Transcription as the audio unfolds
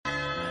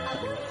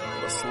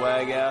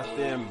swag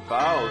after and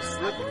boss.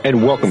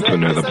 And welcome to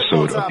another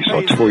episode of the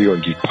Sartorial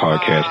and Geek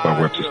Podcast by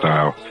Webster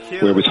Style,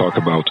 where we talk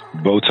about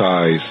bow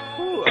ties,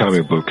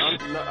 comic books,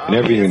 and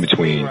everything in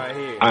between.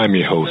 I'm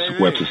your host,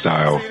 Webster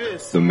Style,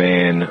 the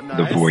man,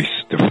 the voice,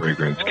 the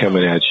fragrance,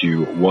 coming at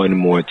you one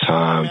more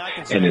time.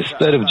 And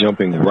instead of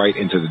jumping right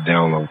into the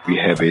download, we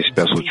have a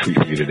special treat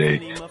for you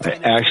today. I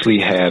actually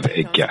have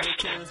a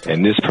guest,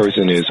 and this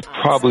person is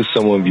probably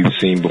someone you've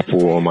seen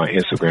before on my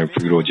Instagram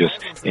feed or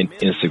just in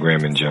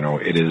Instagram in general.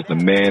 It is the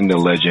man, the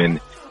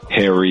legend,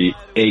 Harry,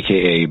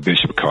 aka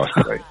Bishop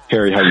Cosplay.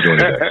 Harry, how you doing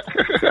today?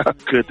 I'm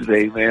good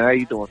today, man. How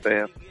you doing,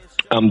 fam?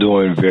 I'm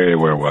doing very,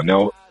 very well.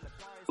 Now,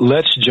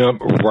 let's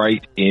jump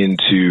right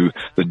into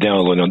the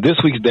download. Now, this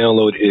week's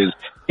download is,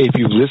 if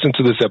you've listened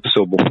to this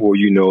episode before,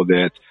 you know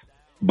that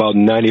about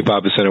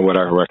 95% of what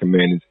I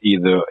recommend is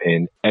either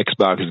an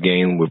Xbox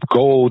game with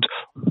gold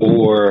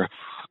or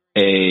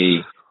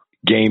a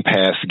Game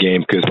Pass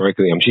game, because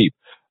frankly, I'm cheap.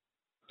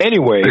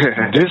 Anyway,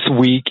 this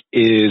week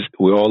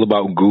we're all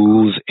about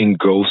ghouls and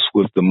ghosts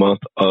with the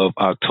month of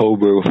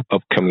October, with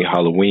upcoming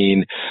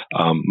Halloween.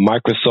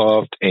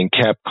 Microsoft and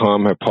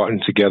Capcom have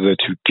partnered together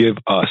to give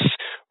us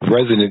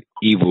Resident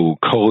Evil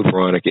Code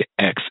Veronica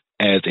X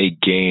as a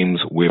games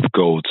with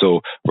gold.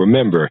 So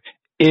remember,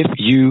 if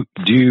you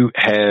do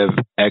have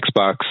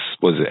Xbox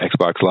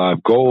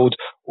Live Gold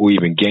or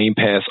even Game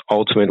Pass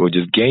Ultimate or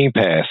just Game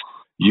Pass,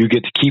 you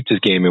get to keep this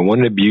game. And one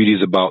of the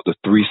beauties about the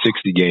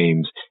 360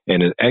 games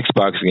and the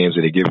Xbox games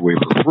that they give away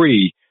for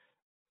free,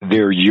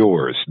 they're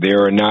yours. They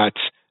are not,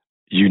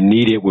 you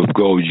need it with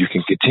gold. You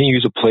can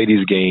continue to play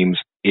these games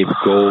if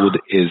gold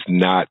is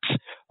not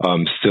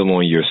still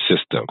on your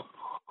system.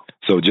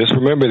 So just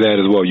remember that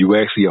as well. You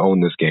actually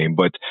own this game.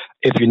 But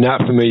if you're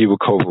not familiar with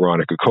Code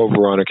Veronica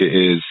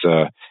is,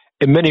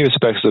 in many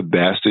respects, a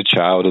bastard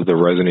child of the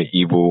Resident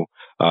Evil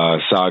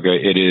saga.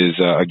 It is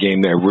a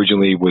game that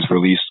originally was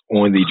released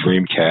on the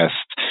Dreamcast,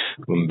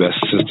 one of the best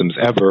systems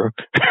ever.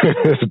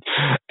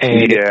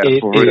 And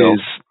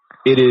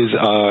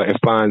it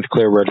finds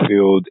Claire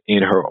Redfield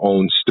in her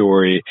own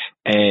story,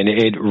 and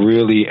it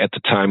really, at the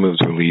time of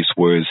its release,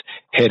 was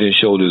head and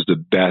shoulders the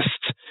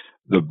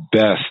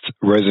best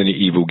Resident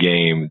Evil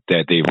game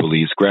that they've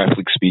released.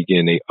 Graphically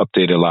speaking, they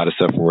updated a lot of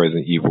stuff from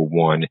Resident Evil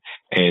 1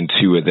 and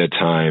 2 at that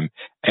time.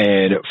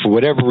 And for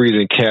whatever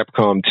reason,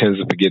 Capcom tends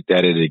to forget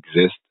that it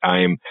exists.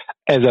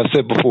 As I've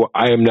said before,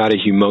 I am not a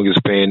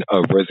humongous fan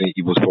of Resident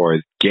Evil as far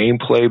as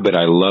gameplay, but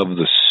I love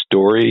the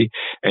story.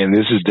 And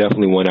this is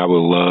definitely one I would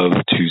love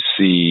to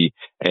see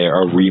a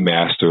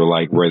remaster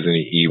like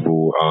Resident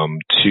Evil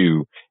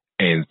 2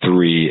 and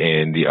 3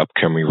 and the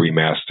upcoming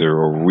remaster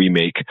or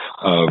remake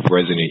of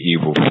Resident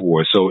Evil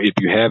 4. So if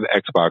you have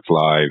Xbox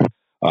Live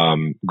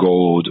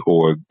Gold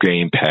or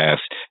Game Pass,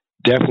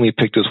 definitely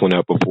pick this one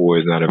up before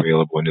it's not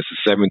available. And it's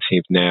the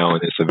 17th now,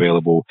 and it's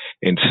available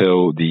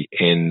until the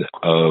end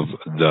of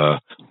the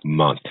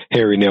month.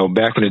 Harry, now,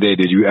 back in the day,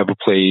 did you ever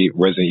play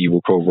Resident Evil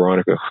Code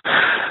Veronica?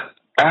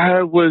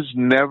 I was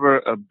never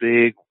a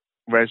big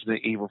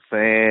Resident Evil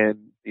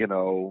fan. You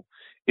know,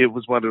 it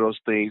was one of those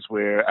things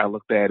where I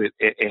looked at it,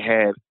 it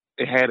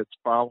had its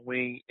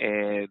following,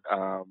 and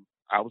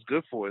I was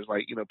good for it. It's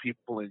like, you know,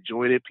 people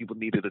enjoyed it. People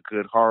needed a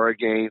good horror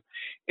game.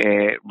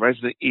 And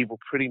Resident Evil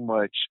pretty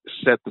much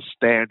set the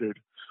standard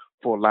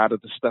for a lot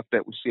of the stuff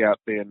that we see out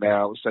there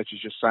now, such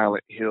as your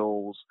Silent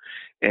Hills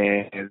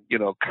and you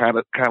know, kind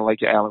of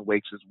like your Alan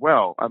Wakes as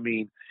well. I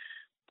mean,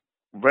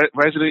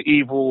 Resident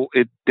Evil,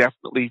 it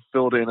definitely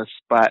filled in a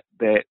spot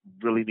that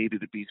really needed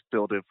to be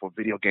filled in for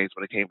video games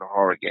when it came to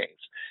horror games.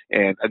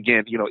 And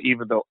again, you know,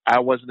 even though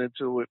I wasn't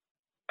into it,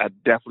 I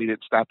definitely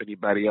didn't stop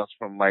anybody else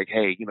from like,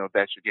 hey, you know,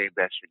 that's your game,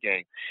 that's your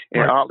game.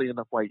 And Right. Oddly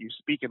enough, while you're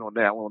speaking on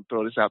that, I want to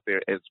throw this out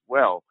there as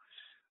well.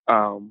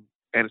 And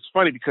it's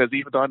funny because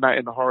even though I'm not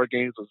into horror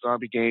games or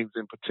zombie games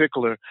in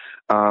particular,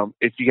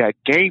 if you got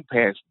Game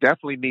Pass,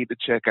 definitely need to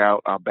check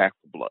out Back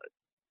 4 Blood.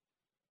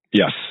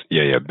 Yes.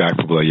 Yeah. Back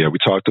 4 Blood. Yeah. We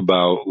talked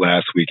about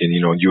last week, and,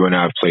 you know, you and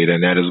I have played,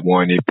 and that is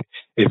one.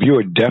 If you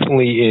are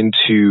definitely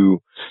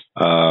into,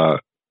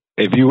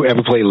 if you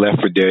ever play Left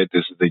 4 Dead,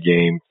 this is the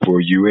game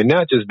for you. And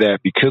not just that,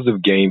 because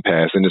of Game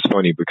Pass, and it's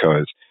funny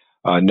because,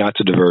 not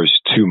to diverge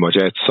too much,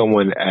 I had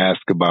someone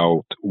ask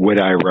about would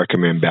I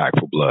recommend Back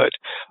 4 Blood.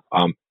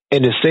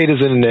 And to say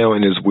this in and now,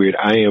 and it's weird,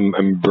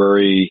 I'm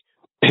very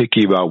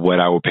picky about what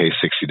I will pay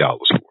 $60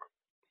 for.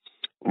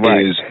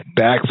 Right. Is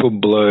Back 4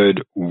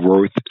 Blood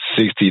worth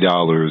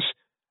 $60?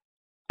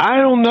 I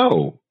don't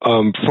know,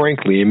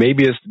 frankly, and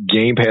maybe it's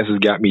Game Pass has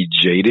got me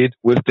jaded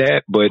with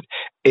that, but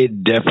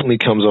it definitely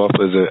comes off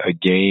as a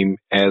game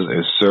as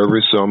a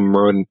service. So I'm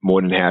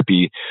more than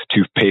happy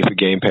to pay for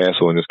Game Pass.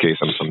 Or in this case,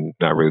 I'm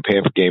not really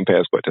paying for Game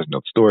Pass, but that's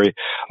another story.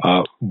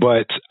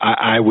 But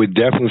I would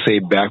definitely say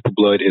Back 4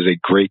 Blood is a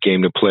great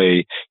game to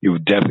play. You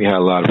would definitely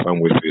have a lot of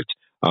fun with it.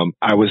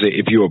 I would say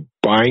if you're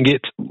buying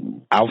it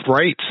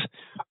outright,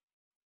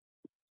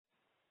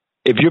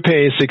 if you're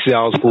paying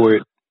 $60 for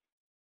it,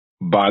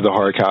 buy the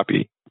hard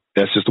copy.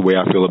 That's just the way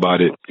I feel about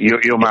it.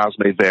 Your miles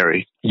may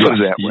vary. Yes,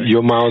 that way.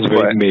 Your miles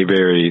may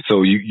vary.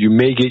 So you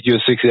may get your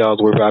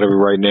 $60 worth out of it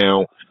right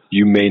now,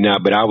 you may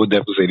not, but I would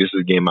definitely say this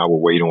is a game I would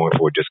wait on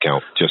for a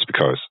discount just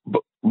because.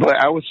 But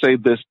I would say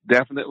this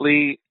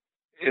definitely,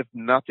 if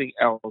nothing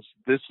else,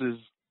 this is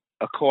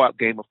a co-op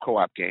game of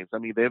co-op games. I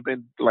mean, there have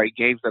been like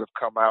games that have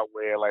come out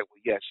where, like,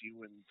 well, yes,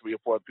 you and three or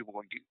four other people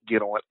are going to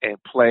get on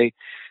and play.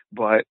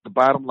 But the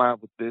bottom line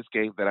with this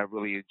game that I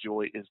really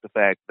enjoy is the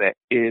fact that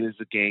it is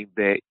a game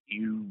that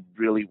you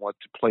really want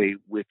to play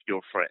with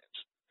your friends,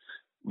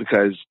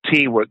 because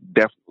teamwork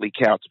definitely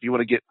counts. If you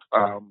want to get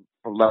from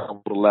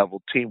level to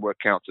level, teamwork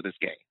counts in this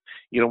game.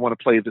 You don't want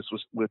to play this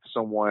with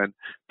someone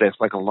that's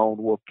like a lone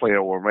wolf player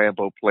or a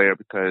Rambo player,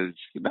 because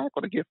you're not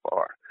going to get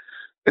far.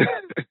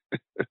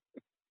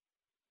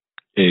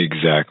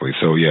 Exactly.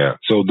 So yeah.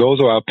 So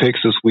those are our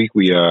picks this week.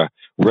 We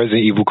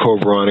Resident Evil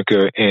Code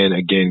Veronica, and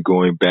again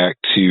going back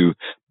to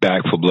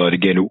Back for Blood.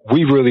 Again,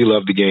 we really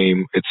love the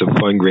game. It's a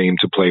fun game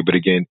to play, but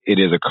again, it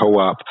is a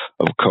co-op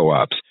of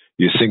co-ops.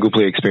 Your single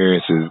player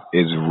experience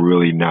is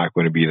really not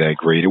going to be that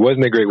great. It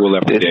wasn't that great with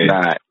Left 4 Dead.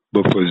 Not.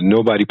 Because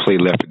nobody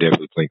played Left 4 Dead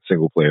for playing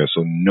single player,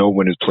 so no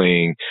one is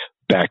playing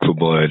Back for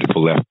Blood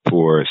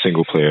for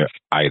single player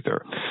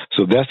either.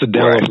 So that's the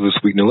download for this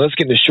week. Now let's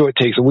get into short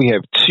takes, and we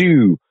have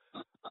two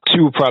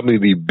probably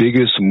the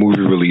biggest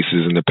movie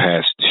releases in the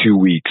past 2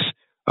 weeks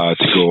to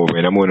go over.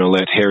 And I'm going to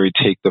let Harry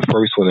take the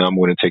first one, and I'm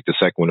going to take the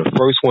second one. The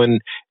first one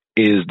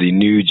is the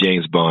new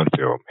James Bond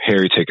film.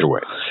 Harry, take it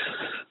away.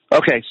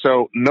 Okay,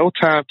 so No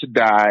Time to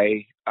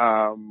Die.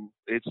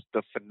 It's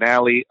the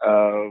finale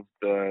of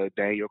the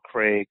Daniel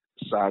Craig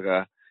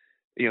saga.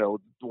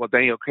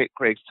 Daniel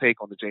Craig's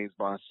take on the James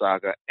Bond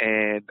saga.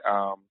 And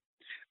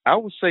I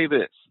will say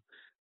this.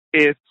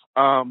 If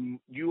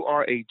you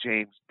are a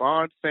James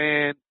Bond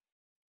fan,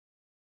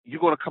 you're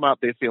going to come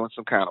out there feeling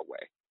some kind of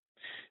way,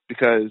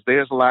 because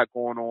there's a lot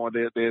going on.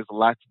 There's a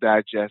lot to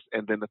digest.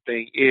 And then the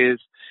thing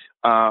is,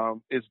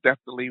 it's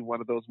definitely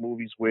one of those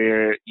movies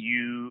where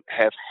you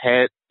have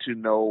had to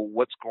know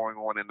what's going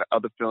on in the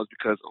other films,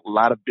 because a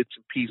lot of bits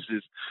and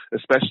pieces,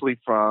 especially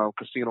from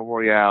Casino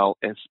Royale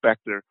and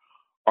Spectre,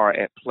 are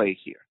at play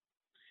here.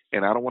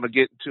 And I don't want to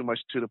get too much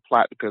to the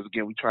plot, because,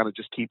 again, we're trying to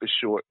just keep it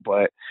short.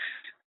 But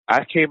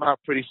I came out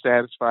pretty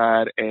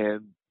satisfied,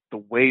 and the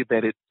way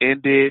that it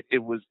ended, it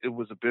was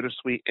a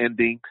bittersweet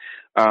ending.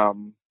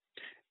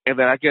 And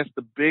then I guess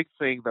the big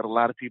thing that a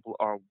lot of people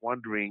are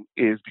wondering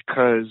is,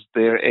 because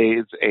there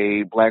is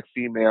a black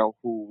female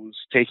who's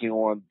taking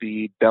on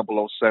the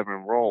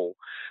 007 role,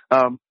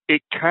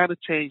 it kind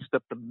of changed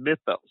up the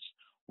mythos,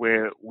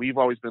 where we've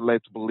always been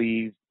led to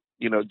believe,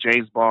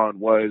 James Bond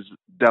was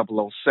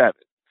 007.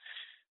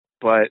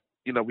 But,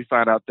 we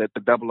find out that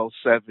the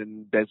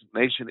 007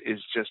 designation is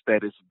just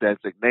that, it's a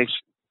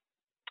designation.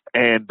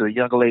 And the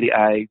young lady,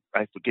 I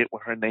forget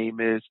what her name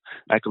is.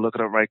 I can look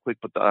it up right quick.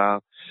 But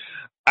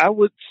I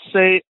would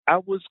say I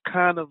was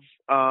kind of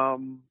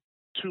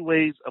two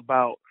ways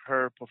about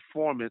her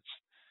performance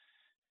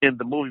in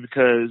the movie,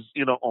 because,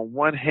 on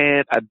one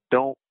hand, I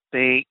don't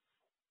think,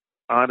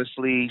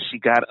 honestly, she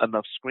got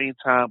enough screen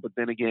time. But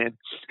then again,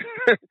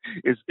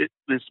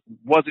 this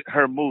wasn't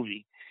her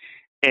movie.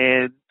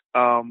 And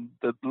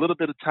the little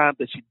bit of time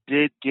that she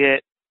did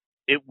get,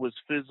 it was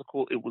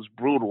physical, it was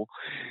brutal.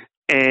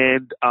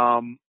 And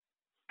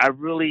I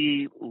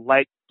really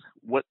liked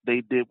what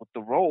they did with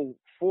the role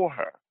for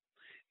her.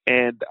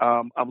 And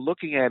I'm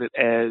looking at it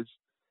as,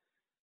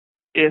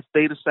 if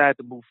they decide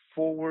to move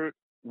forward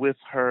with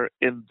her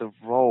in the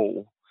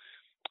role,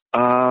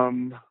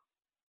 and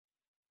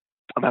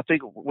I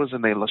think, what was her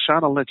name?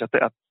 Lashana Lynch. I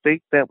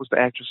think that was the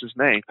actress's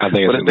name. I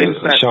think it's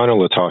Lashana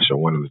or Latasha,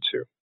 one of the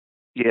two.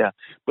 Yeah,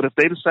 but if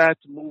they decide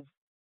to move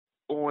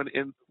on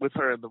with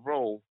her in the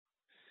role,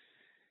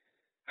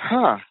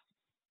 I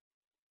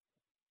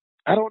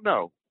don't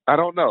know.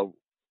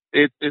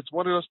 It's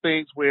one of those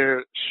things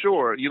where,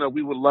 sure,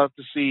 we would love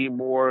to see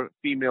more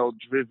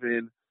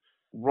female-driven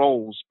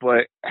roles,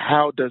 but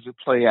how does it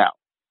play out?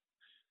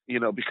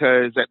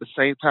 Because at the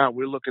same time,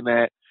 we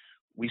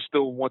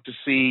still want to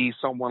see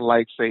someone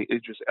like, say,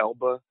 Idris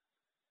Elba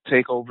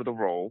take over the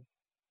role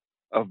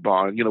of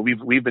Bond.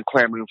 We've been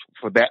clamoring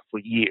for that for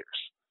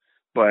years,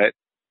 but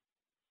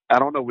I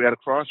don't know. We're at a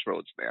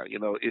crossroads now.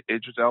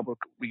 Idris Elba,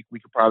 we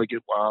could probably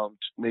get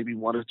maybe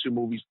one or two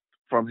movies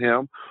from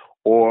him,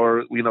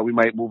 or we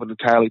might move in an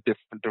entirely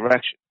different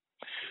direction.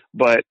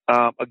 But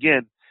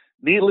again,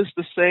 needless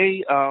to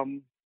say,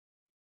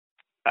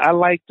 I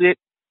liked it.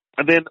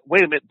 And then,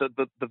 wait a minute,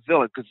 the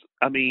villain, because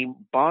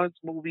Bond's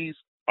movies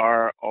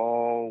are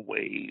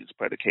always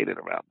predicated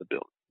around the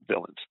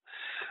villains.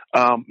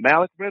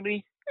 Malik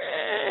Remy,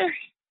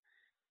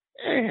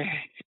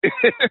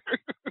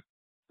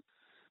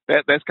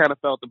 that's kind of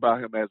felt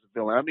about him as a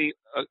villain.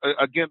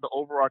 Again, the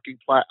overarching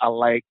plot I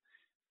like.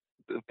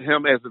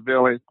 Him as a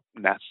villain,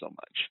 not so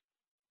much.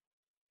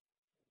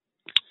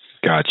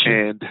 Gotcha.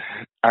 And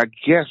I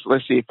guess,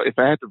 let's see, if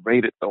I had to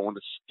rate it, though, on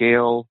the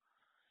scale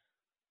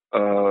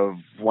of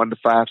 1 to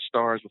 5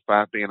 stars, with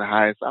 5 being the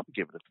highest, I would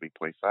give it a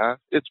 3.5.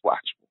 It's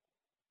watchable.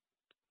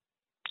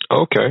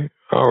 Okay.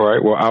 All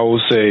right. Well, I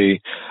will say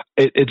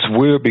it's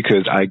weird,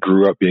 because I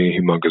grew up being a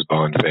humongous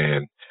Bond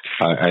fan.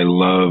 I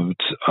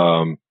loved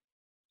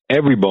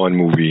every Bond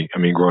movie. I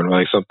mean, growing up,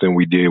 like something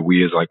we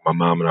as like my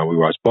mom and I, we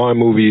watched Bond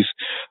movies.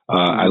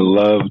 I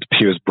loved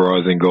Pierce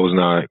Brosnan.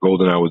 Goldeneye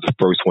was the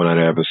first one I'd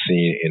ever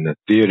seen in the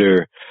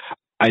theater.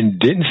 I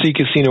didn't see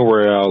Casino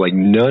Royale. Like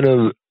none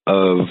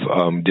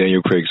of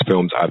Daniel Craig's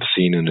films I've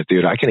seen in the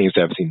theater. I can't even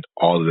say I've seen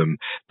all of them.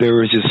 There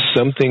was just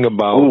something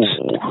about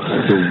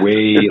the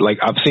way, like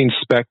I've seen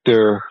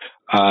Spectre,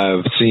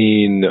 I've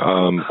seen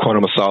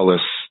Quantum of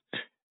Solace,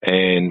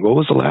 and what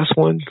was the last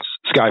one?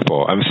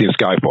 Skyfall. I've seen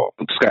Skyfall.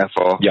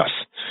 Skyfall. Yes.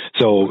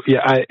 So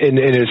yeah, and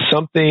it's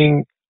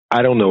something,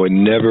 I don't know.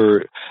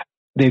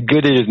 The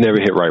good just never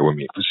hit right with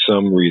me for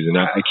some reason.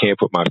 I can't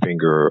put my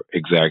finger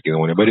exactly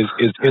on it, but it's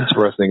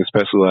interesting,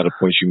 especially a lot of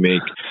points you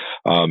make,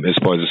 as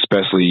far as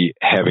especially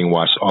having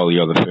watched all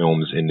the other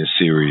films in this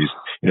series.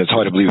 You know, it's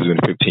hard to believe it's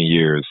been 15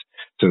 years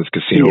since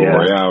Casino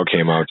Royale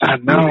came out.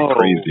 It's really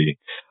crazy,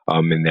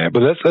 in that.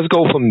 But let's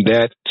go from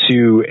that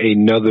to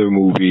another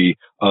movie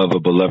of a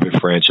beloved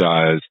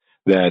franchise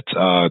that,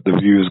 the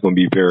review is going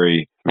to be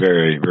very,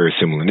 very, very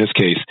similar. In this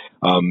case,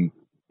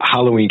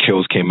 Halloween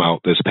Kills came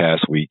out this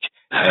past week.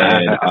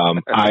 And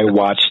I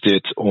watched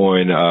it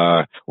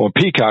on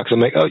Peacock. So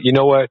I'm like, oh, you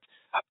know what?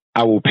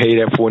 I will pay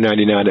that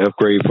 $4.99 to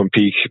upgrade from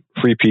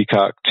free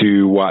Peacock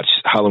to watch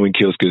Halloween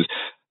Kills, because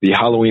the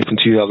Halloween from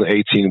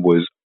 2018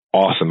 was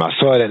awesome. I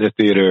saw it at the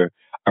theater.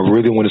 I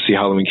really want to see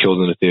Halloween Kills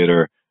in the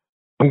theater.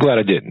 I'm glad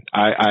I didn't.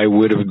 I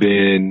would have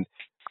been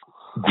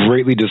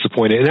greatly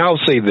disappointed. And I'll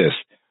say this.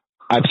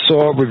 I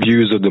saw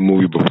reviews of the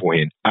movie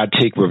beforehand. I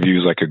take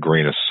reviews like a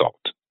grain of salt.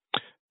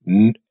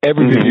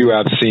 Every review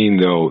I've seen,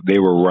 though, they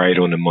were right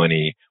on the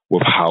money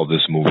with how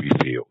this movie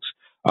feels.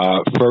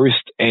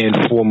 First and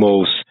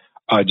foremost,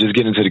 just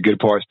getting to the good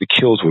parts, the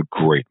kills were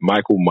great.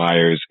 Michael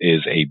Myers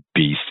is a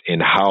beast,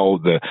 and how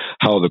they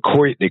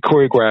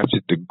choreographed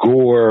it, the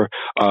gore.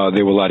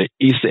 There were a lot of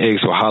Easter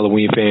eggs for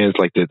Halloween fans,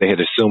 like they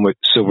had a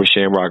silver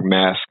shamrock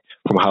mask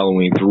from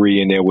Halloween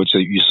 3 in there, which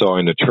you saw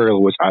in the trailer,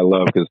 which I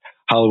love, because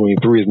Halloween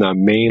 3 is not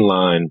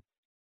mainline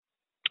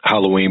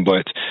Halloween,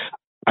 but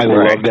I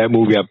love that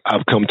movie.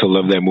 I've come to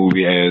love that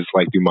movie as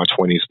like through my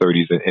 20s,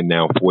 30s, and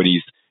now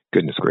 40s.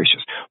 Goodness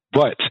gracious.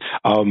 But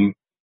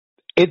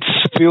it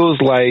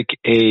feels like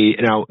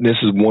now this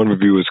is one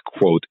reviewer's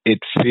quote, it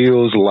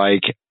feels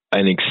like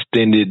an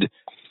extended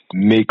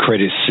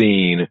mid-credit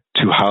scene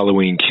to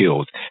Halloween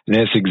Kills. And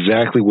that's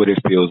exactly what it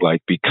feels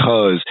like,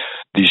 because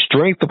the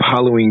strength of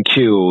Halloween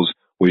Kills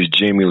was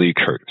Jamie Lee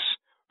Curtis.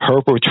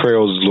 Her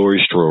portrayal as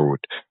Laurie Strode,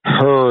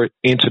 her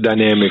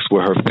interdynamics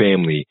with her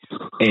family,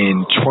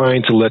 and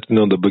trying to let them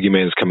know the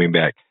boogeyman is coming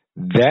back.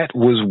 That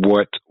was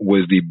what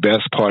was the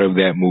best part of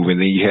that movie.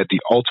 And then you had the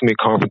ultimate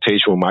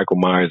confrontation with Michael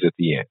Myers at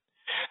the end.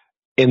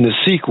 In the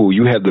sequel,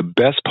 you have the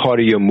best part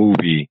of your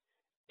movie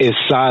is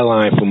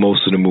sidelined for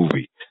most of the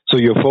movie. So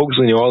you're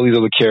focusing on all these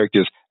other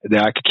characters that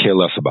I could care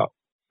less about.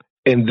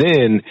 And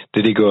then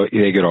they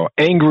get all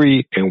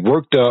angry and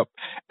worked up,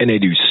 and they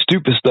do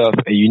stupid stuff,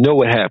 and you know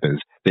what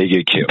happens. They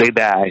get killed. They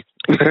die.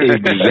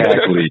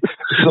 Exactly.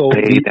 So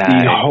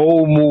the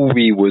whole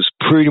movie was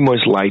pretty much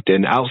like that.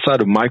 And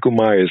outside of Michael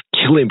Myers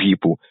killing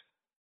people,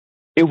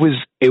 it was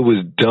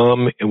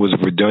dumb, it was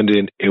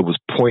redundant, it was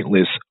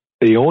pointless.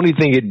 The only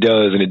thing it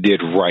does, and it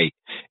did right,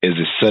 is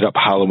to set up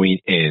Halloween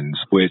Ends,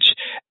 which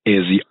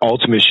is the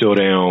ultimate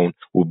showdown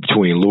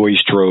between Laurie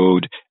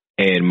Strode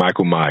and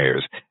Michael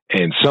Myers.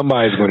 And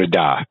somebody's going to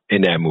die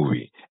in that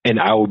movie. And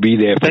I will be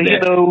there for that.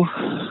 You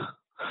know,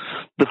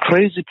 the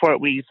crazy part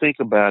when you think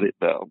about it,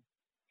 though,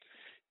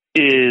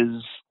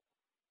 is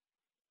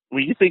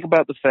when you think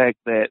about the fact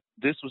that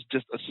this was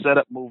just a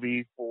setup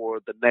movie for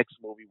the next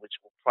movie, which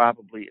will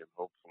probably and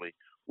hopefully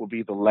will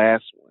be the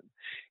last one,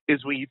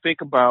 is when you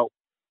think about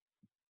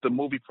the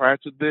movie prior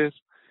to this,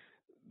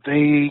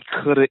 they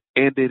could have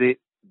ended it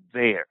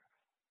there.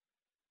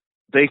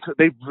 They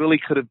really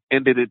could have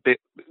ended it there,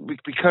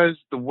 because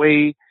the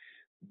way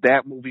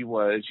that movie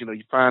was,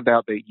 you find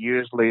out that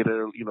years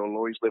later,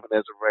 Laurie's living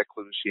as a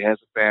recluse. She has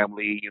a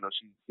family. She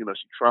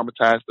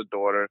traumatized the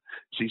daughter.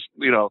 She's,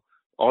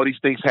 all these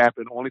things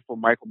happen only for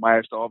Michael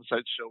Myers to all of a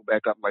sudden show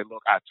back up like,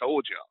 look, I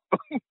told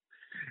y'all.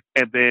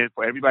 And then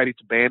for everybody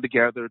to band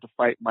together to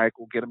fight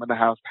Michael, get him in the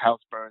house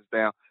burns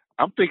down.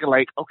 I'm thinking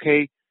like,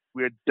 okay,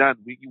 we're done.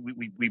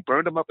 We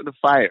burned him up in the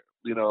fire.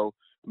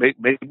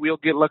 Maybe we'll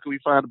get lucky. We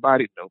find the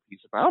body. No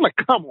piece of fire. I'm like,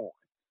 come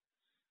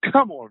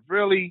on,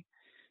 really?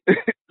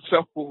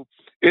 So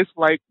it's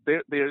like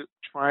they're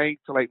trying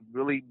to like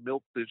really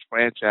milk this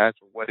franchise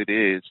for what it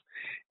is,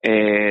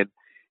 and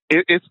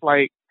it's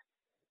like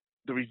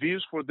the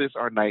reviews for this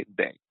are night and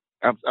day.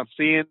 I'm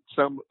seeing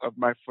some of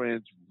my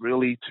friends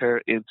really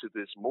tear into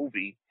this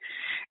movie,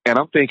 and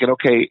I'm thinking,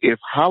 okay, if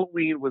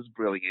Halloween was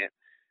brilliant,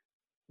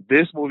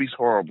 this movie's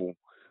horrible.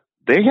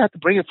 They have to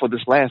bring it for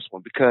this last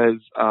one,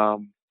 because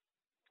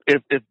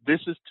if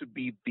this is to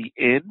be the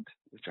end,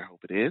 which I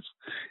hope it is,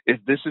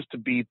 if this is to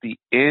be the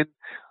end,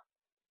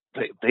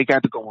 they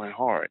got to go in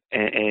hard,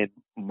 and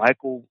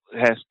Michael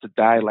has to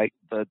die like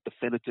the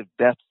definitive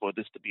death for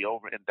this to be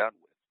over and done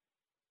with.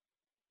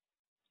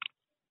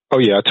 Oh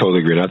yeah, I totally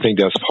agree. And I think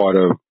that's part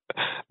of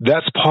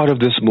That's part of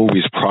this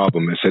movie's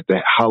problem is that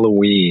the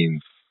Halloween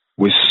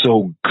was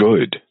so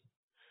good.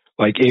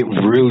 Like it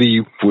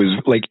really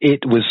was. Like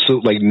it was so.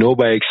 Like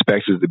nobody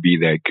expects it to be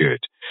that good.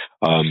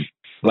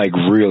 Like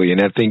really,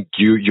 and I think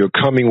you're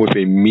coming with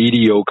a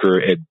mediocre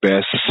at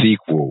best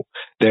sequel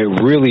that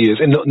really is.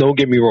 And don't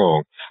get me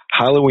wrong,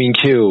 Halloween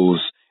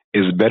Kills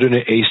is better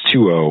than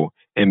H2O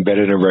and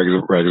better than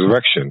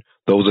Resurrection.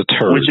 Those are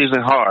turds. Which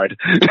isn't hard.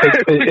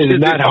 It's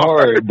not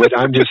hard, but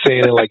I'm just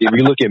saying that, like, if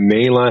you look at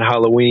mainline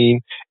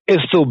Halloween,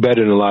 it's still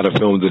better than a lot of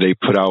films that they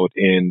put out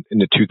in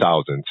the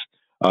 2000s.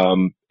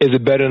 Is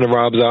it better than the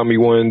Rob Zombie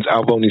ones?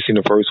 I've only seen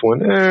the first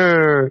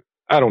one.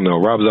 I don't know.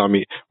 Rob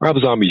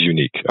Zombie's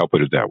unique. I'll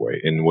put it that way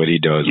in what he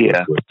does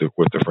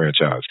with the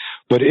franchise.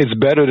 But it's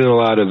better than a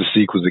lot of the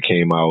sequels that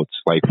came out,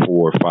 like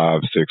 4,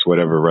 5, 6,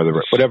 whatever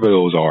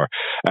those are.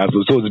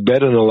 So it's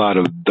better than a lot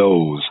of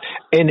those.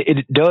 And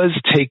it does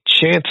take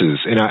chances.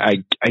 And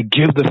I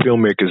give the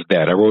filmmakers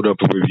that. I wrote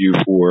up a review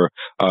for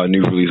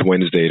New Release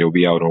Wednesday. It'll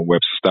be out on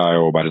Webster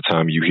Style by the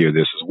time you hear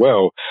this as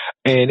well.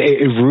 And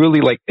it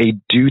really, like, they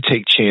do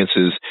take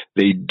chances.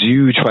 They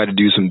do try to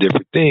do some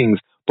different things.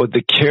 But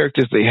the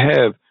characters they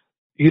have,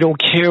 you don't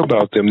care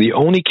about them. The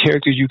only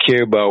characters you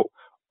care about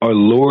are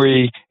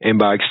Laurie and,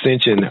 by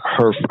extension,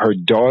 her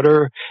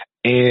daughter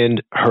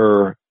and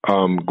her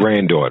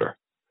granddaughter.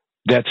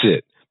 That's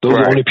it. Those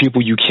are the only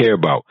people you care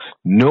about.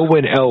 No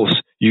one else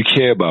you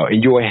care about.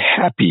 And you are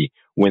happy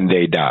when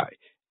they die.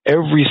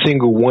 Every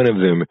single one of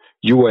them,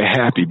 you are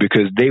happy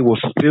because they were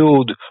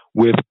filled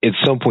with, at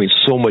some point,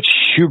 so much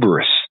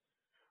hubris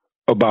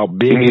about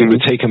being able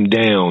to take him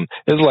down.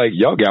 It's like,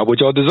 y'all got what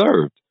y'all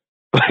deserved.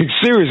 Like,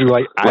 seriously,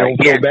 like, I don't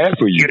feel bad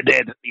for you.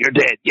 You're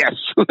dead. Yes.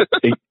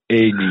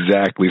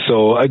 Exactly.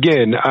 So,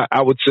 again,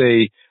 I would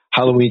say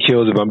Halloween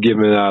Kills, if I'm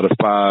giving it out of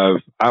 5,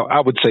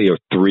 I would say a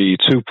 3,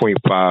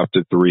 2.5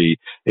 to 3.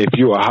 If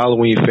you're a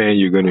Halloween fan,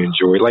 you're going to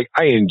enjoy it. Like,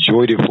 I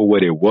enjoyed it for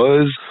what it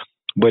was,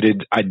 but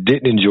I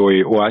didn't enjoy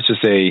it. Well, I should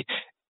say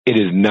it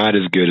is not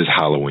as good as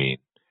Halloween.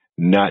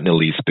 Not in the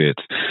least bit.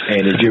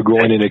 And if you're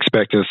going in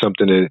expecting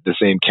something at the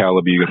same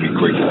caliber, you're going to be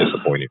greatly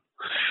disappointed.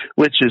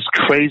 Which is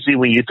crazy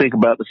when you think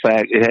about the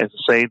fact it has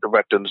the same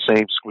director and the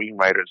same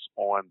screenwriters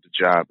on the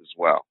job as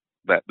well.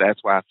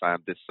 That's why I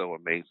find this so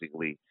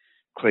amazingly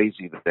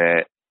crazy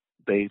that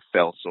they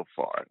fell so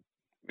far.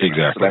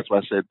 Exactly. So that's why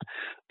I said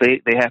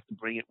they have to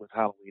bring it with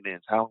Halloween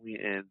Ends. Halloween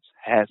Ends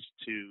has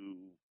to.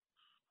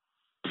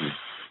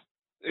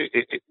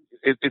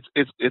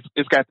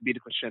 It's got to be the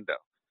crescendo.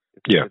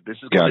 If this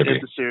is going to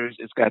end the series,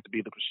 it's got to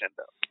be the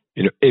crescendo.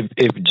 You know,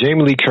 if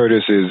Jamie Lee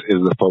Curtis is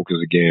the focus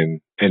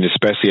again, and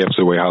especially after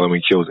the way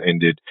Halloween Kills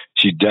ended,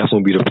 she'd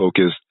definitely be the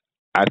focus.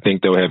 I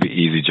think they'll have an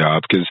easy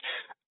job because,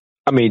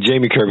 I mean,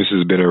 Lee Curtis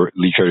has been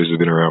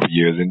around for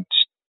years, and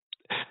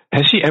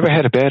has she ever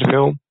had a bad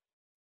film?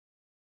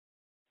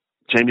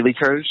 Jamie Lee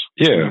Curtis?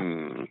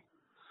 Yeah.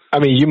 I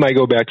mean, you might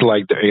go back to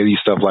like the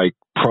 80s stuff like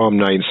Prom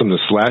Night and some of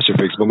the slasher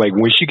flicks, but like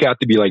when she got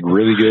to be like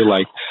really good,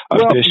 like a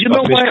fish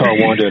car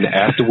wander and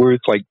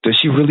afterwards, like does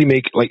she really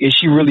is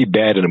she really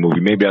bad in a movie?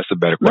 Maybe that's a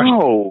better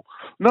question.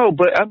 No,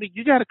 but I mean,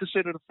 you got to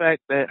consider the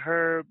fact that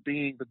her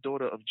being the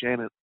daughter of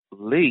Janet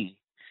Leigh,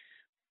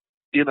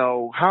 you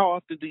know, how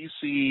often do you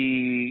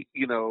see,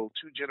 you know,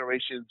 2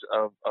 generations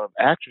of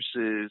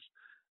actresses,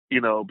 you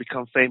know,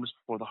 become famous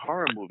for the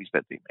horror movies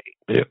that they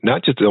made? Yeah,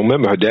 not just,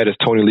 remember her dad is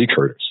Tony Lee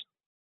Curtis.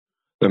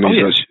 I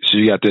mean, so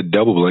she got that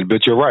double blend,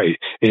 but you're right.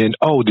 And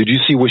did you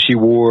see what she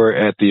wore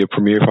at the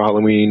premiere for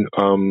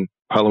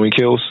Halloween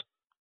Kills?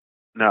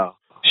 No.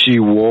 She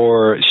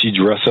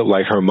dressed up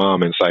like her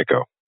mom in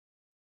Psycho.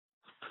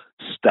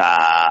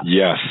 Stop.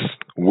 Yes.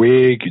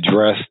 Wig,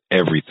 dress,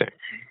 everything.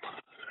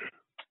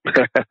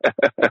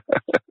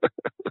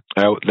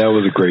 That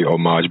was a great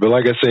homage. But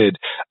like I said,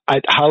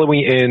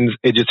 Halloween Ends,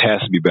 it just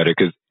has to be better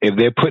because if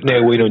they're putting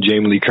that weight on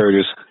Jamie Lee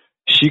Curtis,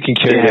 she can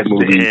carry that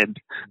movie.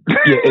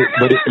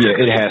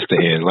 It has to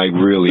end. Like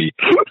really,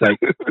 like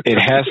it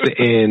has to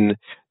end.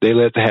 They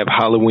let to have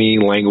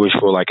Halloween languish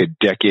for like a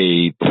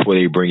decade before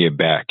they bring it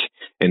back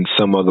in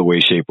some other way,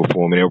 shape, or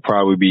form. And it'll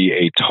probably be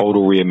a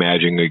total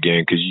reimagining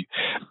again because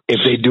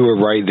if they do it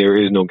right, there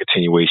is no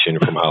continuation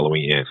from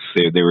Halloween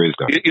Ends. There is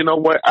none. You know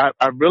what? I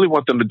really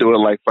want them to do it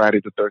like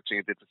Friday the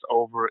 13th. If it's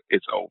over,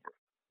 it's over.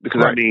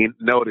 Because I mean,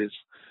 notice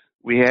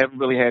we haven't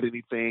really had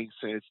anything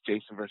since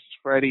Jason versus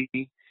Freddy.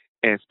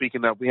 And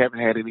speaking of, we haven't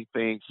had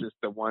anything since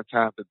the one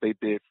time that they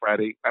did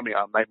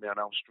Nightmare on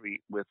Elm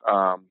Street with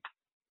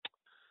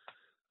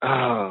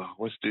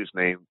what's the dude's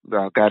name?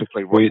 The guy who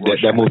played Roy.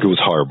 That movie was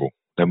horrible.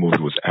 That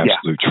movie was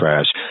absolute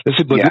trash.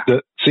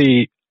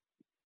 See,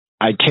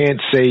 I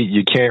can't say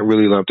you can't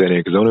really lump that in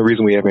because the only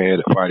reason we haven't had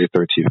Friday the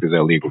 13th is because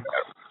that legal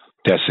matter.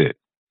 That's it.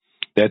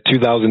 That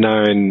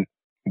 2009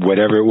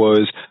 whatever it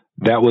was,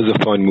 that was a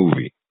fun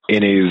movie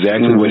and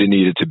exactly what it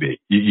needed to be.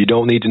 You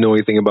don't need to know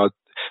anything about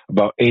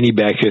any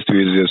back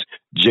history. It's just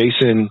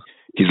Jason,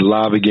 he's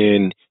alive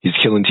again, he's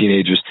killing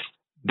teenagers.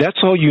 That's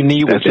all you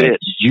need with that.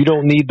 You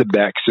don't need the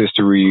back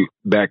history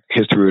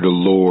or the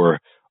lore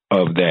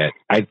of that.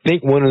 I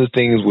think one of the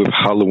things with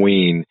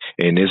Halloween,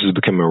 and this has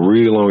become a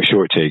really long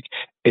short take,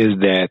 is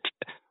that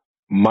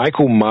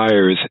Michael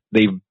Myers,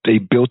 they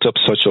built up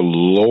such a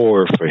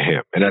lore for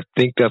him, and I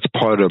think that's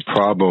part of the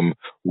problem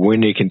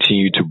when they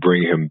continue to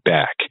bring him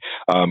back.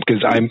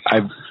 Because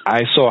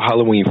I saw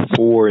Halloween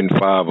 4 and 5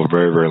 a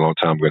very, very long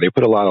time ago. They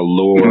put a lot of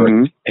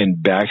lore and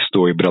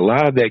backstory, but a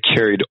lot of that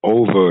carried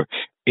over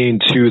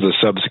into the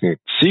subsequent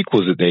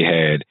sequels that they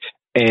had.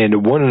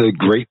 And one of the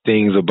great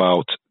things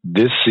about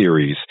this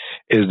series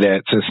is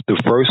that since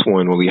the first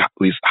one, well, at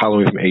least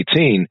Halloween from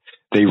 18,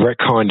 they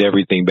retconned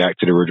everything back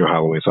to the original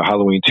Halloween. So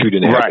Halloween 2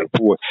 didn't happen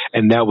before.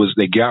 And that was,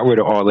 they got rid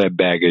of all that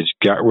baggage,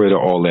 got rid of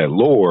all that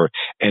lore,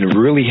 and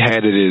really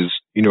had it as,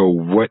 you know,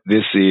 what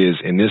this is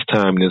in this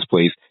time, in this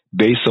place,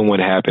 based on what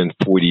happened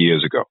 40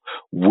 years ago,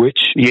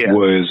 which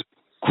was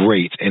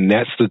great. And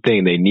that's the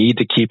thing. They need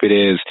to keep it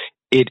as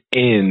it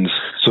ends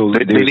so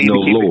that there's no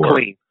lore.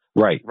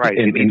 Right.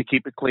 They need to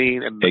keep it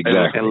clean and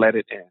let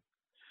it end.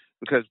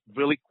 Because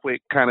really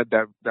quick, kind of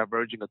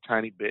diverging a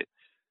tiny bit,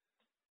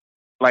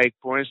 like,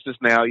 for instance,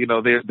 now, you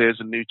know, there's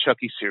a new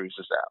Chucky series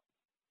that's out.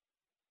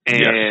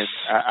 And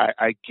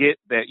I get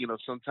that, you know,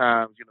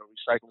 sometimes, you know,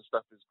 recycling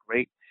stuff is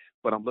great,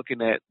 but I'm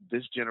looking at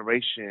this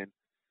generation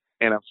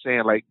and I'm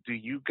saying, like, do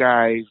you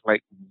guys,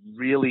 like,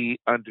 really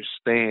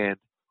understand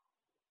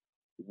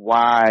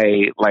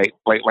why, like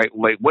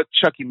what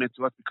Chucky meant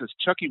to us? Because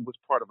Chucky was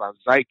part of our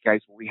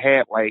zeitgeist when we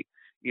had, like,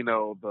 you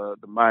know, the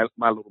my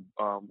little,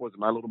 what was it,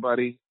 My Little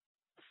Buddy?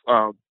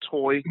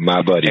 Toy,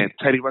 My Buddy, and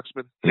Teddy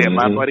Ruxpin,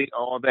 My Buddy,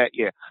 all that,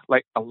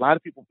 Like, a lot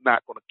of people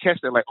not going to catch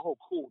that, like, oh,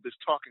 cool, this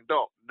talking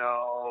dog.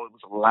 No, it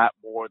was a lot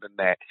more than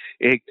that.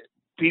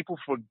 People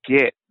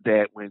forget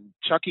that when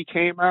Chucky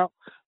came out,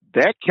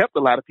 that kept a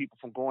lot of people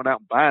from going out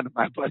and buying the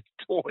My Buddy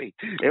toy.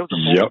 There was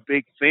a whole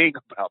big thing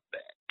about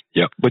that.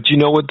 Yep. But you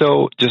know what,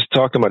 though? Just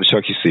talking about the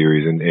Chucky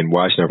series and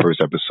watching our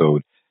first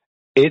episode,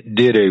 it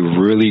did a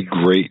really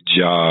great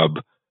job.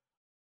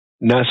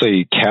 Not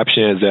say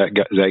caption as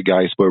that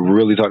guys, but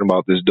really talking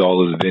about this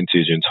doll as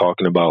vintage and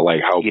talking about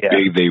like how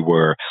big they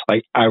were.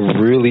 Like, I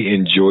really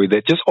enjoyed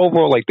that. Just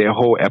overall, like their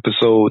whole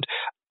episode,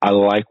 I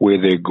like where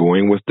they're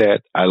going with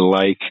that. I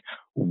like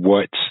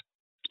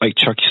like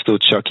Chucky's still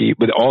Chucky,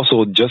 but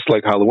also just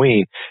like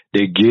Halloween,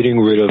 they're getting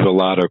rid of a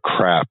lot of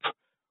crap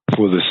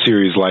for the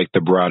series like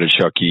The Bride of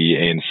Chucky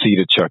and Seed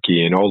of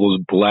Chucky and all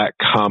those black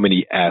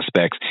comedy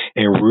aspects.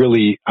 And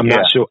really, I'm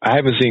not sure. I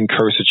haven't seen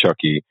Curse of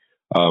Chucky.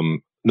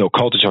 No,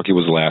 Cult of Chucky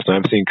was the last. I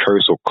haven't seen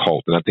Curse or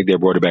Cult, and I think they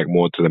brought it back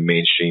more to the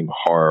mainstream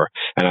horror.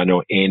 And I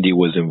know Andy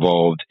was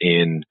involved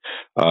in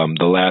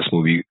the last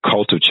movie,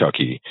 Cult of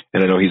Chucky,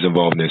 and I know he's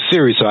involved in this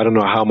series, so I don't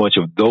know how much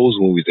of those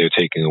movies they're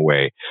taking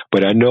away.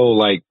 But I know,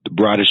 like, The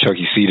Bride of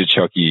Chucky, Seed of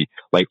Chucky,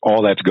 like,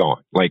 all that's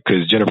gone, like,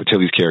 because Jennifer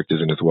Tilly's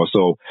character's in it as well.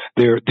 So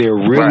they're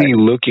really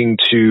looking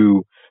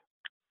to,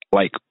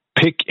 like,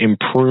 pick and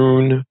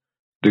prune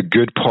the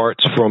good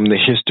parts from the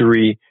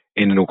history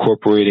and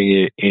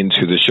incorporating it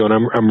into the show. And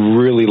I'm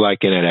really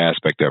liking that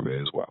aspect of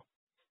it as well.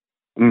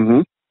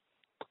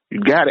 You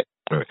got it.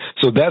 All right.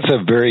 So that's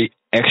a very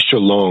extra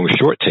long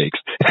short takes.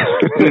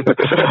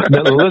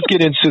 Now let's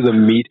get into the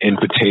meat and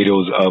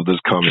potatoes of this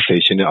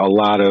conversation. A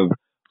lot of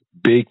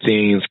big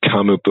things,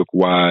 comic book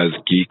wise,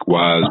 geek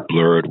wise,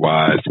 blurred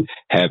wise,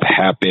 have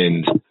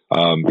happened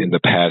in the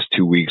past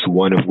 2 weeks.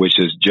 One of which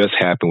has just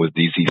happened with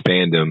DC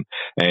fandom,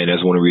 and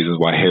that's one of the reasons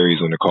why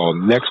Harry's on the call.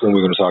 Next one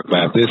we're going to talk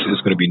about this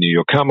is going to be New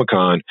York Comic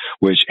Con,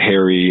 which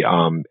Harry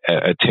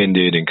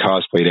attended and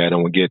cosplayed at,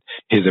 and we'll get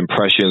his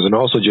impressions and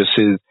also just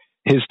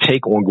his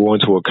take on going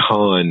to a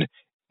con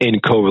in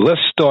COVID.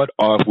 Let's start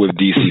off with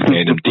DC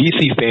fandom.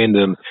 DC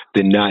fandom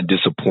did not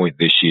disappoint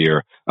this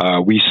year.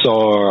 We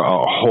saw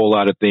a whole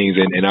lot of things,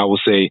 and I will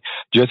say,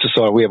 just to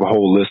start, we have a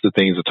whole list of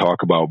things to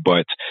talk about,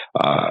 but,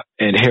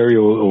 and Harry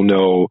will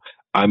know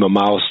I'm a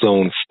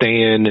Milestone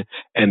stan,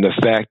 and the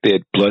fact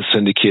that Blood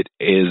Syndicate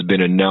has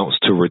been announced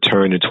to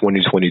return in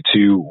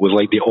 2022 was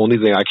like the only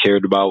thing I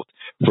cared about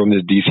from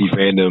this DC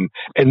fandom.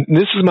 And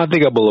this is my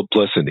thing about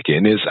Blood Syndicate.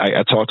 And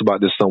I talked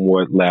about this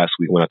somewhat last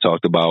week when I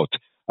talked about,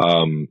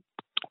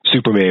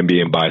 Superman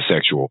being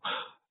bisexual.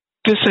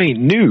 This ain't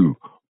new.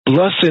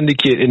 Blood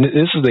Syndicate, and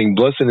this is the thing,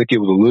 Blood Syndicate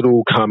was a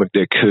little comic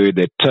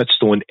that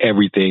touched on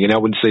everything, and I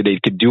wouldn't say they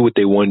could do what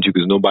they wanted to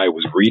because nobody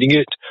was reading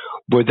it,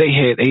 but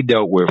they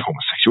dealt with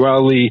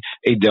homosexuality,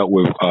 they dealt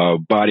with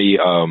body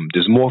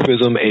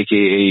dysmorphism,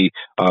 aka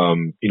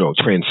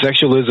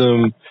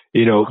transsexualism.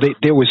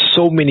 There were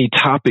so many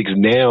topics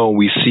now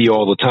we see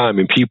all the time,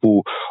 and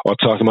people are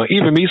talking about,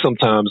 even me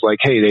sometimes, like,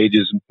 hey, they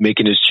just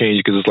making this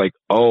change because it's like,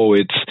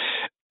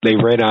 they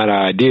ran out of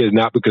ideas,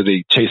 not because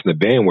they chasing the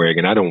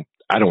bandwagon. I don't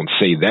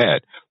say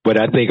that, but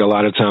I think a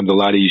lot of times a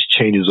lot of these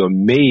changes are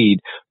made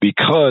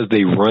because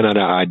they run out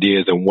of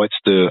ideas and what's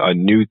a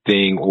new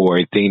thing or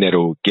a thing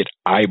that'll get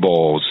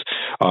eyeballs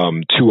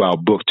to our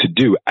book to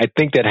do. I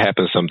think that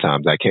happens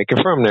sometimes. I can't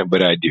confirm that,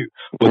 but I do.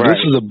 But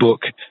This is a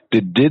book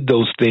that did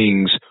those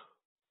things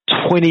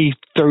 20,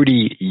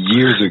 30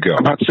 years ago.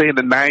 I'm about to say in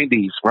the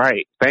 90s,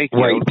 right? Thank you.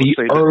 Right,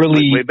 the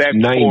early way back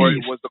 90s. Before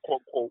it was the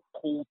quote,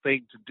 cool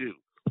thing to do.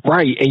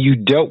 Right, and you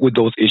dealt with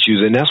those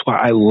issues, and that's why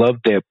I love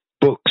that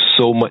book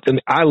so much.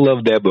 And I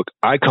love that book.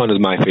 Icon is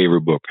my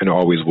favorite book, and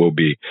always will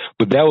be.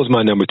 But that was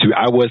my number two.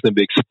 I wasn't a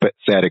big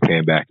Static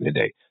fan back in the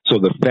day. So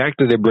the fact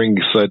that they're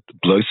bringing such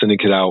Blood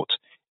Syndicate out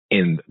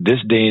in this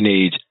day and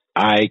age,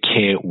 I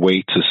can't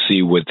wait to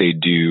see what they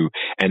do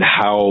and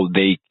how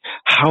they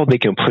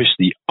can push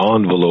the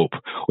envelope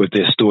with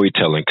their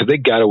storytelling, because they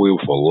got away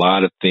with a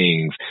lot of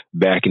things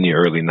back in the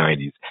early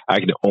 '90s. I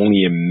can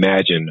only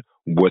imagine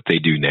what they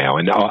do now.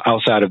 And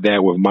outside of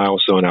that, with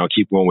Milestone, I'll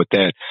keep going with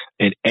that,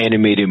 an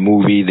animated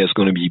movie that's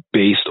going to be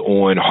based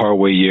on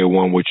Hardware Year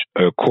One, which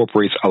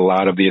incorporates a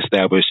lot of the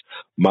established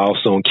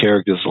Milestone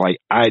characters.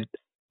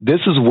 This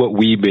is what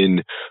we've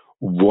been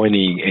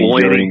wanting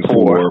and yearning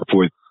for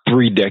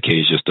 3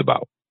 decades, just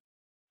about.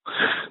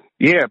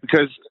 Yeah,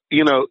 because,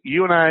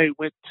 you and I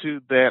went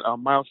to that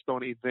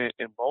Milestone event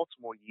in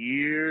Baltimore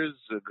years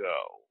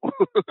ago.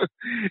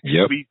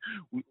 Yep.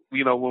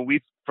 When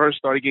we first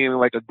started getting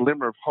like a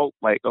glimmer of hope,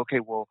 like, okay,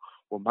 well,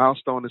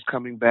 Milestone is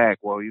coming back.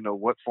 Well,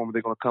 what form are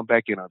they going to come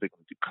back in? Are they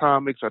going to do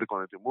comics? Are they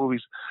going to do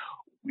movies?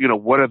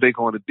 What are they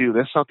going to do?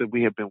 That's something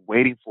we have been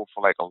waiting for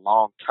like a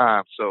long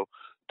time. So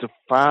to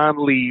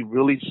finally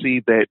really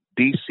see that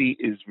DC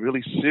is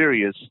really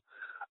serious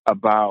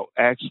about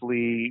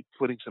actually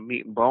putting some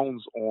meat and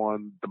bones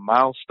on the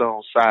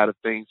Milestone side of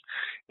things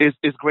is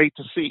great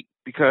to see,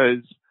 because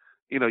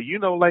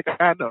like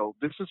I know,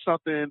 this is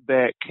something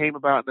that came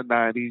about in the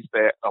 90s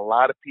that a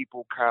lot of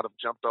people kind of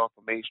jumped off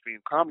of mainstream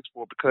comics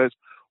for, because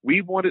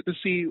we wanted to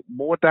see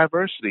more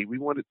diversity. We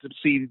wanted to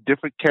see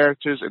different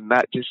characters and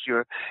not just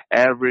your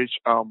average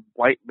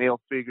white male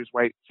figures,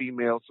 white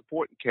female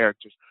supporting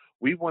characters.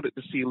 We wanted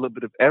to see a little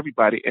bit of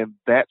everybody, and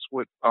that's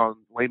what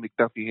Wayne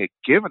McDuffie had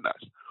given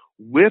us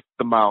with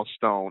the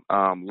Milestone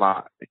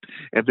line.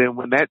 And then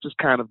when that just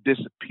kind of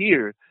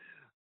disappeared,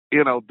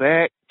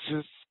 that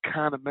just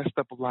kind of messed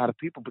up a lot of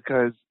people,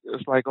 because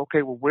it's like,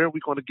 okay, well, where are we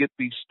going to get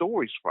these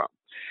stories from?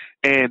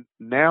 And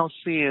now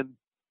seeing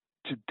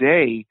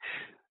today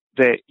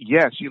that,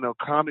 yes,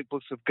 comic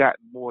books have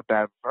gotten more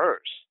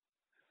diverse,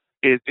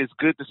 it's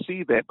good to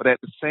see that. But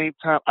at the same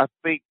time, I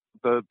think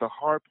the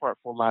hard part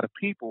for a lot of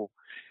people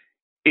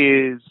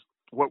is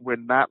what we're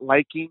not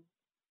liking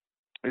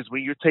is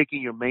when you're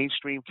taking your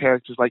mainstream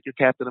characters like your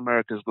Captain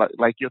Americas,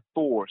 like your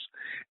Thors,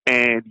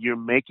 and you're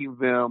making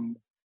them,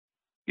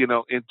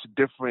 into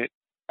different,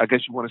 I guess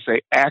you want to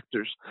say,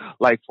 actors.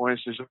 Like, for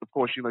instance, of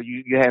course,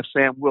 you have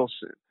Sam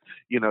Wilson,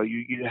 you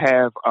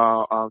have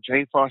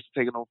Jane Foster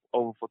taking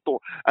over for Thor.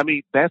 I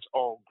mean, that's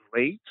all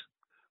great,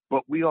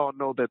 but we all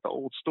know that the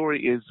old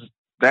story is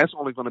that's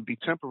only going to be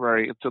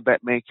temporary until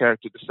that main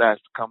character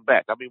decides to come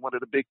back. I mean, one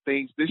of the big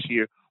things this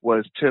year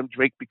was Tim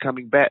Drake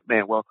becoming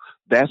Batman. Well,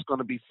 that's going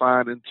to be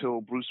fine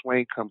until Bruce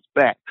Wayne comes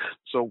back.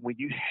 So when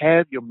you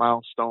have your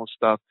Milestone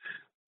stuff,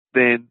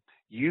 then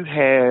you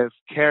have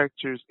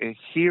characters and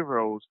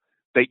heroes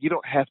that you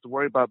don't have to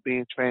worry about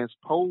being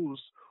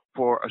transposed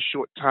for a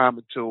short time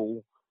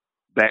until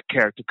that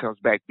character comes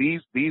back.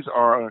 These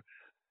are,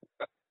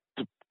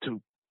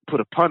 to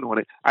put a pun on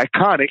it,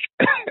 iconic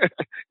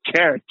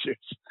characters.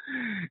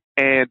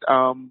 And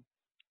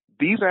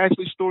these are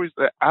actually stories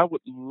that I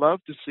would love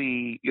to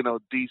see,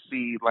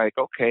 DC, like,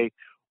 okay,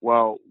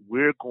 well,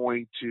 we're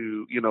going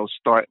to,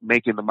 start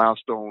making the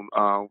Milestone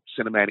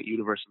cinematic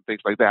universe and things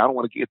like that. I don't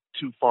want to get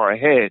too far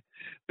ahead,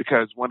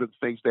 because one of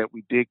the things that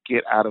we did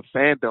get out of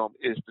fandom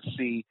is to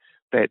see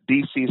that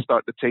DC is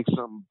starting to take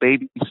some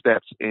baby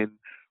steps in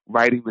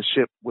righting the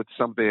ship with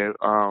some of their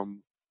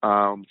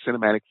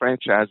cinematic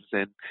franchises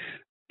and,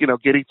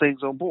 getting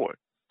things on board.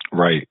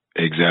 Right,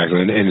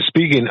 exactly. And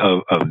speaking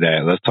of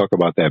that, let's talk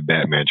about that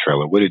Batman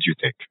trailer. What did you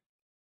think?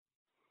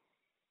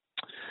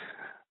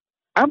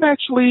 I'm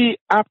actually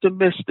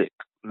optimistic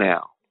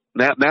now.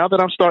 Now that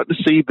I'm starting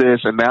to see this,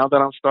 and now that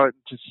I'm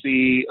starting to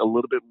see a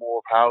little bit more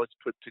of how it's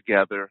put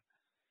together,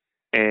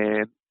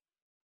 and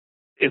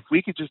if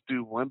we could just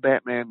do one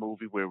Batman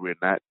movie where we're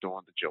not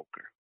doing the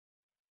Joker.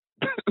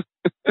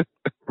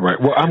 Right.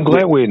 Well, I'm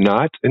glad we're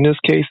not in this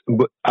case,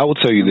 but I will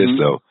tell you this,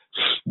 though.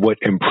 What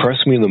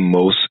impressed me the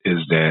most is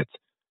that,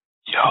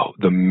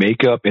 the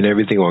makeup and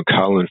everything on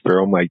Colin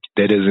Farrell, I'm like,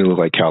 that doesn't look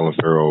like Colin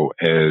Farrell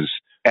as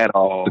at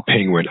all the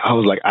Penguin. I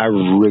was like, I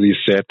really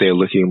sat there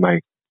looking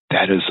like,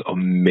 that is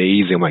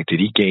amazing. I'm like, did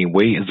he gain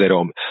weight? Is that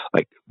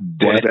like,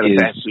 that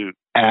is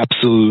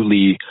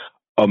absolutely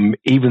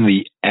even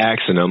the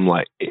accent. I'm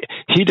like,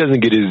 he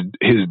doesn't get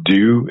his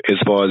due as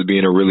far as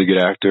being a really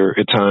good actor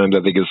at times.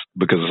 I think it's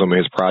because of some of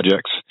his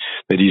projects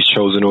that he's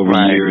chosen over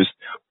years.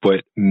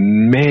 But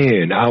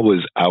man, I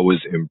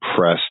was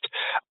impressed.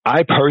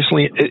 I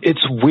personally,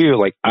 it's weird.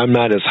 Like, I'm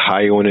not as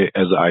high on it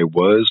as I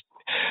was.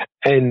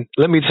 And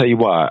let me tell you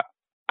why.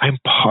 I'm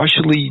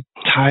partially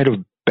tired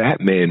of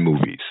Batman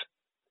movies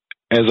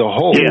as a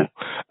whole. Yeah.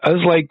 I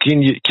was like,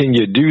 can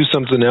you do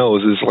something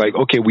else? It's like,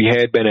 okay, we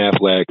had Ben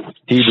Affleck.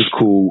 He was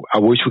cool. I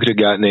wish we could have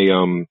gotten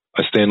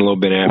a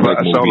standalone Ben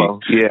Affleck movie. Solo.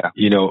 Yeah.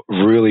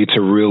 Really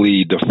to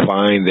really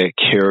define that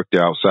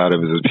character outside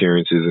of his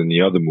appearances in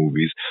the other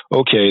movies.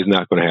 Okay, it's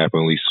not going to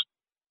happen, at least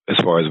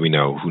as far as we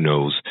know. Who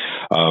knows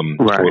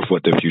Right.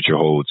 what the future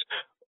holds?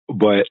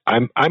 But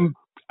I'm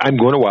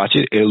going to watch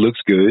it. It looks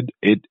good.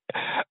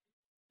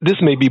 This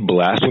may be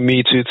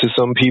blasphemy to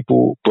some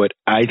people, but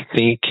I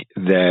think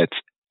that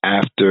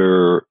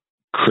after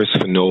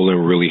Christopher Nolan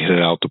really hit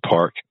it out the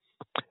park,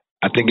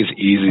 I think it's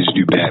easy to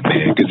do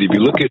Batman, because if you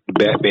look at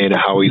Batman and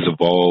how he's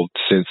evolved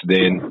since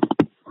then,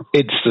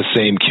 it's the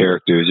same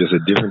character, it's just a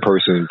different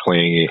person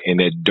playing it, and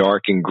that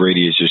dark and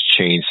gritty has just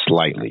changed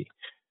slightly.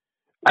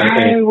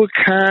 I would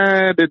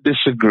kind of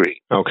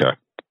disagree. Okay.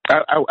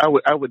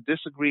 I would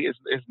disagree.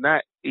 It's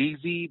not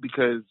easy,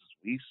 because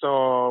we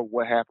saw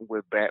what happened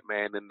with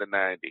Batman in the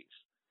 90s.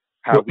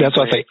 That's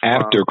why I say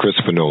after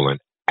Christopher Nolan.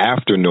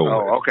 After Nolan.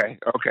 Oh, okay.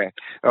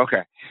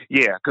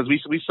 Yeah, because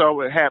we saw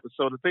what happened.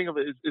 So the thing of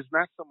it is, it's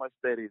not so much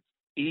that it's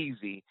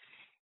easy.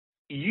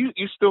 You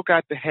still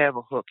got to have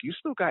a hook. You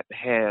still got to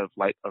have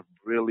like a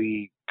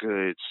really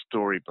good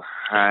story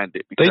behind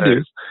it. Because they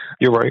do.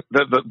 You're right.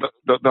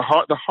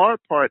 The hard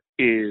part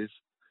is,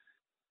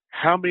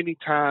 how many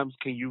times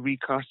can you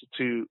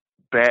reconstitute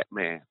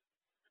Batman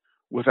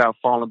without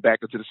falling back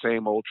into the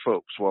same old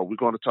tropes? Well, we're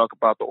going to talk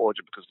about the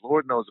origin, because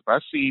Lord knows if I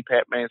see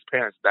Batman's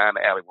parents die in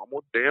the alley one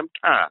more damn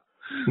time,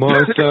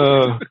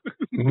 Martha.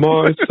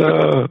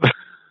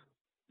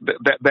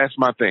 That's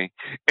my thing.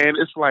 And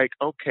it's like,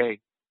 okay,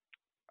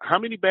 how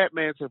many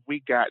Batmans have we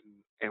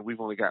gotten, and we've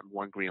only gotten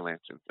one Green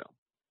Lantern film?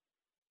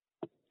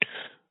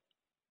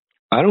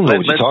 I don't know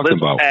what you're talking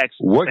about.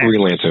 What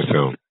Green Lantern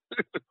film?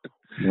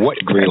 What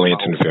Green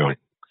Lantern film?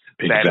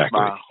 Exactly. That's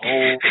my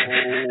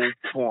whole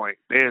point.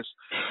 And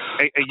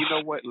you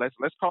know what?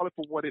 Let's call it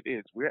for what it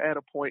is. We're at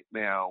a point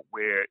now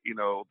where,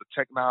 the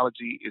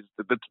technology is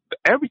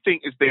everything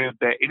is there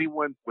that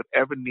anyone would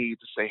ever need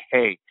to say,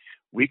 hey,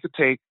 we could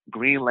take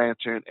Green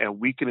Lantern and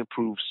we can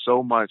improve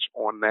so much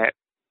on that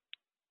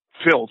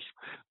filth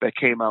that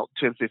came out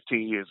 10,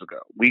 15 years ago.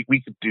 We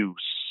could do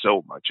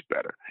so much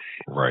better.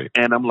 Right.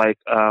 And I'm like,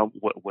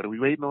 what are we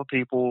waiting on,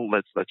 people?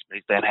 Let's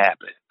make that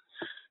happen.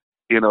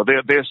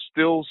 There's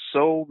still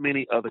so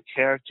many other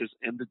characters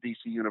in the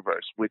DC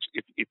universe, which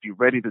if you're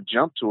ready to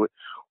jump to it,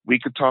 we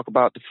could talk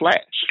about the Flash.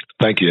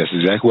 Thank you. That's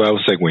exactly what I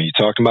was saying. When you're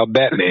talking about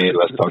Batman,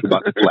 let's talk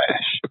about the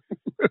Flash.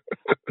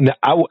 Now,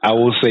 I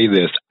will say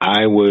this.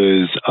 I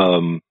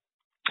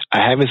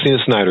haven't seen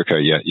the Snyder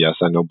Cut yet. Yes,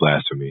 I know,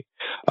 blasphemy.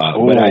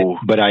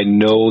 But I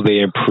know they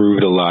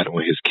improved a lot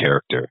on his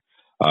character.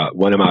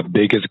 One of my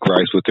biggest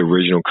gripes with the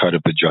original cut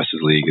of the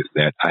Justice League is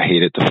that I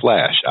hated the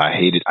Flash. I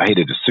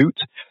hated the suit.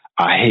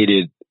 I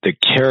hated the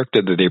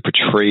character that they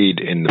portrayed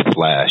in the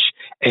Flash.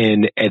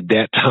 And at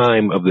that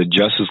time of the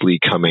Justice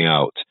League coming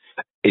out,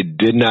 it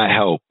did not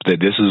help that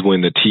this is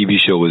when the TV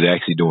show was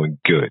actually doing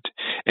good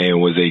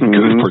and was a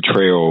good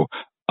portrayal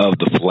of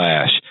the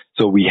Flash.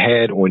 So we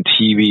had on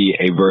TV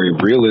a very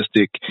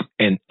realistic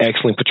and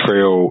excellent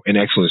portrayal and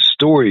excellent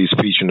stories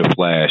featuring the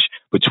Flash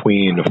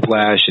between the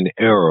Flash and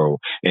Arrow.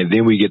 And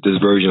then we get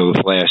this version of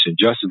the Flash in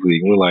Justice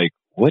League. And we're like,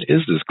 what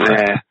is this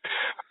crap?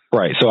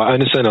 Right. So I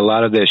understand a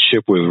lot of that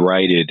ship was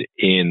righted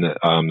in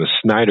the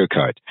Snyder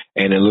Cut.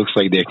 And it looks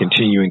like they're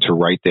continuing to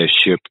right that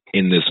ship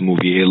in this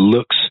movie. It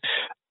looks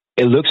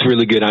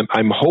really good.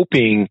 I'm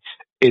hoping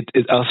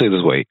I'll say it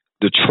this way.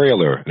 The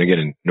trailer, and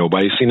again,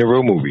 nobody's seen the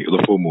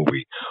full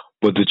movie,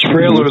 but the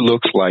trailer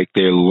looks like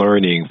they're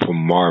learning from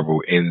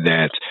Marvel in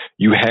that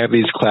you have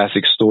these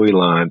classic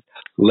storylines.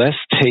 Let's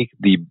take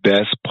the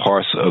best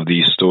parts of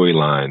these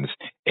storylines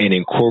and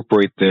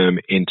incorporate them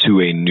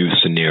into a new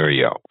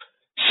scenario.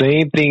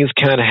 Same things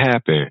kind of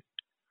happen,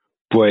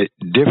 but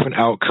different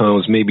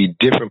outcomes, maybe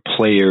different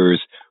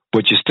players,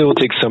 but you still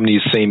take some of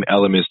these same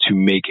elements to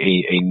make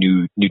a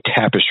new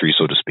tapestry,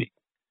 so to speak.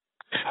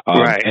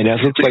 Right. And that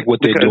looks like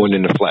what they're doing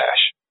in the Flash.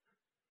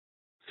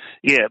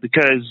 Yeah,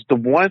 because the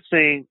one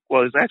thing,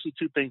 there's actually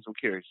two things I'm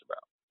curious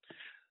about.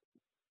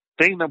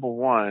 Thing number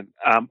one,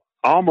 I'm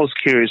almost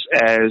curious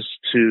as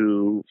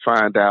to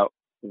find out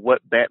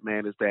what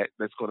Batman is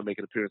that's going to make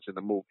an appearance in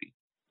the movie.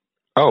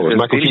 Oh, it's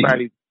Michael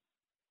Keaton.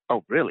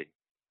 Oh, really?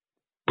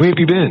 Where have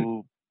you been?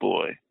 Oh,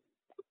 boy.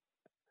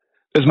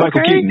 It's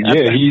Michael Keaton.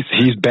 Yeah,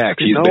 he's back.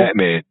 He's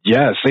Batman.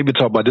 Yes, they've been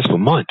talking about this for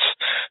months.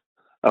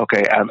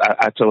 Okay,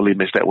 I totally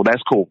missed that. Well,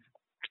 that's cool.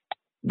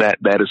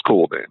 That is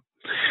cool then.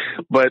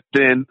 But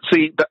then,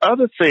 see, the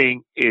other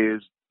thing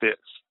is this,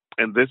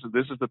 and this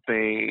is the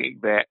thing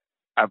that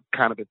I've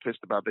kind of been pissed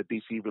about that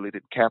DC really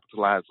didn't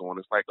capitalize on.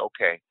 It's like,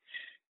 okay,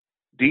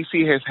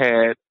 DC has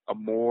had a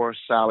more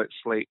solid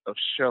slate of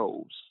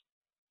shows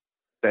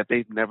that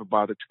they've never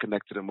bothered to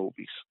connect to the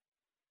movies.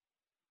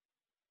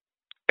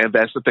 And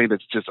that's the thing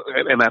that's just,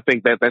 and I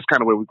think that's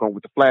kind of where we're going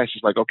with the Flash.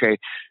 It's like, okay,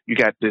 you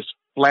got this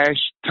Flash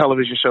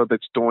television show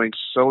that's doing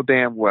so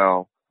damn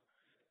well,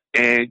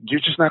 and you're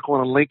just not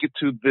going to link it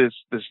to this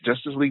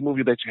Justice League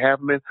movie that you have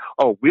him in.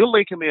 Oh, we'll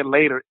link him in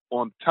later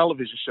on the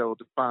television show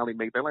to finally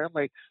make that. I'm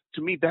like,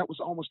 to me, that was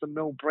almost a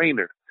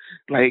no-brainer.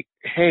 Like,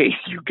 hey,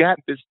 you got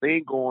this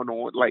thing going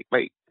on. Like,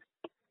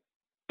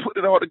 put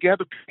it all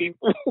together,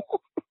 people.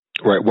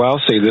 Right. Well,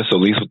 I'll say this, at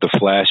least with the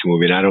Flash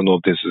movie, and I don't know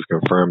if this is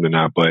confirmed or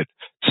not, but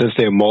since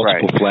there are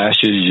multiple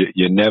Flashes,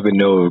 you never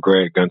know if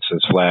Greg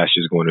Gunson's Flash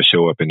is going to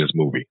show up in this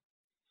movie.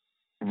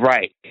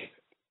 Right.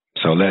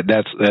 So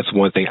that's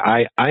one thing.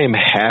 I am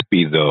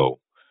happy though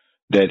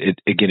that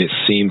it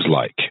seems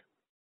like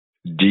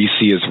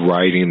DC is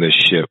riding the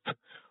ship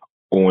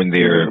on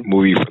their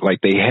movie. Like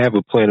they have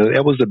a plan.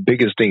 That was the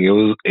biggest thing.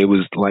 It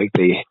was like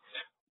they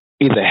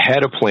either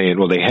had a plan,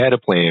 well, they had a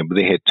plan, but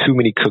they had too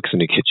many cooks in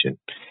the kitchen,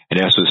 and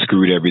that's what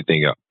screwed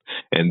everything up.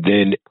 And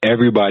then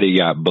everybody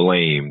got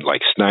blamed.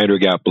 Like Snyder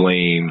got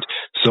blamed,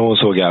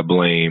 so-and-so got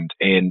blamed.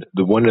 And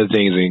one of the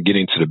things, in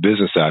getting to the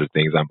business side of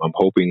things, I'm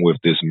hoping with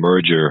this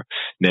merger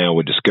now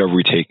with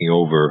Discovery taking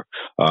over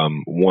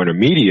Warner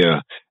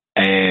Media,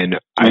 and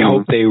I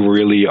hope they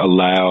really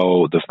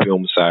allow the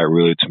film side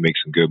really to make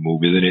some good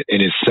movies.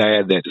 And it's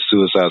sad that the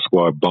Suicide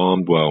Squad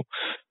bombed. Well,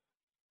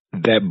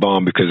 that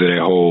bomb because of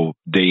that whole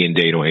day and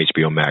date on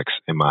HBO Max,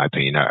 in my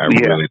opinion. I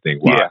really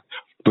think why. Yeah.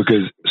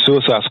 Because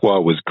Suicide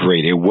Squad was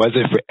great. It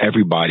wasn't for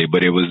everybody,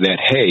 but it was that,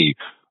 hey,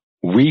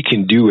 we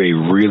can do a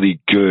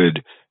really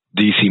good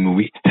DC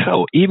movie.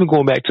 Hell, even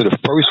going back to the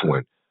first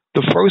one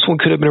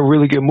could have been a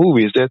really good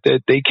movie. Is that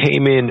they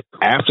came in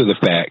after the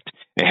fact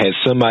and had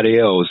somebody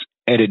else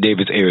edit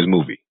David Ayer's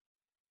movie.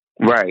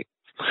 Right.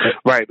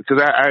 Right.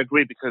 Because I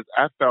agree, because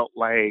I felt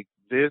like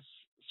this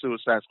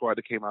Suicide Squad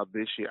that came out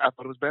this year, I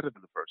thought it was better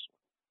than the first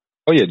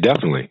one. Oh yeah,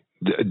 definitely.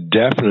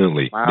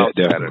 Definitely.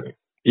 Better.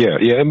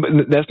 Yeah.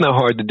 And that's not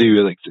hard to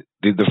do. Like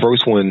the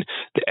first one,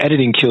 the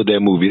editing killed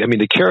that movie. I mean,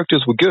 the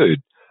characters were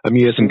good. I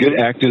mean, you had some good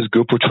actors,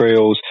 good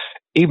portrayals.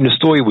 Even the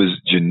story was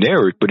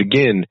generic, but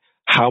again,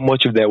 how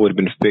much of that would have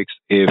been fixed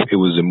if it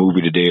was a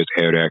movie that David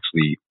Ayer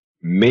actually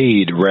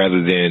made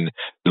rather than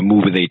the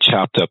movie they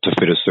chopped up to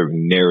fit a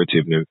certain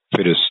narrative and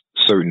fit a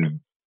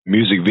certain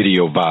music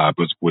video vibe,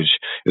 which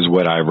is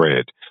what I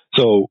read.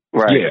 So,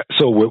 yeah.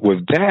 So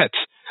with that,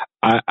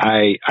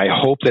 I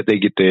hope that they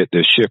get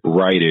the ship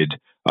righted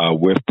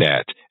with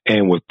that.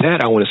 And with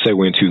that, I want to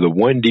segue into the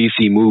one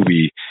DC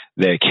movie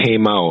that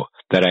came out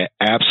that I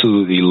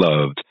absolutely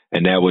loved,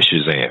 and that was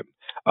Shazam.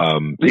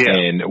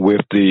 And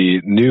with the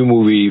new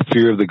movie,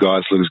 Fear of the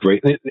Gods looks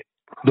great.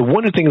 The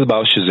one of the things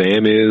about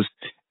Shazam is,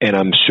 and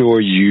I'm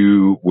sure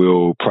you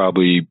will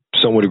probably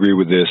somewhat agree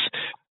with this,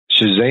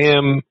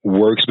 Shazam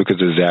works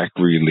because of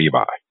Zachary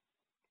Levi.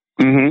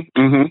 And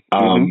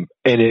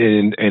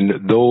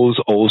those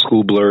old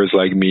school blurs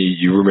like me,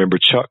 you remember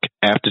Chuck.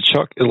 After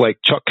Chuck, it's like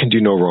Chuck can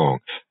do no wrong.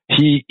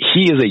 He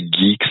is a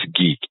geek's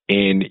geek,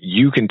 and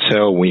you can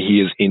tell when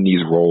he is in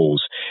these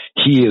roles,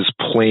 he is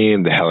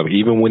playing the hell of it.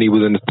 Even when he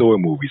was in the Thor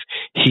movies,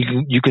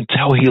 you can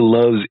tell he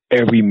loves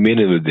every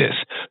minute of this.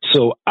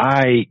 So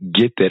I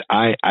get that.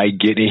 I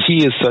get it.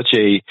 He is such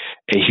a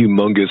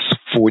humongous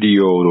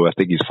 40-year-old, or I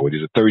think he's 40,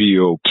 he's a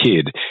 30-year-old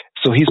kid.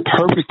 So he's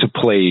perfect to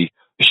play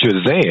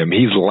Shazam.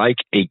 He's like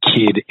a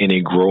kid in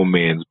a grown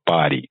man's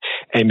body.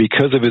 And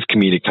because of his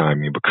comedic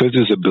timing, because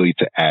of his ability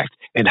to act,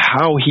 and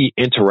how he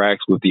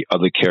interacts with the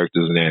other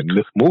characters in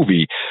that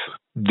movie,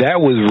 that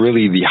was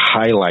really the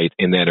highlight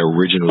in that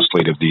original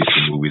slate of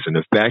DC movies. And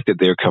the fact that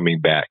they're coming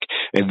back.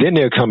 And then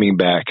they're coming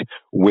back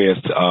with,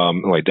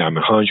 like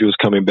Diamond Hanjo is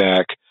coming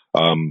back.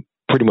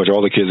 Pretty much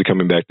all the kids are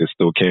coming back that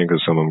still can,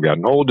 because some of them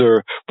gotten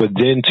older. But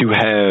then to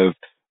have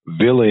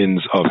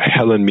villains of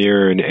Helen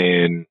Mirren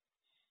and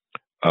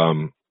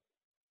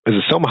is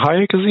it Selma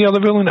Hayek is the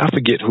other villain? I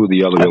forget who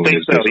the other villain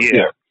is. So,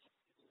 yeah.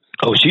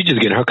 Oh, she's just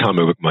getting her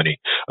comic book money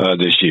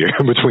this year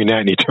between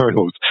that and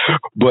Eternals.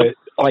 But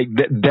like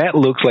that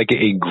looks like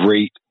a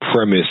great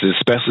premise,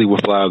 especially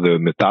with a lot of the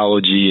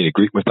mythology and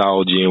Greek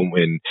mythology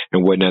and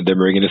whatnot they're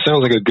bringing. It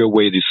sounds like a good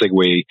way to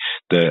segue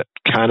to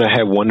kind of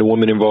have Wonder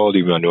Woman involved,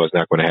 even though I know it's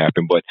not going to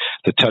happen. But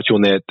to touch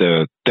on that,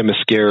 the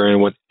Themyscira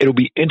and what, it'll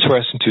be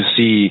interesting to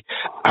see.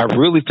 I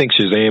really think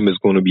Shazam is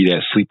going to be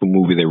that sleeper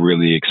movie that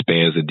really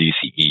expands the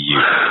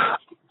DCEU.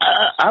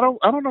 I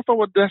don't know if I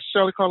would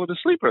necessarily call it a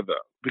sleeper, though,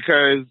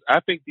 because I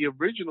think the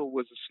original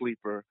was a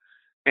sleeper,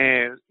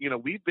 and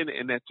we've been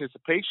in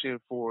anticipation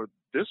for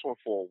this one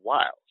for a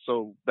while.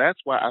 So that's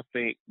why I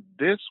think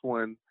this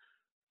one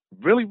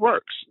really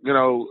works.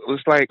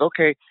 It's like,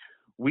 okay,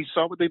 we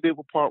saw what they did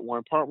with part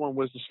one. Part one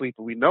was the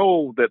sleeper. We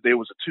know that there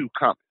was a two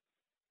coming,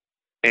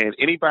 and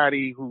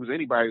anybody,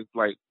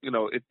 like,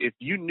 if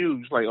you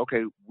knew, it's like,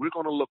 okay, we're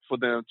going to look for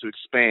them to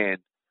expand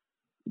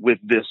with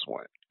this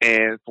one.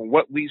 And from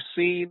what we've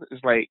seen,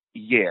 it's like,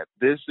 yeah,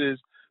 this is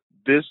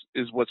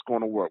what's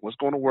going to work. What's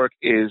going to work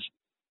is,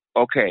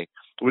 okay,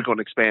 we're going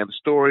to expand the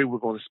story. We're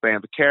going to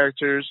expand the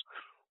characters.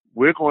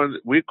 We're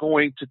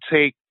going to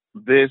take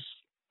this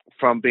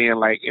from being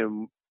like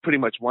in pretty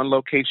much one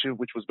location,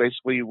 which was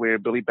basically where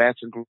Billy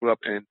Batson grew up,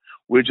 and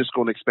we're just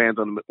going to expand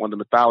on the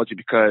mythology,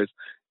 because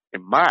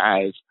in my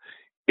eyes,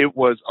 it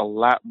was a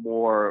lot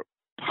more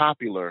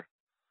popular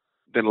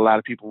than a lot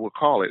of people would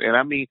call it. And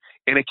I mean,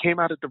 and it came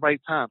out at the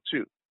right time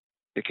too.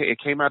 It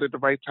came out at the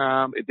right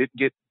time. It didn't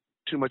get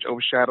too much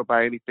overshadowed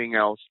by anything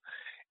else.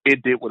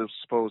 It did what it was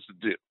supposed to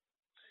do.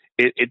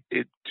 It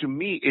to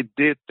me, it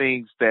did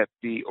things that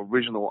the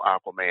original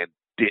Aquaman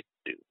didn't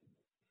do.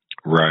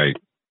 Right.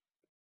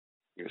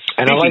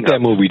 And I like that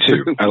movie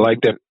too. I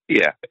like that.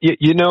 Yeah.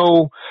 You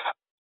know,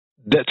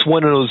 that's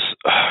one of those,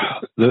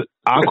 the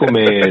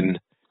Aquaman,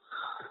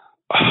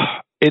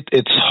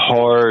 it's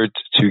hard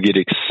to get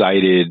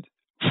excited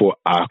for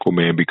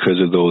Aquaman because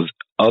of those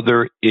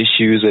other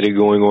issues that are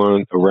going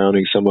on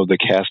surrounding some of the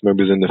cast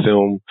members in the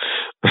film.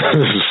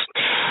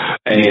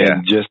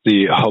 And just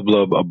the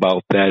hubbub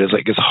about that is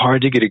like, it's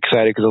hard to get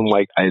excited because I'm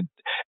like,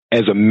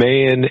 as a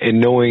man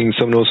and knowing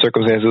some of those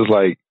circumstances,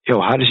 like,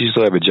 yo, how does she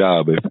still have a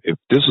job? If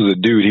this was a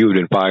dude, he would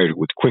have been fired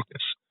with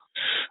quickness.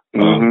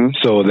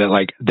 So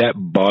that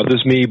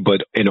bothers me,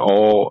 but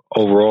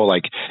overall,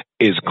 like,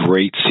 it's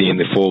great seeing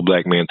the full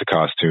Black Manta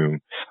costume.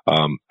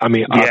 I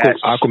mean, yes.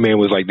 Aquaman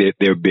was like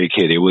their big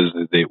hit. It was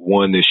the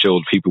one that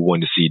showed people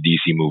wanted to see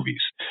DC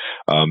movies.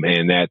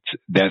 And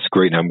that's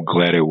great. And I'm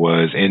glad it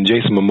was. And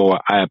Jason Momoa,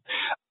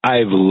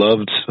 I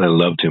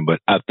loved him, but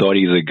I thought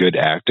he's a good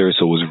actor.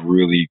 So it was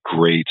really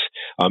great.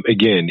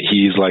 Again,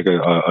 he's like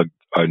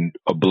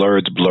a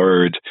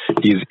blurred.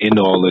 He's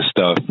into all this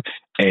stuff.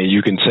 And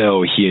you can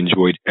tell he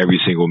enjoyed every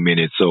single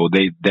minute. So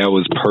that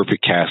was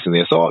perfect casting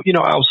there. So,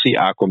 I'll see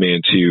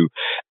Aquaman too.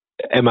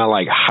 Am I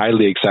like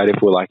highly excited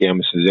for like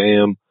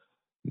Shazam?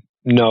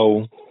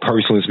 No,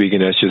 personally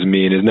speaking, that's just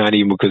me. And it's not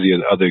even because he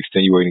has other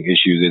extenuating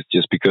issues. It's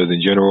just because in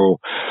general,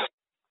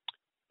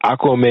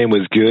 Aquaman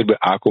was good,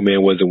 but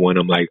Aquaman wasn't one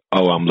I'm like,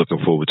 oh, I'm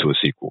looking forward to a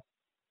sequel.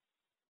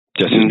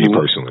 Just as me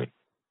personally.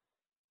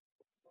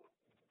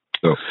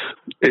 So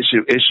it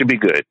should be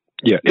good.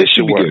 Yeah, it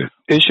should be good.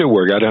 It should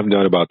work. I haven't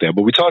done about that.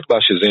 But we talked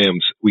about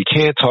Shazam's. We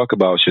can't talk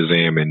about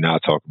Shazam and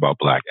not talk about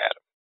Black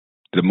Adam.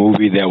 The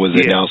movie that was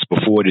announced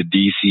before the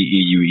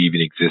DCEU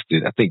even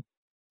existed. I think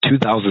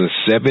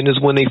 2007 is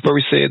when they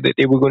first said that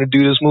they were going to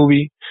do this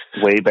movie.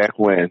 Way back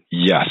when.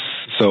 Yes.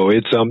 So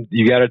it's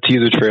you got a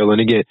teaser trailer,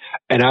 and again,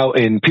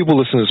 and people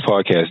listening to this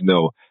podcast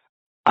know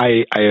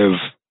I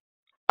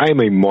am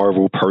a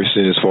Marvel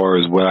person as far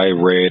as what I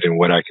read and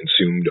what I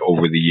consumed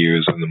over the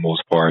years for the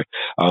most part.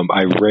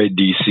 I read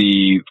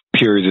DC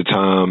periods of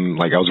time,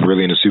 like I was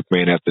really into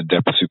Superman after the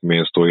death of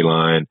Superman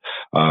storyline.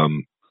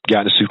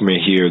 Got into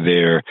Superman here,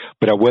 there,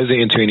 but I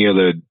wasn't into any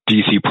other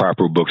DC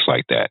proper books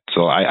like that.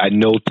 So I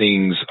know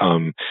things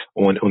on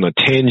a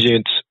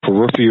tangent,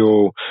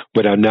 peripheral,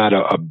 but I'm not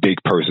a big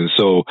person.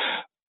 So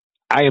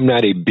I am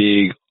not a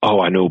big,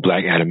 I know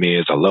Black Adam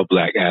is, I love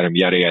Black Adam,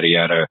 yada, yada,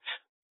 yada.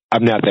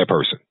 I'm not that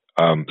person.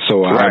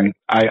 So right.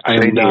 I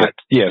am not,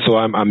 so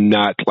I'm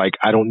not like,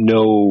 I don't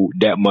know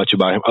that much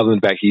about him other than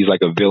the fact he's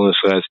like a villain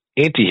slash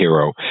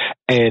anti-hero.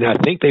 And I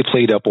think they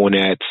played up on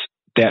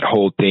that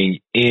whole thing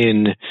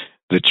in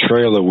the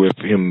trailer with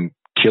him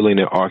killing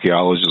an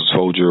archaeologist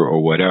soldier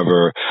or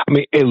whatever. I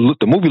mean,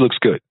 the movie looks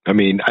good. I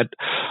mean,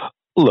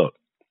 look,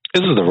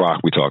 this is The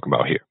Rock we're talking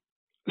about here.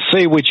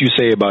 Say what you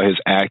say about his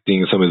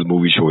acting and some of his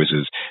movie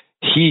choices.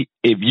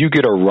 If you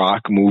get a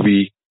Rock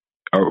movie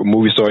or a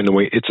movie star in the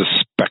way, it's a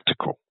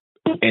spectacle.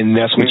 And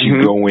that's what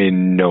you go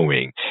in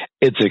knowing.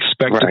 It's a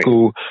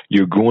spectacle. Right.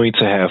 You're going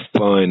to have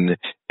fun.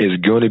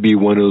 It's going to be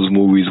one of those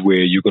movies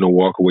where you're going to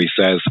walk away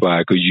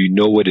satisfied because you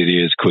know what it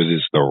is because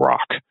it's The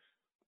Rock.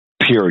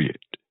 Period.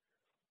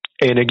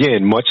 And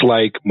again, much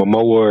like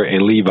Momoa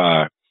and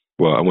Levi,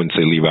 well, I wouldn't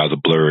say Levi's a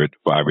blurred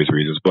for obvious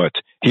reasons, but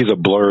he's a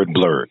blurred.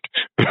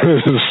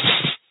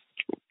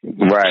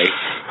 Right.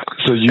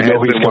 So you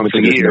know he's coming to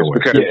years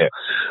because,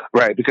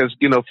 right, because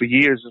for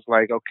years it's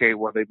like, okay,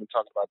 well they've been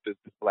talking about this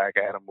Black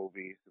Adam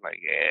movie. Like,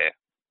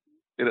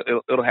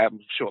 it'll happen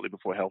shortly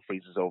before hell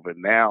freezes over.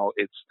 Now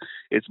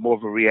it's more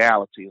of a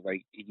reality.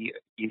 Like,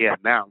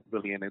 now I'm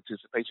really in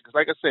anticipation because,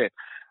 like I said,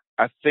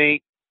 I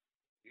think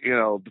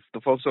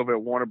the folks over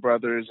at Warner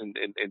Brothers and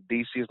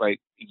DC is like,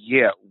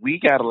 we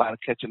got a lot of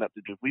catching up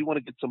to do. If we want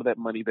to get some of that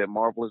money that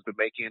Marvel has been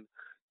making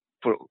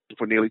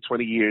for nearly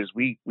 20 years,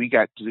 we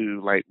got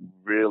to like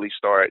really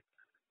start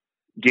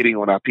getting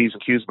on our P's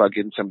and Q's about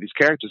getting some of these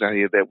characters out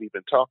here that we've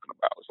been talking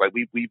about. It's like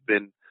we've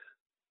been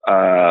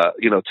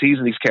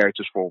teasing these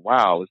characters for a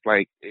while. It's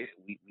like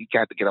we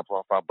got to get up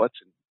off our butts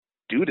and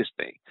do this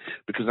thing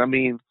because I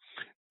mean,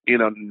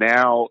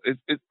 now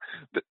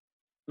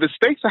the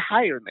stakes are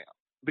higher now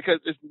because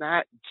it's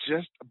not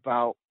just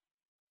about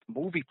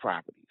movie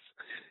properties.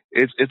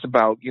 It's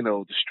about,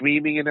 the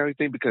streaming and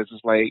everything because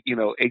it's like,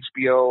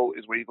 HBO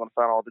is where you're going to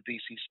find all the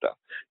DC stuff.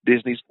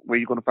 Disney's where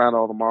you're going to find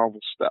all the Marvel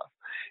stuff.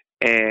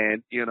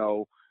 And,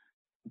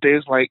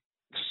 there's like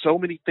so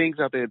many things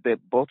out there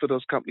that both of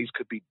those companies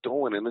could be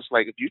doing. And it's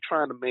like, if you're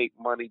trying to make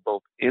money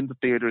both in the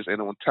theaters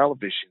and on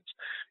televisions,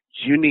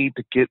 you need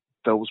to get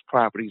those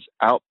properties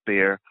out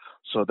there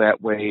so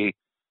that way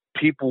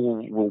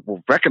people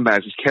will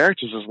recognize these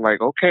characters as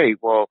like, okay,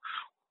 well,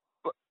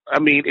 I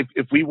mean,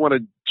 if we want to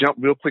jump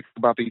real quick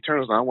about the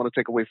Eternals, and I don't want to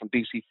take away from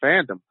DC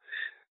fandom,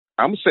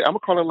 I'm gonna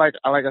call it like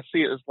I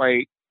see it. It's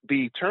like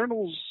the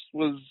Eternals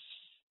was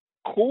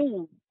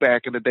cool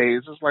back in the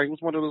days. It's like it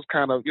was one of those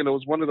kind of, it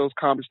was one of those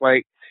comics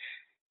like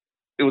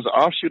it was an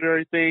offshoot of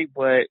everything,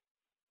 but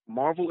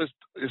Marvel is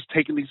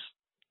taking these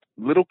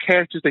little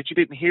characters that you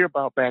didn't hear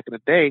about back in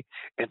the day,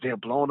 and they're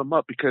blowing them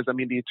up because I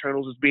mean the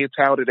Eternals is being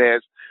touted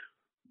as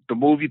the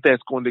movie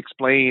that's going to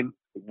explain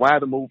why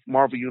the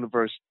Marvel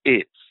Universe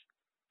is.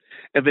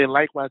 And then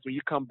likewise, when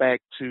you come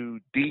back to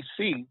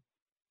DC,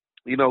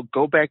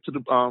 go back to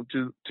the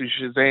to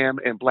Shazam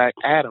and Black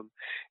Adam,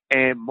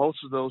 and most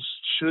of those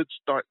should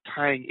start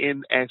tying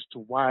in as to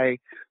why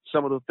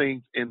some of the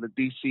things in the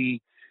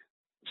DC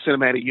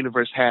cinematic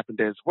universe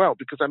happened as well.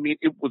 Because I mean,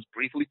 it was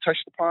briefly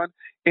touched upon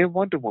in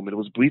Wonder Woman. It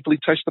was briefly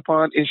touched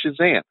upon in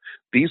Shazam.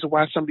 These are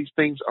why some of these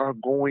things are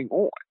going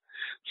on.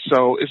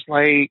 So it's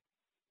like,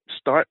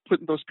 start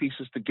putting those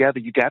pieces together.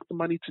 You got the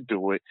money to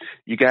do it.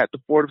 You got the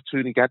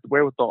fortitude. You got the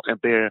wherewithal, and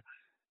they're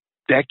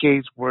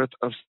decades worth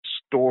of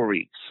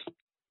stories.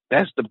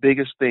 That's the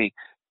biggest thing.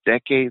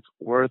 Decades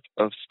worth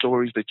of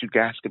stories that you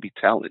guys could be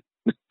telling.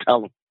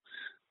 Tell them.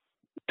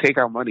 Take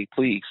our money,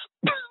 please.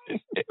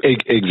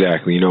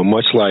 Exactly.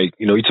 Much like,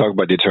 you talk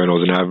about the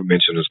Eternals, and I've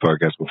mentioned this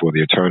podcast before,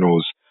 the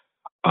Eternals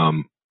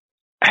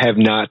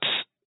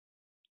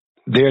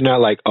they're not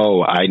like,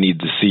 oh, I need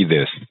to see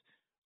this,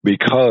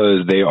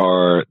 because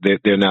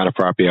they're not a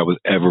property I was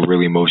ever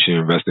really emotionally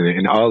invested in.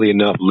 And oddly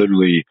enough,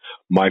 literally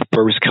my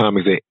first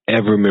comics I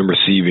ever remember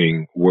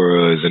receiving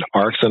was an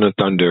Arc Son of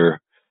Thunder,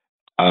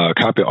 a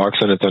copy of Arc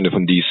Son of Thunder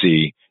from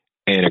DC,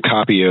 and a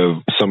copy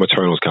of some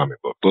Eternals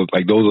comic book. Those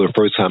are the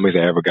first comics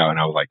I ever got when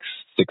I was like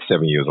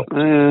 6-7 years old.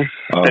 And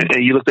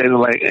you looked at it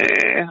like,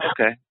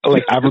 okay.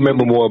 Like, I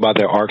remember more about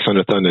that Arc Son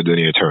of Thunder than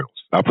the Eternals.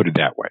 I'll put it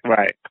that way.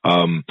 Right.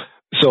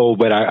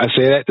 But I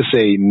say that to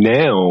say,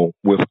 now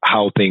with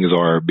how things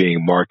are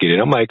being marketed,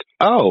 I'm like,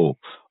 oh,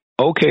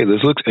 okay,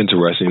 this looks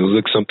interesting. This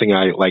looks something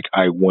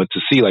I want to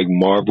see. Like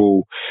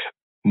Marvel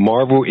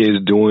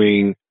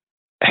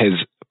has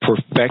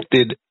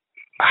perfected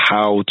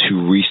how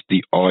to reach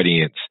the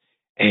audience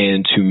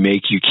and to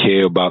make you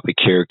care about the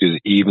characters,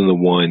 even the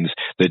ones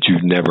that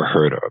you've never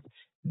heard of.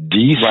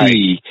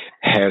 DC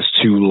has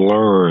to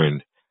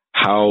learn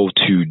how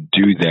to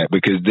do that,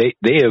 because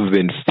they have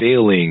been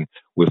failing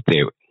with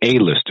their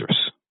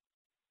A-listers.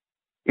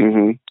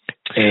 Mm-hmm.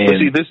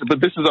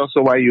 But this is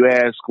also why you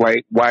ask,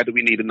 like, why do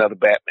we need another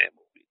Batman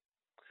movie?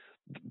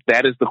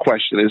 That is the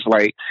question. It's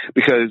like,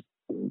 because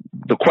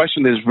the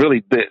question is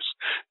really this: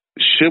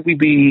 should we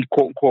be,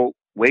 quote unquote,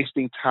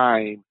 wasting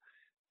time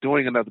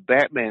doing another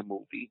Batman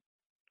movie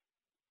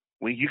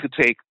when you could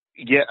take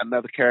yet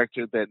another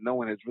character that no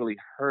one has really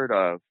heard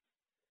of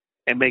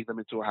and make them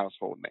into a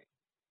household name?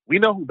 We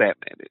know who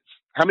Batman is.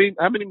 How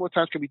many more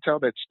times can we tell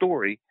that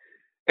story,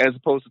 as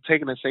opposed to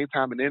taking the same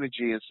time and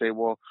energy and say,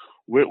 well,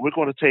 we're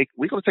going to take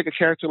a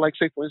character like,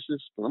 say, for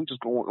instance, I'm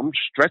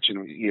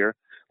stretching here,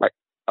 like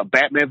a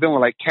Batman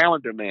villain like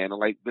Calendar Man, or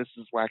like, this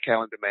is why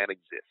Calendar Man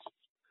exists,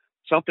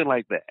 something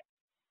like that.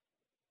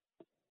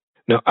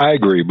 No, I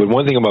agree. But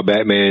one thing about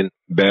Batman's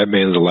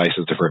a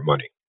license to print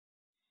money.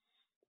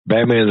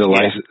 Batman's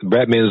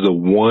the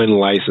one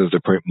license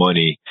to print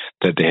money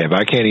that they have.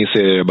 I can't even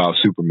say that about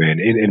Superman.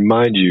 And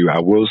mind you,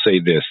 I will say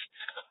this: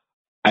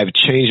 I've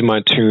changed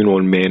my tune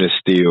on Man of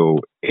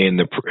Steel in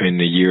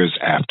the years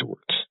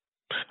afterwards.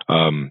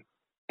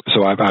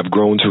 So I've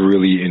grown to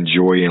really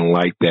enjoy and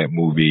like that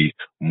movie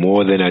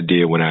more than I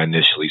did when I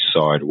initially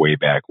saw it way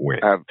back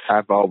when.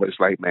 I've always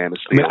liked Man of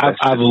Steel.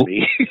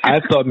 I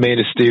thought Man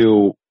of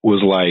Steel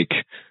was like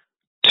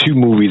two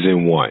movies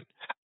in one.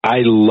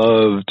 I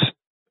loved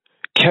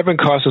Kevin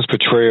Costner's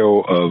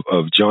portrayal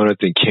of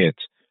Jonathan Kent.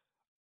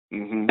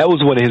 Mm-hmm. That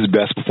was one of his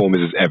best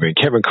performances ever. And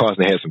Kevin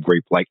Costner had some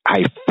great,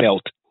 I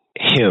felt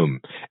him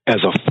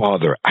as a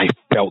father. I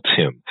felt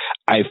him.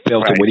 I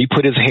felt him when he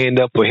put his hand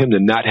up for him to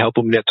not help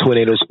him in that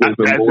tornado sweep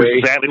him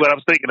away. That's exactly what I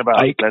was thinking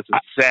about. That's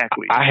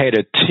exactly. I had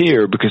a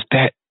tear because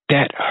that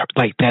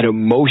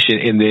emotion,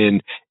 and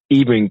then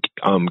even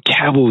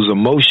Cavill's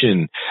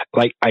emotion,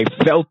 I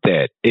felt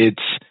that.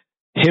 It's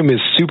him as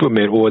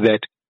Superman, or that,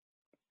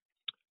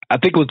 I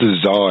think it was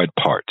the Zod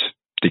part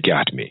that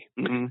got me.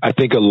 Mm-hmm. I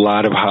think a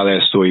lot of how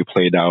that story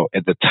played out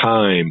at the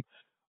time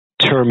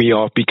turned me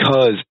off,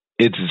 because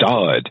it's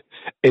Zod.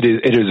 It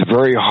is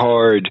very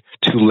hard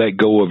to let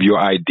go of your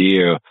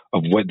idea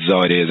of what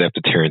Zod is after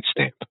Terrence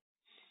Stamp.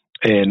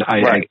 And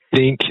I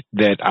think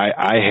that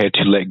I had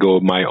to let go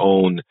of my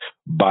own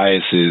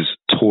biases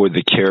toward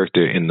the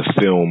character in the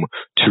film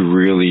to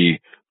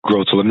really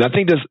grow to him. And I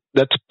think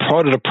that's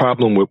part of the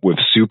problem with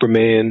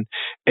Superman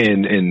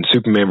and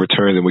Superman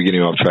Returns, and we're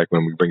getting off track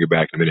when we bring it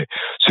back in a minute.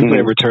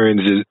 Superman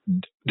Returns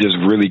just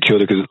really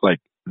killed it, because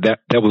that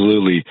was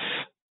literally,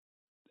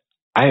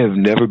 I have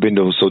never been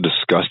so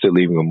disgusted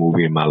leaving a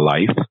movie in my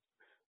life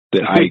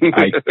that I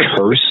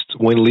cursed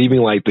when leaving.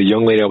 Like, the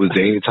young lady I was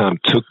dating at the time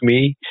took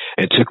me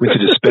to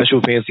the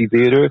special fancy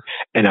theater,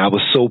 and I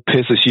was so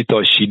pissed that she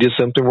thought she did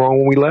something wrong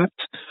when we left.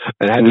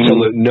 And I had to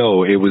tell her,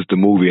 no, it was the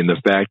movie, and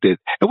the fact that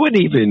it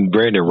wasn't even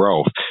Brandon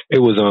Routh. It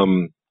was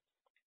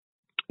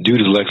dude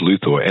is Lex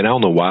Luthor, and I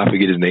don't know why I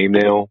forget his name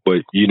now,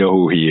 but you know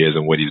who he is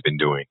and what he's been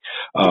doing.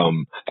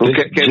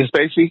 Kevin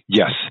Spacey?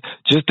 Yes.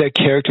 Just that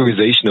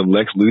characterization of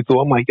Lex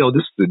Luthor, I'm like, yo,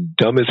 this is the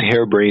dumbest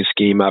harebrained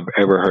scheme I've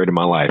ever heard in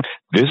my life.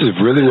 This is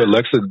really what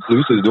Lex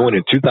Luthor is doing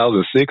in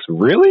 2006?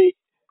 Really?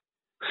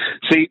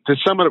 See, to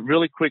sum it up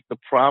really quick, the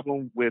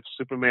problem with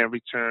Superman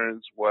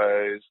Returns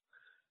was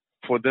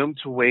for them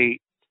to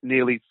wait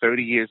nearly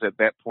 30 years at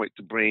that point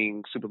to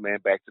bring Superman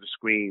back to the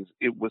screens.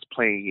 It was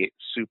playing it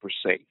super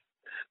safe.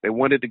 They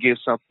wanted to give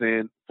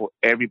something for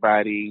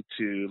everybody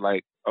to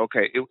like.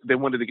 Okay, they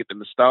wanted to get the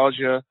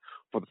nostalgia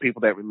for the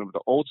people that remember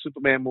the old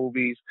Superman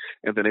movies,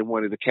 and then they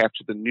wanted to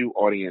capture the new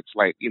audience,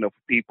 like for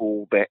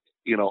people that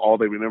all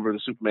they remember the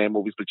Superman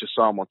movies, but just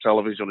saw them on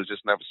television or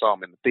just never saw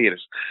them in the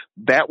theaters.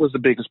 That was the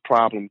biggest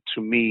problem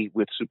to me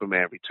with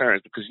Superman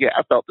Returns because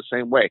I felt the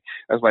same way.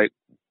 I was like,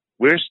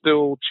 we're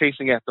still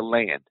chasing after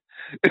land.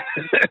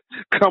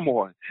 Come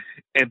on.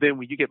 And then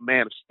when you get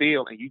Man of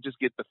Steel and you just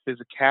get the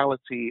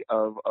physicality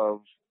of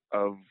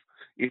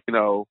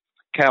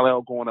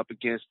Kal-El going up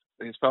against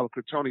his fellow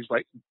Kryptonians,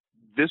 like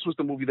this was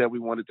the movie that we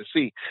wanted to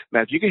see.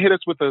 Now, if you can hit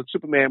us with a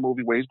Superman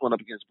movie where he's going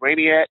up against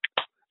Brainiac,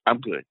 I'm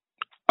good.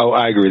 Oh,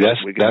 I agree.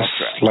 That's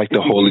like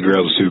the holy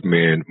grail of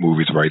Superman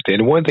movies right there.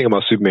 And one thing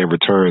about Superman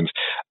Returns,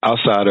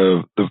 outside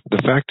of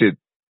the fact that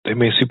they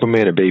made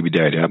Superman a baby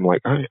daddy, I'm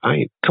like,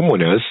 I come on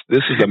now,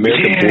 this is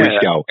American Boy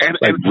Scout.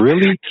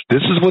 Really?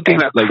 This is what they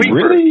like? Creeper,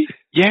 really?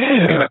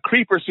 Yeah. And a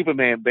creeper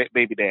Superman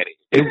baby daddy.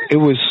 It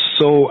was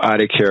so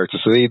out of character.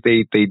 So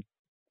they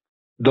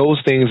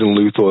those things in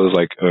Luthor is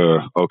like,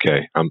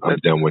 okay, I'm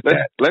done with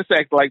that. Let's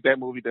act like that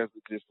movie doesn't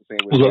exist the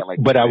same way. Look,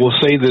 but I will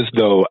say this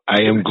though,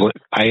 I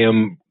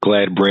am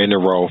glad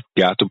Brandon Routh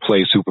got to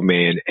play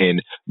Superman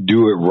and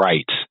do it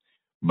right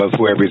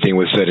before everything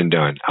was said and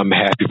done. I'm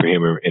happy for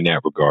him in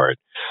that regard.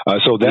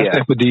 So that's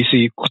it for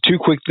DC. Two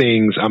quick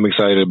things I'm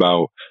excited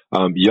about.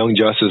 Young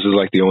Justice is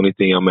like the only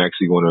thing I'm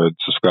actually going to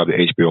subscribe to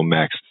HBO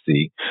Max to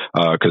see,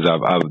 because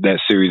that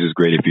series is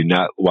great. If you've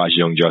not watched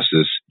Young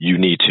Justice, you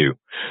need to.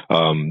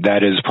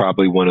 That is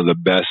probably one of the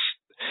best,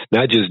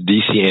 not just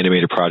DC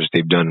animated projects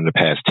they've done in the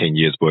past 10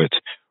 years, but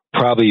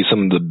probably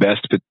some of the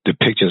best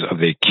depictions of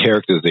the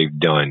characters they've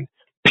done,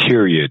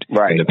 period,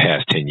 in the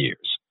past 10 years.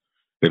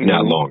 If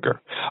not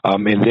longer.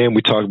 And then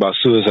we talked about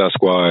Suicide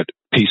Squad,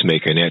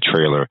 Peacemaker in that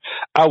trailer.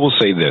 I will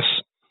say this.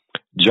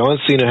 John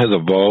Cena has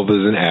evolved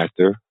as an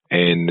actor,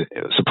 and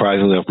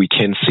surprisingly enough, we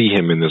can see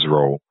him in this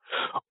role.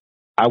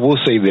 I will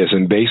say this,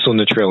 and based on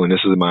the trailer, and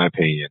this is my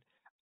opinion,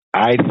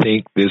 I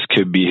think this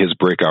could be his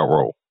breakout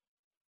role.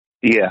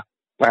 Yeah,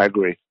 I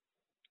agree.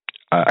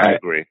 I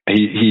agree.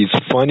 He's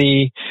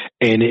funny,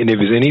 and if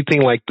it's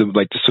anything like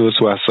the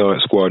Suicide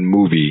Squad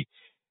movie,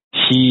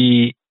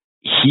 he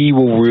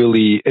will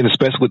really, and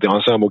especially with the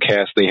ensemble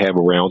cast they have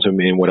around him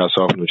and what I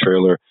saw from the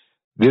trailer,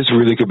 this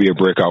really could be a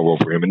breakout role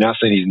for him. And not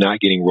saying he's not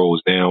getting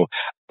roles now.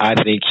 I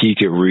think he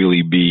could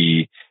really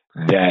be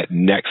that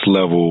next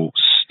level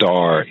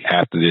star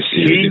after this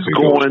series. He's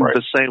going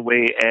the same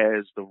way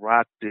as The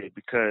Rock did,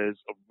 because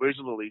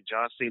originally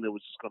John Cena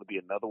was just going to be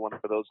another one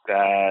of those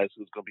guys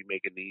who's going to be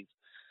making these,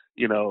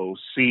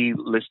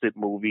 C-listed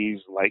movies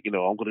like, I'm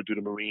going to do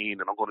The Marine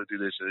and I'm going to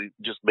do this, and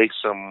just make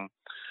some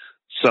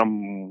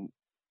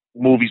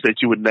movies that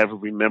you would never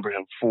remember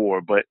him for.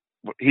 But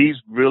he's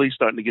really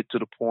starting to get to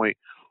the point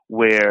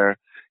where,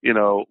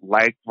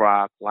 like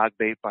Rock, like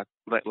Dave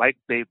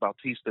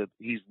Bautista,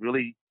 he's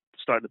really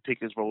starting to pick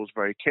his roles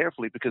very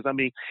carefully, because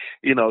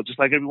just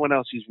like everyone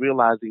else, he's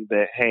realizing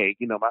that, hey,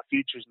 my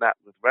future's not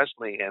with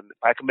wrestling, and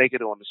if I can make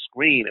it on the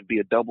screen and be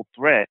a double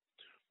threat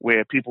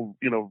where people,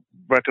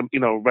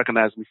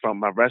 recognize me from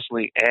my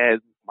wrestling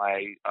and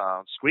my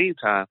screen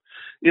time,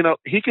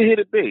 he could hit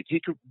it big. He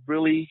could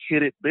really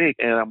hit it big,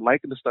 and I'm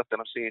liking the stuff that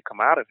I'm seeing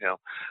come out of him.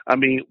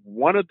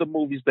 One of the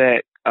movies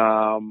that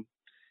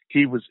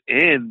he was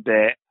in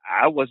that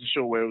I wasn't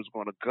sure where it was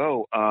going to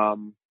go.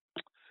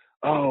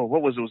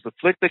 What was it? It was the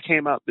flick that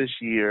came out this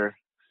year.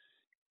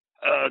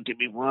 Give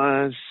me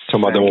one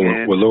second. Talking about the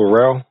one with Lil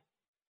Rel?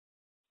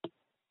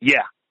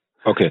 Yeah.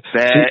 Okay.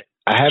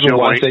 I haven't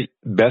watched it,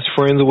 Best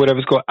Friends or whatever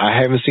it's called. I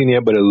haven't seen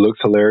it, but it looks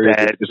hilarious.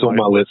 It's on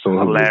my list.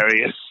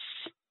 Hilarious.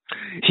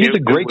 He's a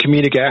great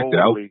comedic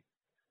actor.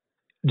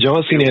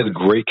 John Cena has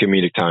great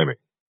comedic timing.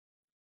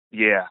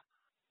 Yeah.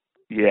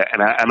 Yeah,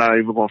 and I'm not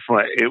even going to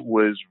front. It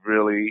was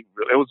really,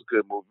 it was a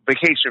good movie.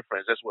 Vacation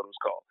Friends, that's what it was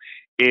called.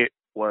 It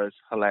was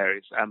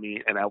hilarious.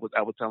 And I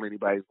would tell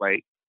anybody,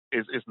 like,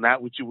 it's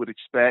not what you would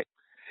expect.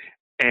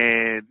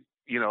 And,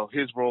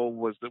 his role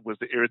was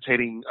the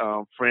irritating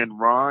friend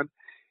Ron,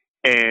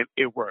 and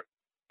it worked.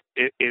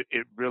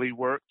 It really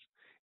worked.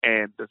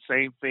 And the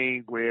same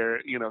thing where,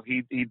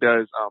 he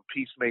does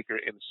Peacemaker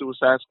in the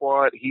Suicide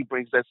Squad, he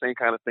brings that same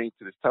kind of thing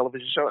to this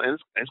television show, and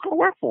it's going to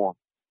work for him.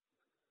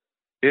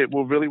 It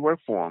will really work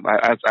for him.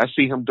 I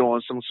see him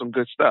doing some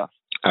good stuff.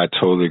 I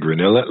totally agree.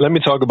 Now, let me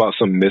talk about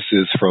some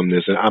misses from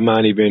this. And I'm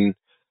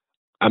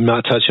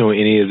not touching on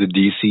any of the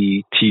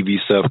DC TV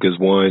stuff, because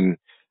one,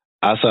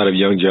 outside of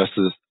Young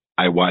Justice,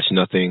 I watch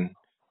nothing.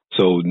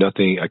 So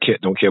nothing,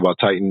 don't care about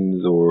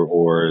Titans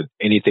or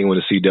anything on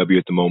the CW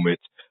at the moment.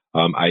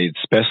 I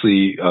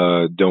especially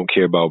don't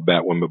care about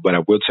Batwoman, but I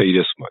will tell you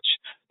this much.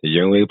 The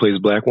young lady who plays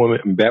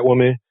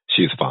Batwoman,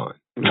 she is fine.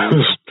 Mm-hmm.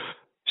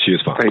 She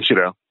is fine. Thank you,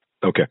 though.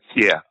 Okay.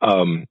 Yeah.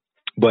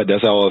 But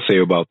that's all I'll say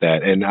about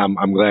that. And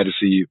I'm glad to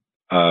see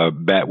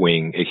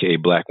Batwing, aka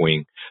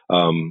Blackwing,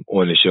 on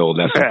the show.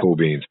 That's some cool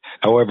beans.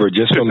 However,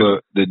 just from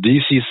the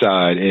DC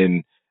side,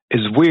 and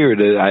it's weird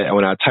that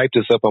when I typed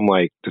this up, I'm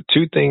like, the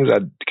two things I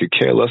could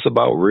care less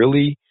about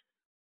really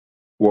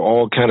were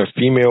all kind of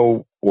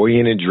female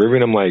oriented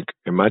driven. I'm like,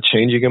 am I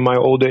changing in my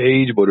older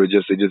age? But it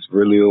just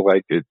really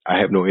like it. I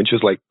have no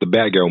interest. Like the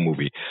Batgirl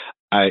movie,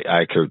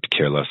 I could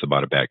care less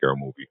about a Batgirl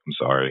movie. I'm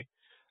sorry.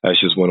 That's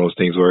just one of those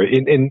things where,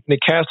 and the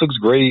cast looks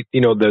great.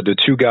 You know, the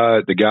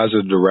guys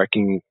that are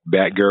directing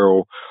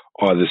Batgirl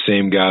are the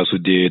same guys who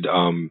did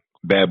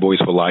Bad Boys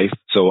for Life.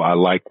 So I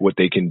like what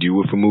they can do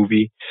with a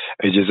movie.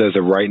 It's just as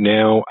of right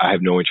now, I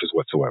have no interest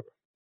whatsoever.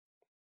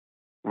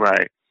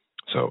 Right.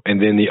 So,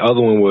 and then the other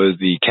one was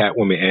the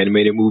Catwoman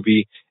animated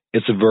movie.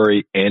 It's a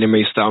very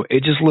anime style.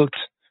 It just looked,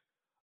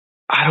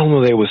 I don't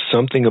know, there was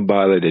something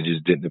about it that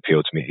just didn't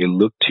appeal to me. It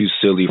looked too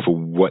silly for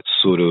what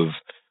sort of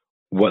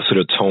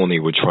tone they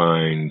were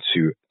trying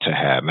to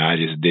have. And I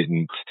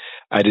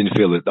didn't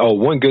feel it. Oh,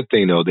 one good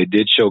thing though, they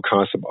did show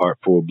concept art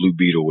for Blue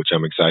Beetle, which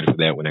I'm excited for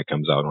that when that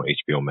comes out on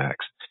HBO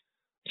Max.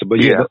 So,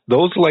 but yeah,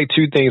 those are like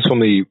two things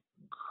from at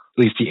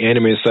least the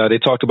anime side. They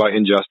talked about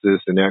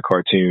Injustice and that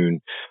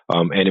cartoon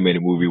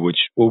animated movie, which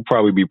will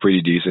probably be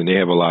pretty decent. They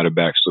have a lot of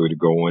backstory to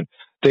go on.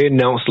 They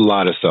announced a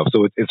lot of stuff,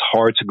 so it's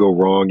hard to go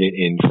wrong.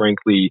 And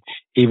frankly,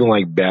 even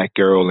like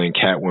Batgirl and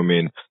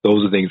Catwoman,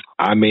 those are things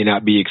I may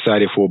not be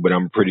excited for, but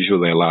I'm pretty sure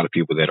there are a lot of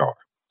people that are.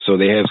 So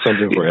they have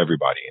something for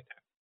everybody in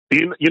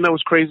there. You know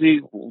what's crazy?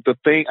 The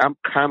thing I'm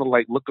kind of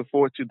like looking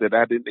forward to that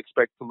I didn't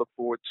expect to look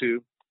forward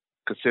to,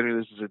 considering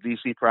this is a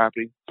DC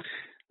property.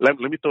 Let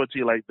me throw it to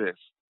you like this.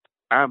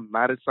 I'm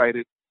not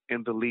excited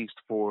in the least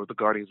for the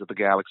Guardians of the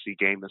Galaxy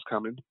game that's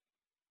coming.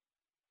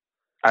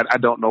 I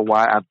don't know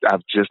why.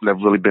 I've just never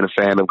really been a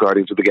fan of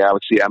Guardians of the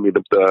Galaxy. I mean,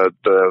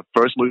 the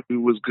first movie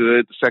was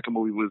good. The second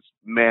movie was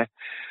meh.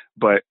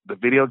 But the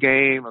video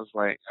game, I was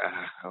like,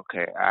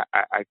 okay,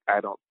 I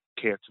don't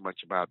care too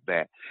much about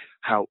that.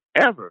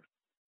 However,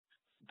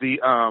 the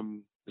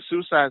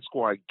Suicide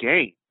Squad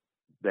game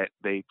that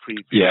they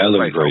previewed, yeah, it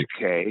looks great.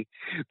 Okay,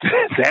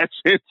 that's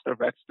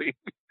interesting.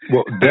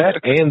 Well, that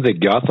and the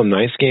Gotham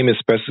Knights game,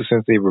 especially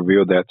since they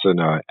revealed that's an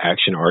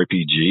action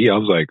RPG, I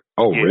was like,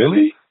 oh,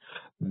 really?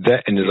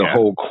 That, and there's a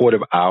whole Court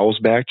of Owls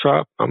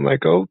backdrop. I'm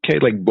like, okay,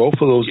 like both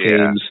of those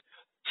games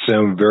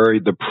sound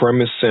the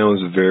premise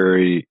sounds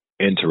very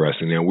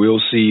interesting. Now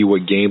we'll see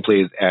what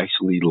gameplay is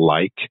actually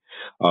like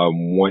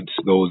once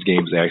those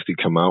games actually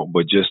come out.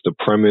 But just the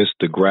premise,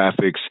 the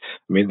graphics,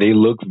 I mean, they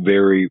look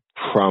very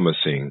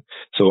promising.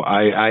 So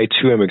I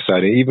too am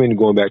excited. Even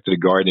going back to the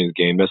Guardians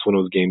game, that's one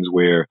of those games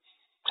where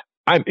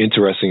I'm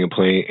interested in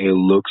playing. It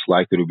looks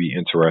like it'll be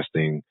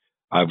interesting.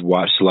 I've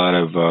watched a lot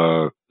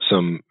of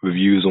some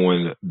reviews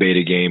on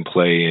beta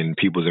gameplay and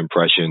people's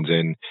impressions,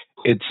 and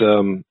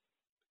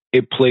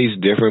it plays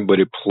different, but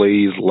it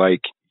plays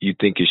like you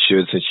think it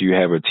should since you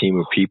have a team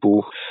of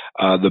people.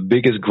 The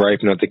biggest gripe,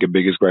 and I think the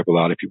biggest gripe a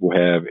lot of people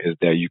have, is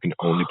that you can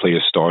only play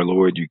as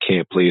Star-Lord. You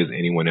can't play as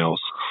anyone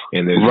else,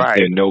 and there are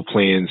no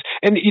plans.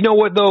 And you know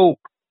what, though?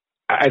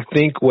 I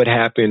think what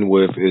happened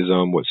with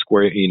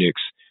Square Enix,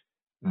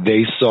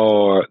 they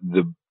saw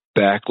the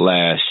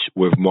backlash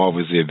with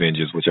Marvel's The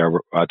Avengers, which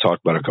I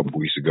talked about a couple of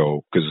weeks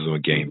ago because it was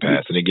on Game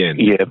Pass. And again,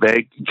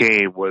 that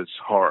game was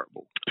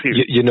horrible.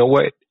 You know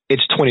what?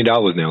 It's $20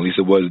 now. At least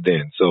it was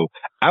then. So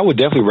I would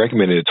definitely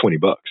recommend it at $20.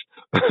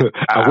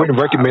 I wouldn't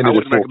recommend it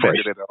at full price.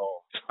 It at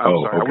all. I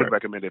wouldn't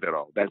recommend it at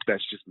all.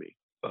 That's just me.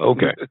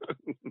 Okay,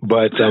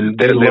 but there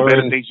are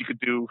better things you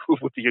could do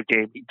with your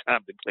gaming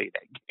time than play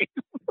that game.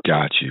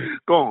 Got you.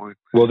 Go on.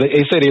 Well,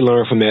 they say they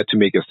learned from that to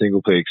make a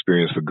single player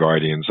experience for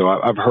Guardians. So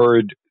I've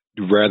heard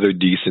rather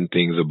decent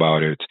things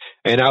about it,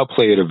 and I'll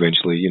play it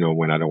eventually. You know,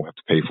 when I don't have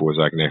to pay for it,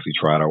 so I can actually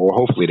try it out, or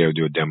hopefully they'll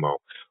do a demo.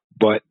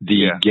 But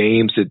the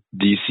games that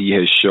DC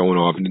has shown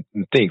off, and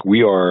think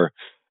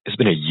it's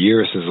been a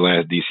year since the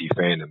last DC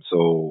fandom,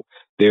 so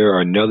there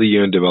are another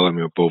year in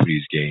development of both of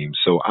these games.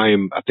 So I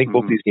think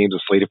both of these games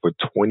are slated for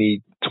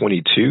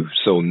 2022.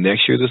 So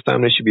next year this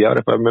time they should be out,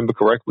 if I remember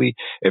correctly.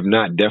 If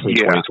not, definitely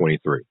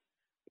 2023.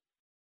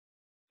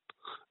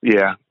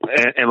 Yeah,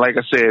 and like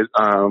I said,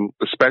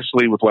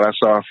 especially with what I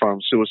saw from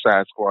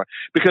Suicide Squad,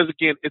 because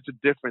again, it's a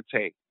different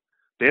take.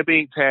 They're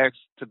being tasked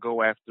to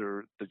go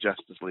after the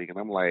Justice League, and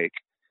I'm like,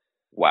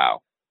 wow.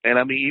 And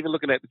I mean, even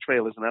looking at the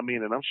trailers, and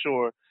I'm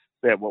sure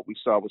that what we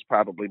saw was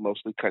probably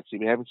mostly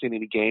cutscene. We haven't seen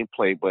any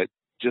gameplay, but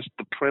just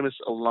the premise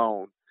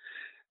alone,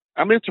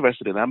 I'm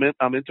interested in.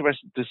 I'm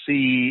interested to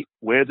see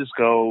where this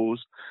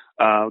goes.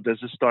 Does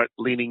it start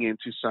leaning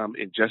into some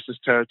Injustice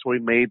territory,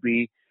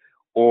 maybe?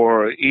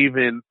 Or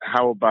even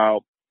how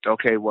about,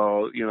 okay,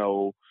 well, you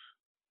know,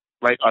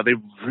 like, are they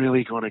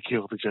really going to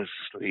kill the Justice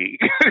League?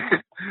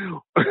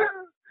 I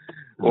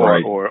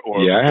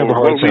have a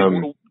hard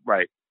time.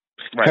 Right.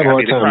 I have a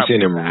hard time seeing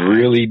them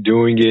really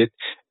doing it.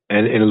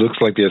 And it looks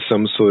like there's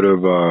some sort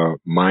of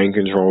mind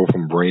control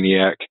from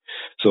Brainiac.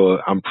 So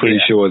I'm pretty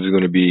sure there's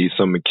going to be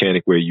some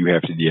mechanic where you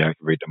have to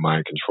deactivate the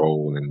mind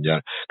control. And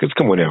because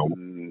come on now.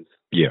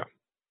 Yeah.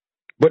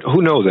 But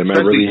who knows?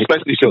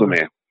 Especially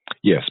Superman.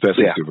 Yeah,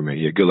 especially Superman.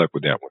 Yeah, good luck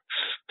with that one.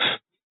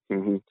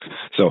 Mm-hmm.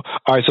 So,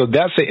 all right. So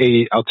that's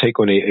I'll take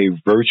on a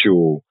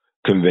virtual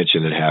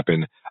convention that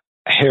happened.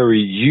 Harry,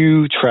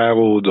 you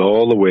traveled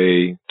all the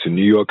way to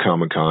New York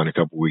Comic Con a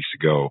couple weeks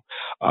ago.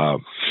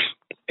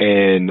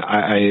 And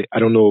I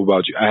don't know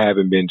about you. I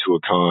haven't been to a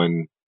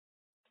con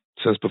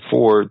since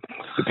before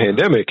the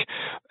pandemic.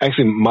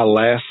 Actually, my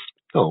last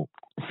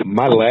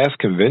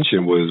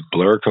convention was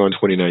BlurCon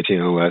 2019,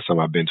 the last time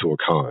I've been to a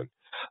con.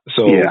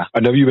 So I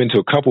know you've been to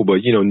a couple,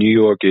 but New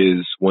York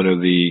is one of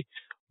the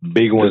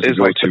big ones to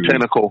go like to. The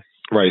pinnacle.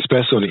 Right,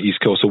 especially on the East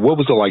Coast. So what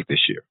was it like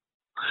this year?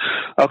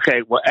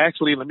 Okay, well,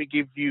 actually, let me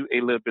give you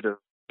a little bit of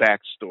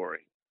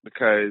backstory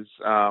because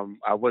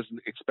I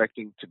wasn't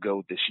expecting to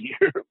go this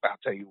year. I'll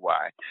tell you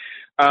why.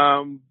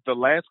 The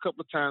last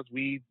couple of times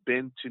we've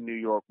been to New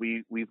York,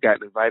 we've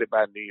gotten invited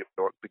by New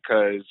York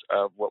because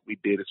of what we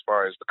did as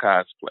far as the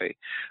cosplay.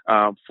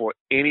 For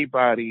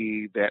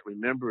anybody that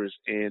remembers,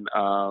 in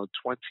I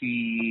want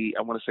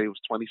to say it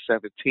was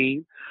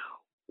 2017,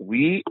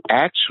 we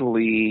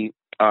actually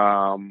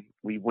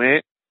we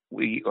went.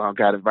 We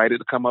got invited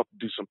to come up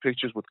and do some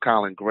pictures with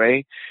Colin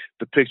Gray.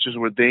 The pictures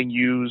were then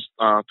used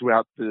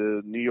throughout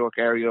the New York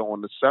area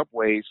on the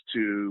subways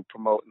to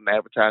promote and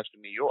advertise for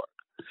New York.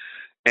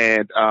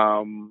 And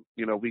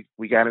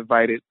we got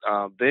invited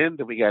then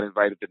we got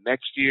invited the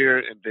next year,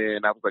 and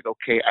then I was like,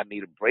 okay, I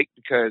need a break,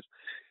 because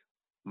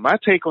my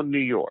take on New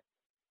York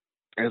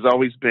has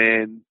always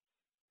been,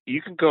 you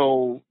can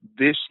go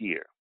this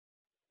year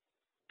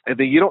and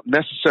then you don't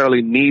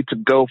necessarily need to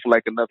go for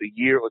like another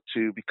year or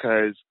two,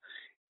 because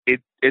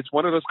it's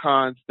one of those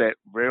cons that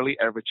rarely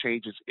ever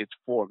changes its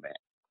format.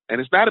 And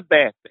it's not a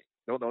bad thing.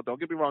 Don't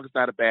get me wrong, it's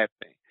not a bad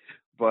thing.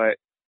 But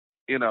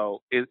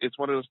it's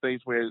one of those things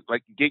where,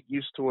 like, you get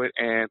used to it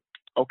and,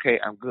 okay,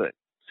 I'm good.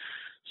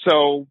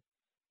 So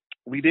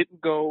we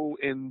didn't go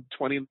in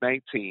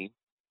 2019,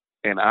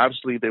 and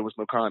obviously there was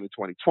no con in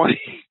 2020,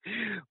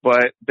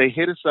 but they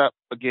hit us up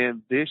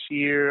again this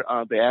year.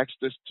 They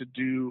asked us to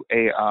do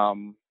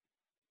an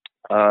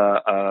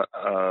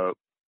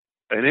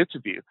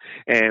interview.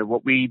 And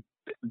what we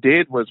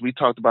did was we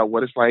talked about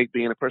what it's like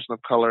being a person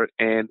of color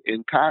and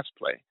in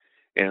cosplay.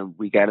 And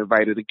we got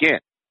invited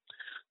again.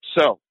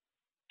 So,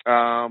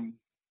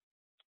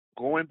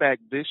 going back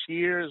this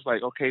year is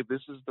like, okay,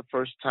 this is the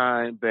first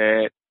time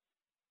that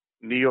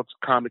New York's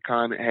Comic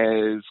Con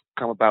has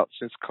come about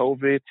since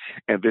COVID.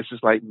 And this is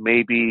like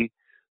maybe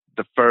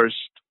the first,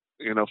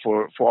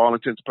 for all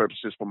intents and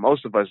purposes, for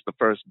most of us, the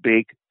first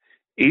big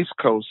East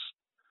Coast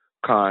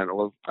con,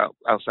 or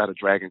outside of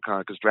Dragon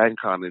Con, because Dragon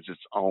Con is its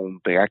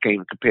own thing. I can't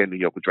even compare New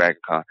York with Dragon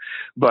Con.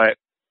 But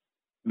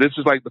this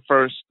is like the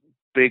first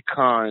big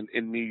con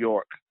in New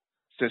York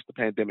since the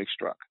pandemic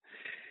struck.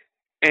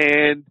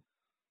 And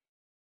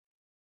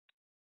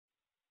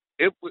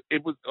it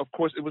was, of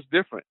course, it was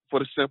different for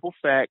the simple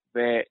fact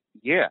that,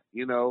 you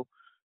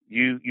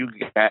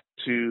got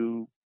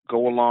to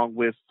go along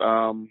with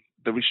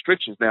the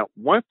restrictions. Now,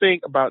 one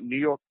thing about New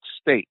York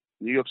State,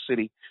 New York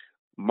City,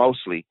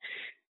 mostly,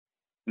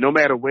 no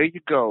matter where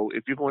you go,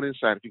 if you're going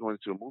inside, if you're going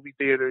to a movie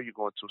theater, you're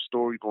going to a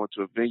store, you're going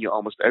to a venue,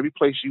 almost every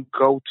place you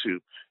go to,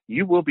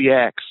 you will be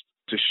asked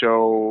to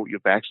show your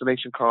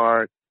vaccination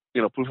card,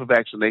 proof of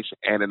vaccination,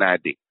 and an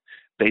ID.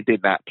 They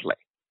did not play.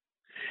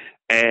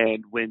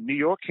 And when New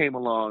York came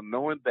along,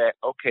 knowing that,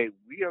 okay,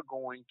 we are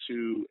going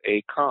to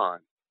a con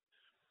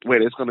where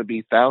there's going to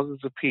be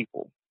thousands of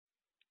people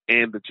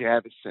in the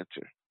Javits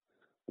Center,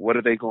 what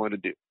are they going to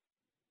do?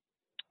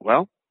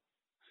 Well,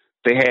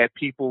 they had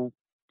people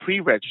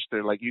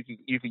pre-register. Like, you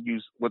can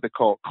use what they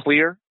call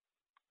Clear.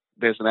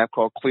 There's an app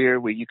called Clear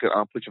where you can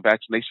put your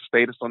vaccination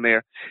status on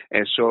there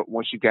and show it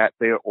once you got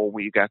there, or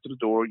when you got to the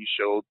door, you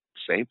showed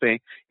the same thing,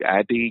 your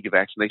ID, your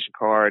vaccination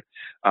card.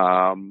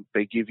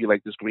 They give you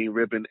like this green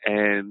ribbon,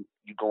 and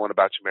you go on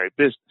about your merry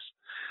business.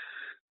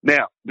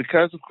 Now,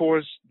 because of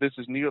course this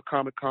is New York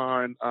Comic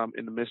Con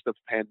in the midst of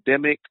the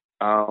pandemic,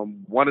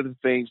 one of the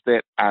things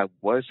that I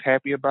was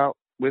happy about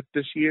with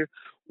this year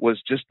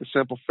was just the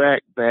simple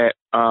fact that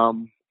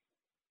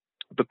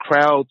the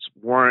crowds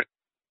weren't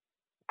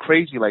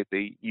crazy like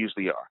they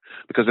usually are.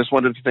 Because that's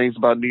one of the things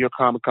about New York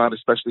Comic Con,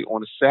 especially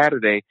on a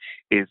Saturday,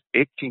 is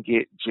it can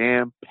get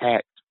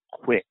jam-packed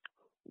quick,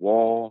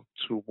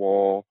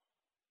 wall-to-wall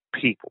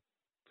people.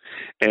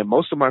 And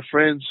most of my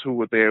friends who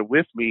were there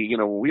with me,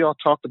 when we all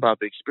talked about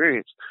the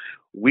experience,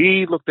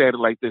 we looked at it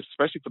like this,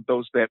 especially for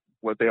those that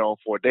were there all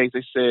 4 days.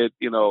 They said,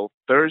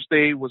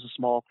 Thursday was a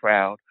small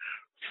crowd.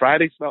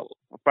 Friday felt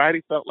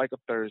like a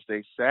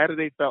Thursday.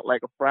 Saturday felt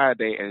like a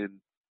Friday,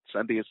 and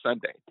Sunday is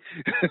Sunday.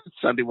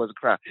 Sunday was a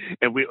crowd.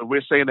 And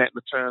we're saying that in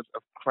the terms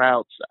of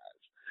crowd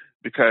size,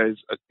 because,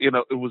 it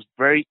was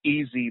very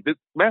easy.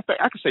 Matter of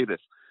fact, I can say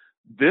this.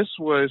 This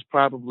was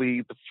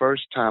probably the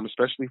first time,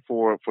 especially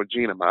for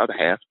Gina, my other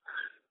half,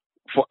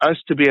 for us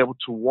to be able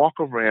to walk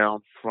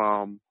around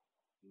from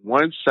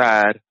one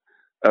side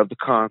of the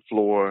con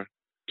floor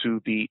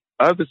to the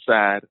other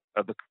side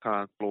of the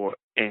con floor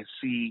and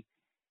see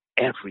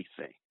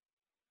everything.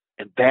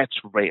 And that's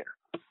rare.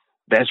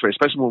 That's right,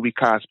 especially when we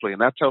cosplay.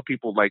 And I tell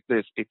people like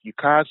this: if you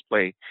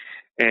cosplay,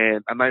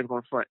 and I'm not even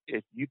going to front,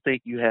 if you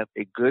think you have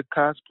a good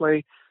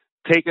cosplay,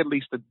 take at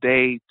least a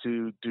day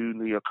to do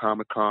New York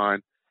Comic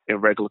Con in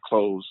regular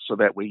clothes, so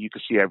that way you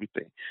can see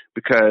everything.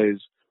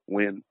 Because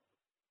when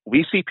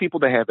we see people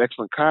that have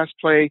excellent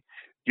cosplay,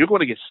 you're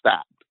going to get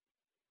stopped.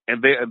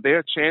 And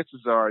their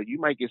chances are you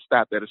might get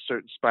stopped at a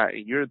certain spot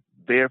and you're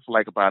there for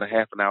like about a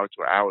half an hour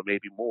to an hour,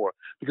 maybe more,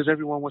 because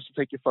everyone wants to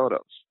take your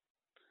photos.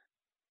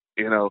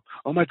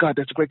 Oh my God,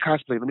 that's a great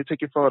cosplay. Let me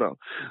take your photo.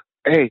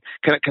 Hey,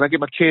 can I get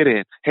my kid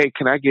in? Hey,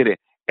 can I get it?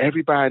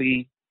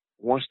 Everybody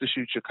wants to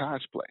shoot your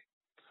cosplay.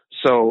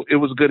 So it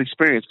was a good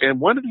experience. And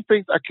one of the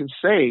things I can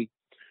say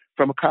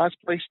from a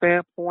cosplay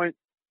standpoint,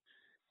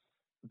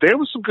 there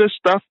was some good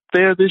stuff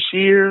there this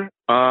year.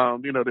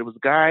 There was a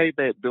guy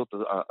that built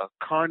a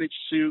Carnage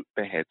suit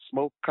that had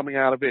smoke coming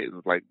out of it. It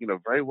was like,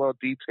 very well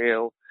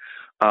detailed.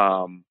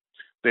 Um,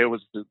 there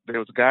was a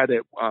guy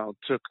that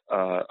took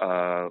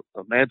a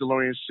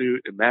Mandalorian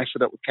suit and mashed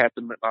it up with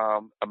Captain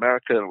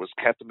America, and it was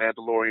Captain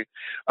Mandalorian.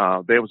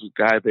 There was a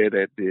guy there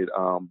that did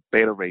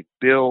Beta Ray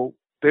Bill.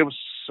 There was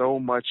so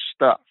much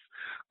stuff.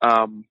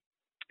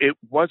 It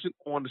wasn't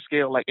on the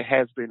scale like it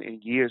has been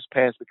in years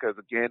past because,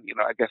 again,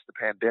 I guess the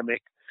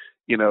pandemic,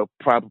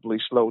 probably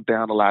slowed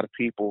down a lot of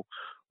people.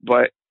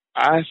 But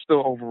I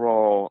still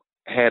overall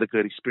had a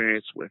good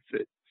experience with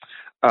it.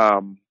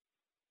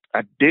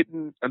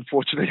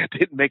 Unfortunately, I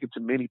didn't make it to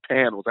many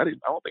panels. I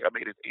don't think I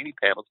made it to any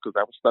panels because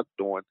I was stuck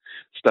doing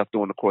stuff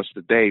during the course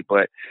of the day,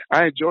 but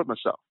I enjoyed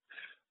myself.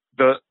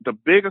 The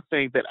bigger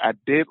thing that I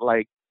did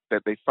like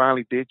that they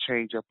finally did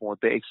change up on,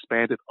 they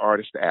expanded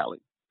Artist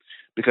Alley.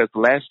 Because the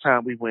last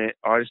time we went,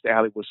 Artist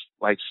Alley was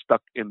like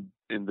stuck in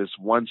this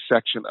one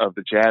section of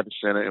the Javits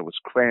Center. It was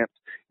cramped,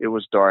 it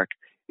was dark,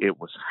 it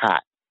was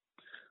hot.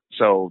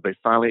 So they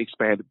finally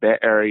expanded that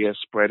area,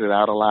 spread it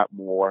out a lot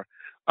more.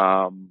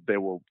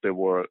 There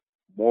were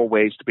more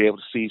ways to be able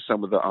to see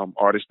some of the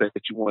artists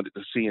that you wanted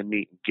to see and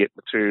meet and get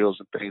materials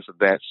and things of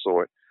that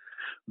sort.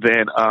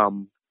 Then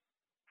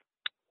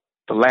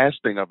the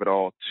last thing of it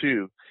all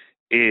too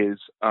is,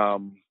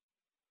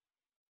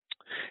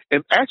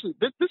 and actually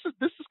this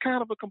is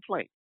kind of a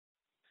complaint.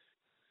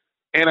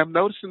 And I'm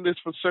noticing this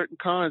from certain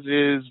cons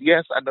is,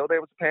 yes, I know there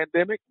was a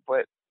pandemic,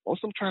 but most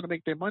of them trying to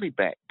make their money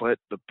back. But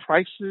the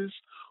prices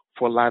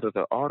for a lot of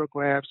the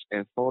autographs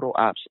and photo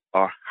ops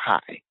are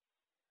high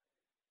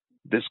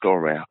this go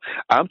around.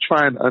 I'm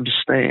trying to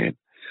understand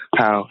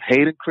how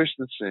Hayden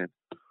Christensen,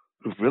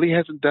 who really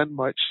hasn't done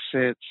much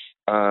since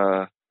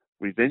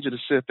Revenge of the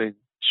Sith, and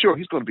sure,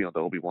 he's going to be on the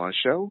Obi-Wan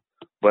show,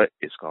 but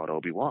it's called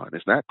Obi-Wan.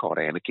 It's not called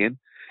Anakin.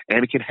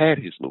 Anakin had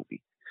his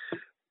movie.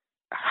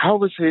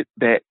 How is it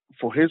that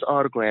for his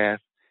autograph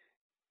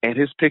and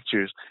his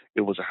pictures,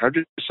 it was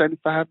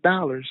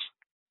 $175,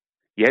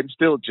 yet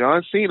still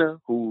John Cena,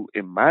 who,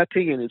 in my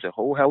opinion, is a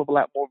whole hell of a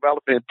lot more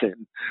relevant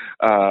than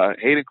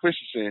Hayden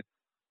Christensen,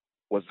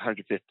 was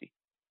 $150.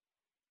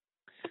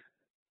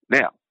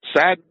 Now,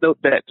 side note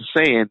that to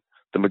saying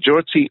the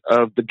majority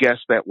of the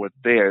guests that were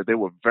there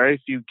were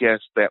very few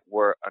guests that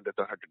were under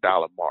the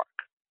 $100 mark.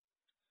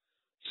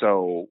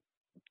 So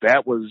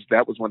that was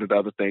one of the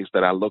other things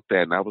that I looked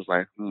at, and I was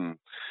like,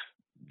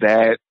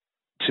 that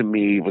to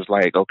me was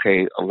like,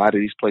 okay, a lot of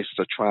these places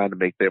are trying to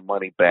make their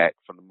money back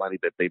from the money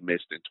that they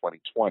missed in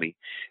 2020,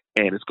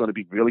 and it's going to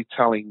be really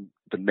telling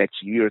the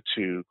next year or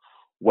two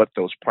what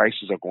those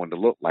prices are going to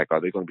look like. Are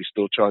they going to be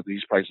still charging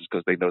these prices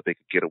because they know they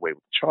could get away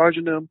with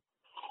charging them?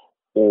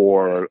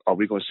 Or are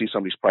we going to see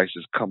some of these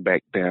prices come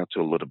back down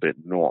to a little bit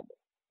normal?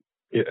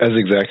 Yeah, that's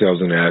exactly what I was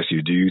going to ask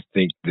you. Do you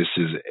think this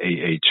is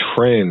a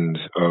trend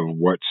of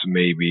what's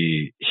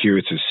maybe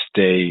here to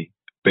stay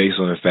based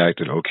on the fact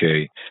that,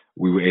 okay,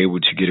 we were able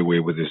to get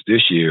away with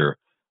this year?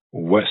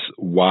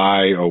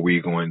 Why are we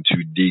going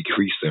to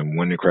decrease them?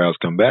 When the crowds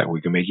come back,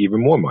 we can make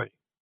even more money.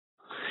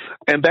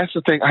 And that's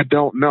the thing I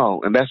don't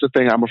know. And that's the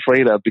thing I'm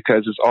afraid of,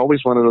 because it's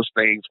always one of those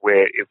things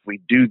where if we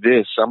do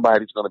this,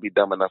 somebody's going to be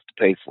dumb enough to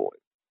pay for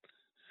it.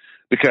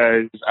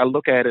 Because I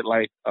look at it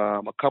like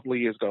a couple of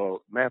years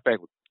ago, matter of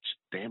fact,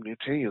 damn near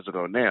 10 years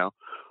ago now,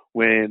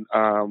 when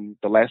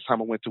the last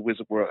time I went to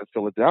Wizard World in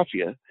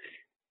Philadelphia.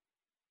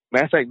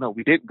 Matter of fact, no,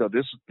 we didn't go.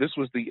 This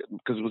was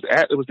because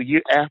it was the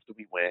year after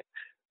we went.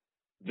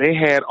 They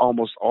had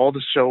almost all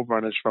the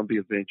showrunners from the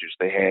Avengers.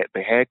 They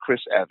had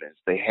Chris Evans.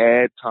 They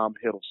had Tom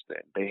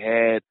Hiddleston. They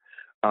had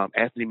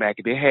Anthony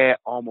Mackie. They had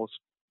almost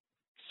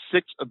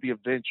 6 of the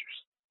Avengers.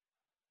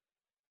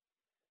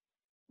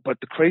 But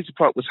the crazy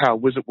part was how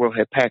Wizard World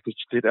had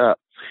packaged it up.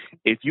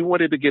 If you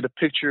wanted to get a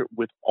picture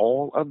with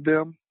all of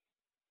them,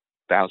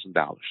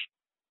 $1,000.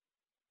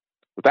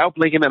 Without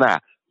blinking an eye,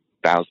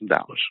 $1,000.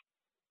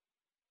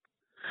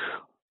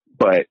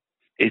 But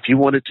if you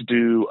wanted to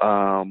do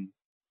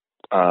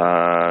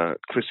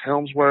Chris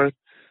Helmsworth,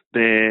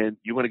 then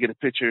you want to get a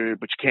picture,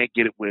 but you can't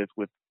get it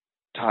with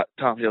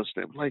Tom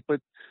Hiddleston. Like,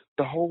 but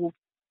the whole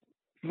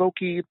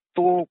Loki,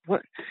 Thor,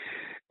 what?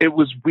 It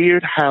was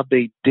weird how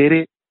they did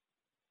it,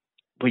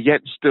 but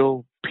yet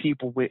still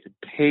people went and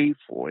paid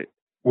for it.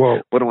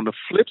 Well, But on the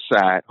flip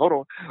side, hold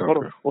on.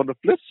 okay. On the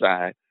flip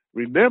side,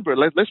 remember,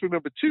 let's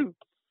remember too,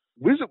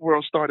 Wizard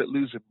World started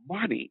losing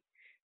money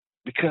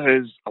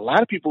because a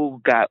lot of people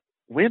got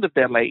wind of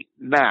that. Like,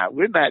 nah,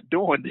 we're not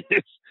doing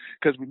this.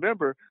 Because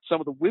remember,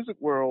 some of the Wizard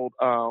World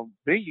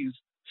venues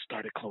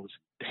started closing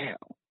down.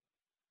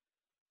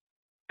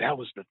 That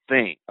was the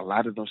thing. A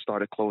lot of them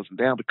started closing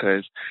down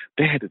because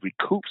they had to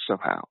recoup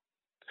somehow.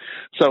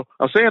 So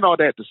I'm saying all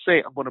that to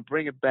say I'm going to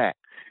bring it back.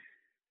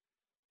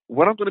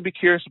 What I'm going to be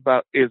curious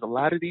about is a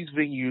lot of these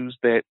venues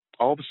that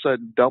all of a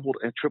sudden doubled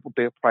and tripled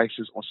their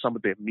prices on some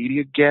of their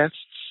media guests.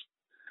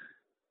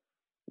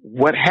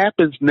 What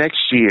happens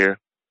next year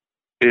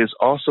is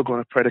also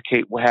going to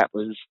predicate what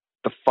happens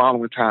the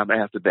following time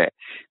after that.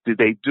 Did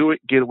they do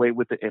it, get away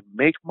with it, and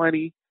make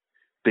money?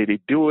 Did they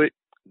do it,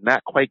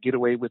 not quite get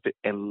away with it,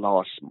 and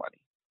lost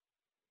money?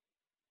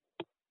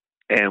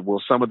 And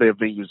will some of their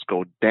venues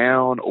go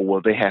down, or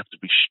will they have to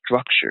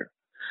restructure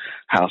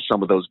how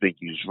some of those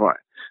venues run?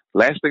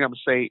 Last thing I'm going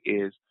to say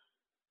is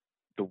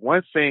the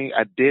one thing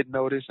I did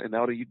notice, and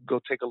Elder, you can go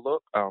take a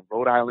look,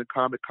 Rhode Island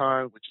Comic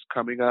Con, which is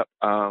coming up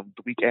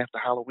the week after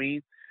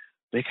Halloween,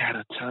 they got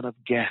a ton of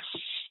guests.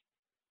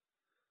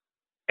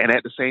 And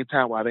at the same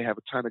time, while they have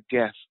a ton of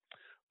guests,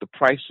 the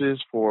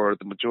prices for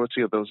the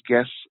majority of those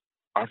guests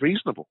are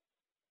reasonable.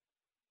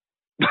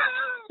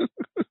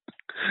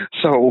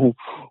 So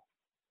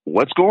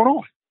what's going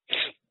on?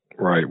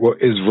 Right. Well,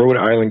 is Rhode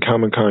Island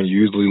Comic Con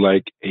usually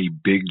like a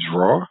big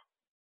draw?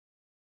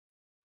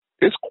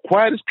 It's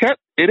quiet as kept.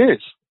 It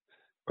is.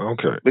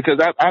 Okay. Because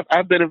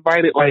I've been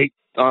invited like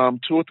 2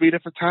 or 3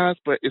 different times,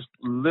 but it's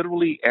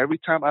literally every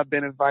time I've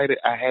been invited,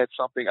 I had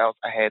something else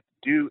I had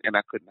to do, and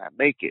I could not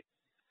make it.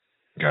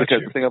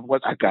 Because the thing of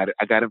was, I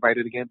got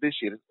invited again this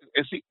year.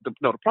 And see, the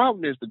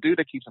problem is the dude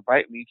that keeps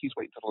inviting me, he keeps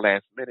waiting till the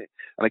last minute,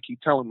 and I keep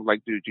telling him,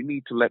 like, dude, you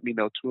need to let me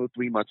know 2 or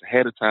 3 months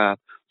ahead of time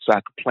so I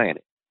can plan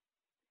it.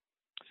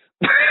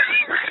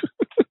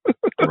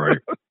 Right.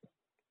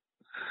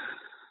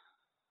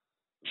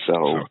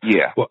 So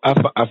yeah. Well,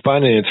 I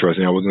find it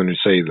interesting. I was going to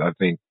say, I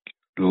think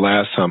the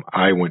last time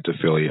I went to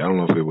Philly, I don't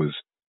know if it was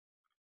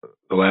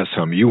the last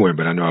time you went,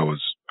 but I know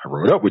I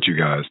rode up with you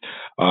guys.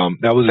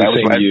 That was the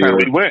same year. Time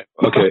we went.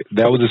 Okay,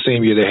 that was the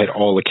same year they had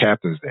all the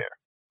captains there.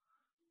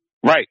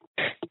 Right.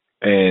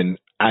 And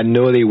I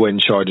know they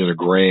wasn't charging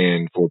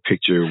 $1,000 for a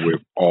picture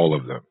with all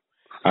of them.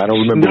 I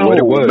don't remember what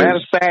it was. Matter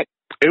of fact,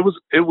 it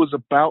was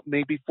about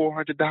maybe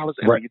 $400. And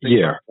right. When you think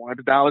about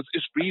 $400,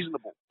 it's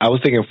reasonable. I was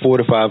thinking $400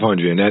 to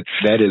 $500, and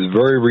that is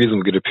very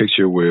reasonable to get a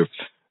picture with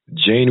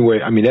Janeway.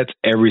 I mean, that's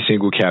every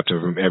single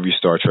captain from every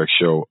Star Trek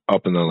show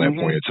up until that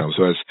point in time.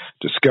 So that's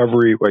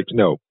Discovery. Like,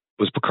 no,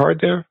 was Picard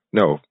there?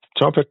 No,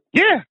 Tom Peck.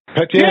 Yeah.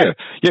 Heck yeah,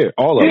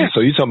 all of them. So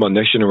you're talking about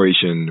Next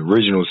Generation,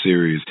 original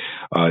series,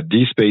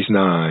 Deep Space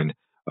Nine,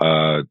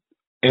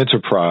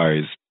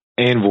 Enterprise,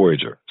 and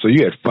Voyager. So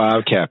you had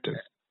 5 captains.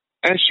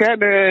 And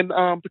Shatner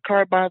and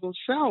Picard by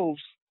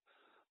themselves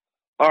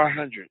are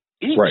 100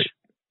 each.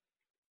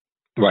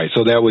 Right.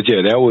 So that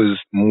was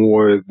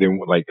more than,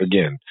 like,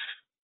 again,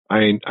 I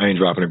ain't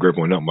dropping a grip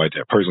on nothing like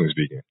that, personally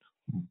speaking.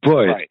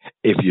 But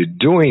if you're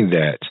doing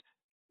that,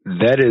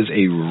 that is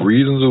a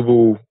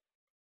reasonable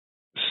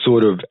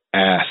sort of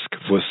ask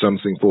for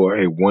something for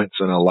a once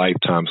in a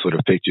lifetime sort of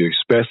picture,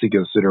 especially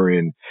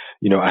considering,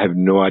 I have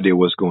no idea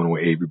what's going on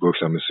with Avery Brooks.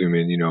 I'm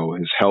assuming,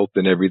 his health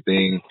and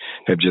everything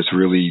have just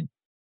really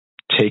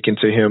taken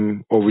to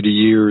him over the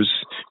years,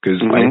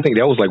 because I think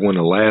that was like one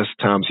of the last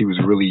times he was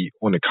really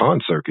on the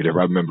con circuit, if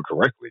I remember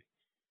correctly.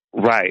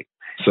 Right.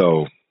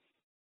 So,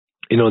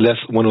 that's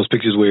one of those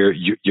pictures where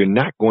you're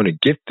not going to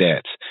get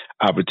that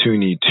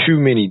opportunity too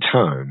many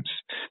times.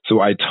 So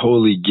I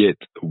totally get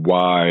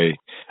why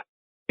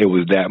it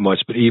was that much,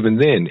 but even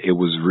then, it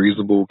was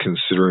reasonable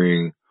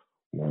considering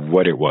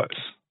what it was.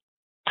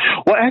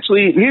 Well,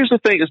 actually, here's the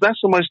thing. It's not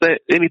so much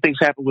that anything's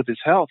happened with his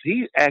health.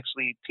 He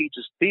actually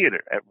teaches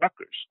theater at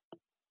Rutgers.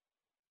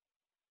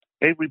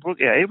 Avery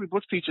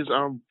Brooks teaches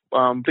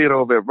theater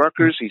over at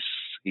Rutgers.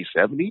 He's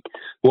 70.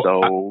 Well,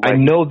 so I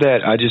know that.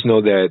 I just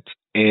know that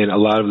in a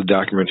lot of the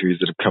documentaries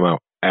that have come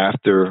out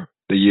after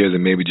the years,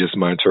 and maybe just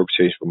my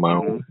interpretation from my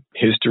own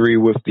history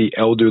with the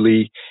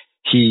elderly,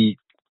 he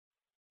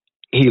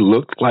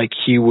looked like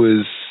he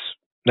was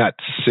not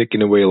sick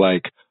in a way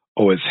like,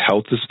 oh, his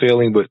health is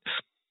failing, but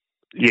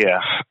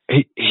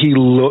he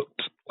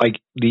looked like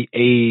the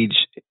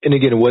age. And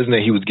again, it wasn't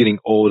that he was getting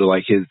older,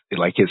 like his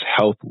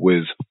health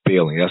was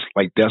failing.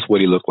 That's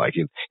what he looked like.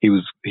 He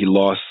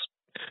lost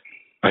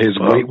his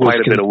weight, was quite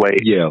a bit of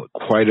weight. Yeah,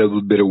 quite a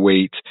little bit of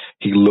weight.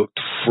 He looked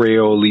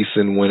frail, at least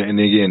in one. And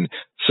again,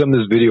 some of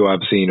this video I've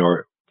seen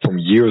are from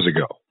years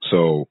ago.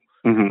 So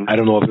I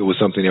don't know if it was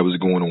something that was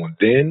going on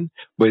then,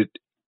 but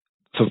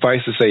suffice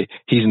to say,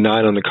 he's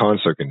not on the con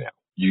circuit now.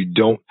 You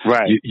don't.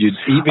 Right. You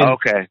even.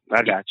 Okay,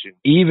 I got you.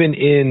 Even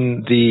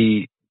in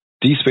the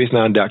Deep Space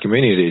Nine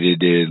documentary that they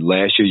did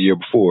last year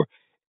before,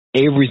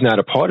 Avery's not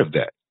a part of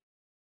that.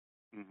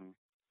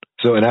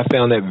 So, and I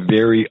found that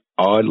very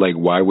odd. Like,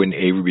 why wouldn't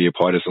Avery be a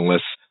part of this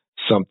unless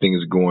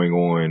something's going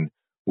on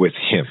with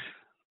him?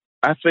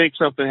 I think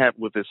something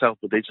happened with his health,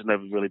 but they just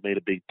never really made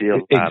a big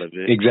deal out of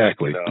it.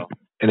 Exactly. You know?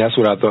 And that's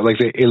what I thought. Like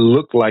I said, it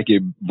looked like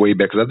it way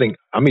back, because I think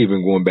I'm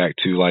even going back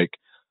to like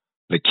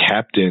the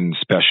Captain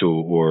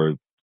special or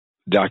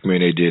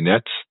documentary they did, and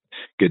that's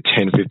good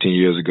 10, 15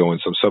 years ago,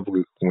 and some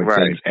subsequent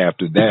things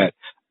after that.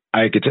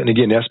 I could, and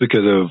again, that's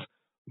because of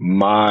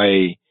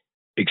my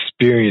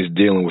experience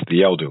dealing with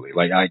the elderly.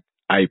 Like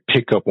I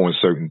pick up on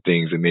certain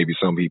things that maybe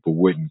some people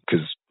wouldn't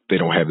because they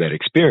don't have that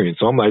experience.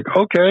 So I'm like,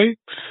 okay.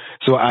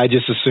 So I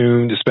just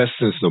assumed, especially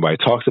since nobody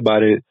talks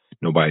about it,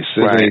 nobody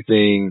says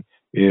anything,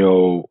 you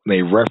know,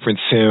 they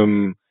reference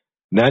him,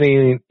 not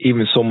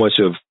even so much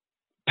of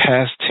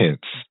past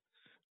tense,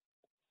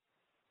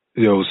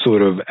 you know,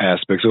 sort of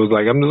aspects. So it was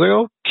like, I'm just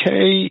like,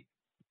 okay,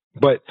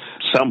 but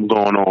something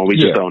going on. We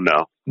just don't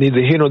know.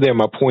 Neither here nor there.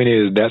 My point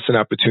is that's an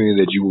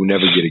opportunity that you will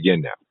never get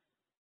again now.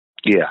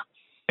 Yeah.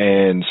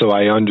 And so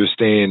I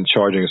understand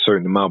charging a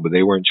certain amount, but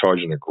they weren't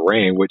charging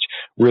 $1,000, which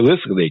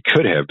realistically they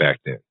could have back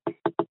then.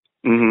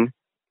 Mm-hmm.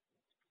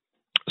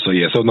 So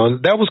yeah, so no,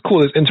 that was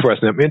cool. It's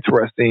interesting. I'm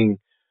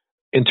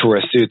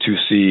interested to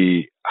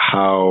see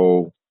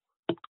how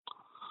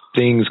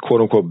things,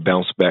 quote unquote,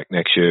 bounce back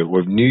next year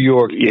with New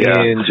York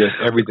and just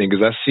everything.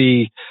 Because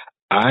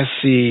I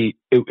see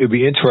it'd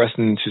be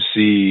interesting to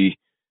see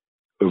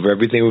with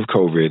everything with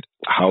COVID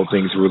how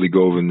things really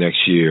go over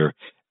next year,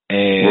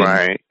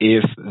 and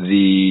if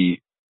the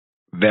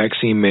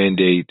vaccine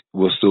mandate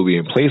will still be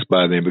in place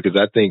by then. Because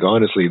I think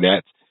honestly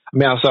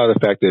outside of the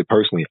fact that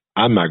personally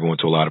I'm not going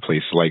to a lot of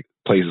places like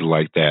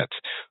that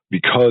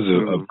because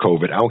of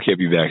COVID. I don't care if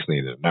you're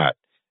vaccinated or not.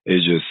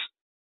 It's just,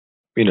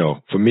 you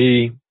know, for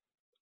me,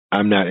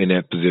 I'm not in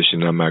that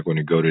position. I'm not going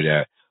to go to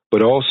that.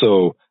 But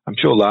also, I'm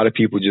sure a lot of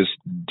people just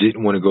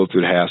didn't want to go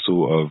through the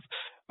hassle of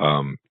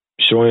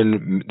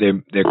showing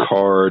their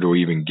card or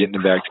even getting the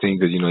vaccine,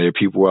 because, you know, there are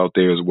people out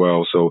there as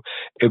well. So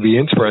it'll be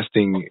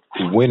interesting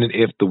when and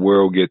if the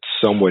world gets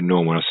somewhat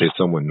normal. When I say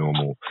somewhat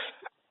normal,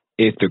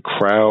 if the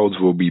crowds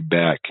will be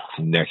back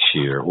next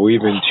year or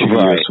even 2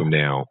 years from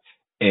now.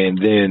 And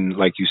then,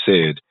 like you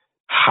said,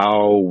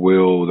 how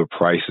will the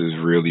prices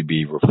really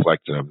be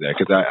reflective of that?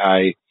 Because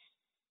I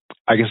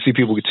can see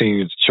people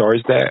continuing to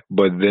charge that,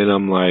 but then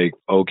I'm like,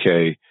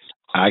 okay,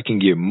 I can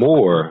get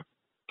more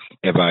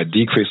if I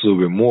decrease a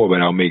little bit more,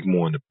 but I'll make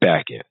more on the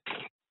back end.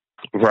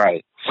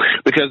 Right.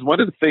 Because one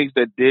of the things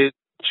that did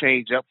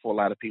change up for a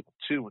lot of people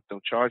too with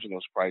them charging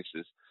those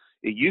prices,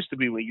 it used to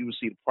be when you would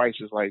see the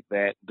prices like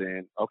that,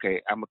 then,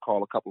 okay, I'm going to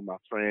call a couple of my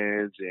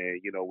friends and,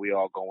 you know, we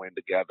all go in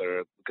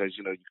together because,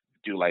 you know, you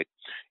do like,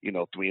 you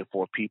know, 3 or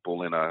 4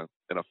 people in a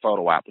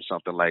photo op or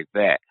something like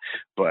that.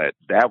 But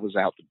that was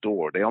out the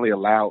door. They only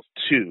allowed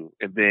 2,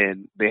 and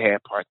then they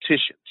had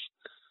partitions,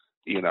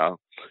 you know.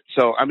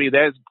 So, I mean,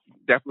 that's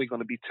definitely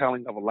going to be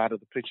telling of a lot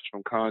of the pictures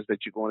from cons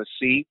that you're going to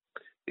see.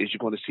 Is you're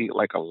going to see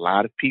like a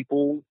lot of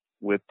people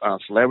with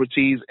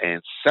celebrities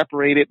and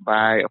separated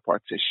by a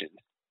partition.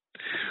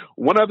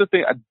 One other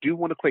thing I do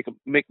want to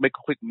make a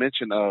quick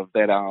mention of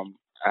that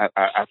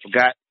I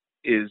forgot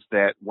is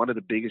that one of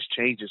the biggest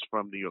changes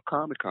from New York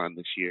Comic Con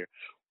this year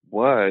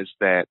was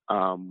that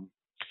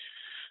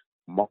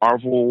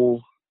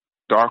Marvel,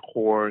 Dark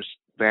Horse,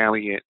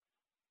 Valiant,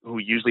 who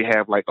usually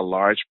have like a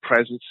large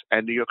presence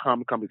at New York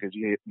Comic Con because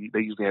they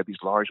usually have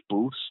these large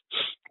booths,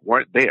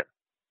 weren't there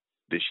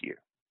this year.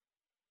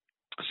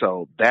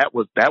 So that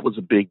was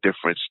a big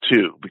difference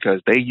too,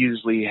 because they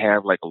usually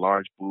have like a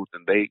large booth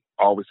and they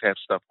always have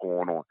stuff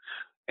going on,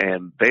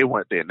 and they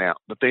weren't there. Now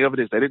the thing of it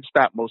is they didn't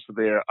stop most of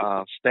their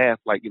staff,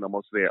 like, you know,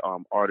 most of their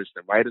artists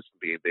and writers from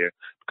being there,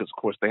 because of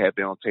course they had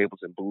their own tables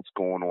and booths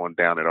going on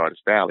down at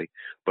Artist Alley.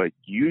 But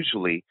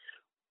usually,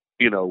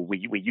 you know, when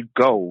you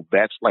go,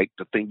 that's like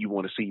the thing you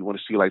want to see. You want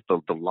to see like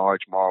the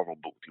large Marvel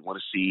booth. You want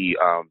to see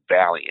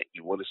Valiant.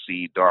 You want to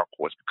see Dark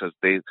Horse because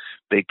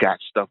they got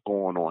stuff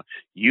going on.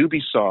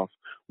 Ubisoft,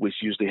 which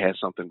usually has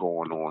something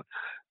going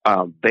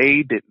on,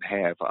 they didn't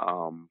have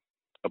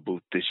a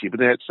booth this year. But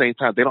then at the same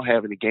time, they don't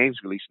have any games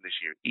releasing this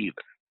year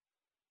either.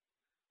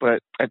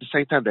 But at the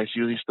same time, that's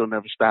usually still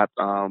never stopped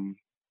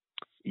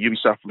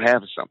Ubisoft from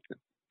having something.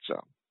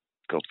 So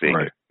go figure.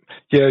 Right.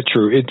 Yeah,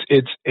 true.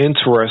 It's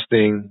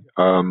interesting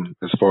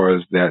as far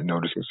as that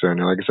note is concerned.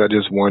 And like I said,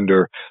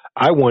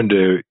 I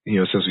wonder, you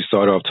know, since we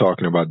started off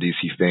talking about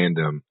DC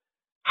fandom,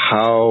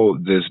 how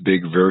this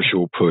big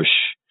virtual push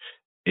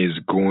is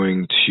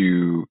going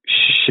to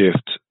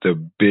shift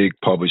the big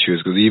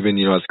publishers. Because even,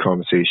 you know, it's a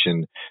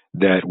conversation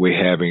that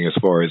we're having as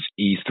far as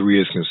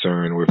E3 is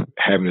concerned, with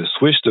having to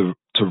switch to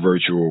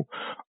virtual.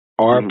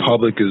 Are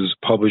publishers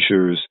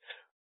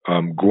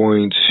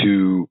going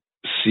to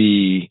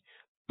see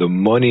the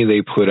money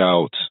they put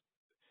out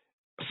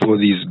for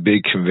these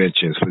big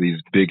conventions, for these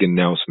big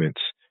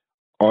announcements?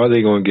 Are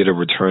they going to get a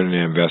return on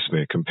their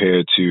investment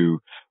compared to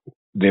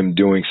them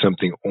doing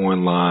something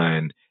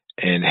online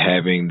and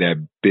having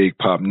that big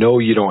pop? No,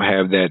 you don't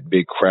have that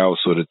big crowd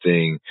sort of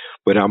thing,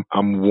 but I'm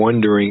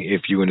wondering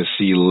if you're going to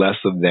see less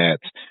of that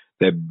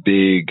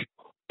big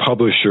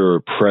publisher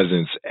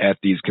presence at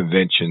these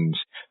conventions,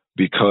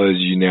 because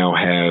you now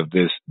have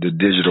the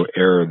digital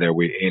era that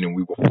we're in and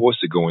we were forced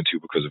to go into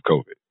because of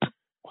COVID?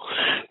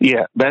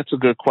 Yeah, that's a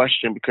good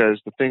question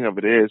because the thing of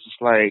it is, it's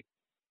like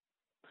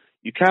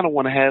you kind of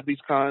want to have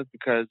these cons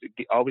because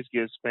it always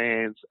gives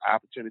fans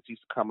opportunities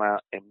to come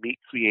out and meet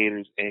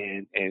creators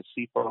and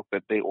see folk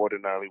that they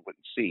ordinarily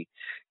wouldn't see.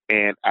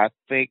 And I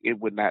think it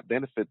would not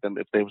benefit them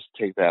if they was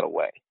to take that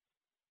away.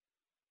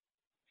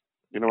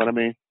 You know what I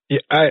mean? Yeah,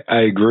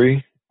 I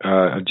agree.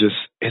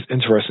 It's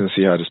interesting to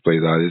see how this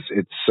plays out.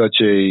 It's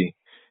such a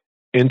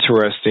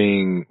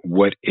interesting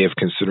what if,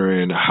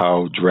 considering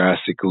how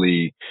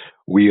drastically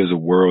we as a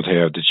world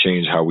have to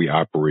change how we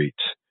operate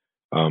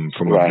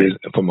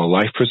from a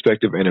life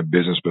perspective and a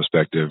business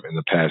perspective in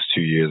the past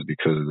 2 years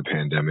because of the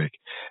pandemic.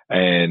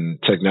 And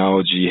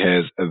technology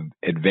has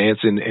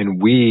advanced,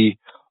 and we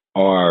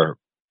are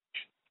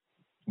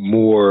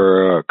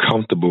more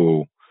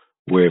comfortable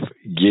with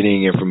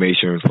getting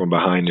information from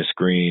behind the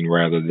screen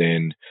rather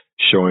than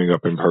showing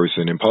up in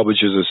person. And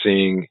publishers are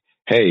saying,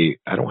 hey,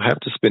 I don't have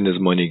to spend this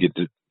money to get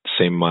the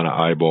same amount of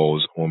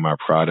eyeballs on my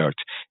product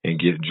and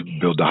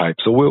build the hype.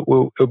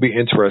 So it'll be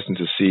interesting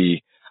to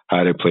see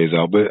how that plays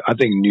out. But I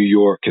think New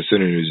York,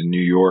 considering it's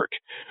New York,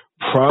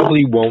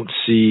 probably won't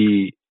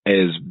see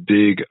as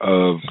big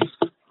of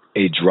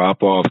a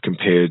drop off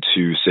compared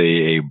to,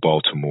 say, a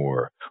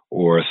Baltimore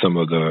or some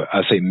of the,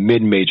 I say,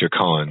 mid-major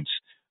cons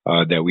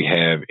that we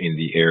have in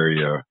the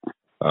area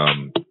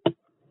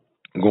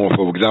going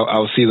forward. Because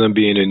I'll see them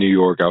being in New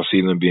York, I'll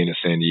see them being in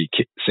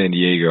San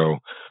Diego,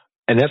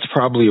 and that's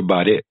probably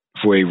about it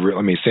for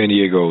San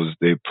Diego's,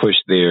 they push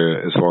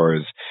there as far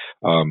as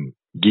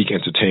geek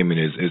entertainment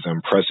is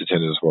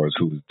unprecedented as far as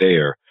who's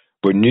there.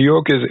 But New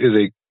York is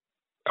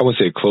I wouldn't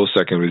say a close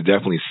second, but it's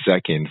definitely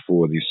second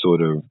for the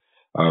sort of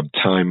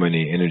time,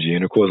 money, energy.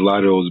 And of course, a lot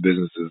of those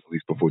businesses, at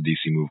least before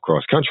DC moved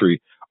cross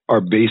country,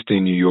 are based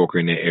in New York or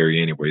in the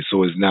area anyway.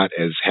 So it's not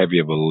as heavy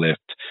of a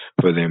lift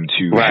for them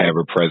to have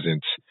a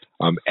presence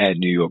at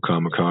New York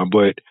Comic Con.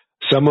 But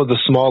some of the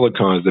smaller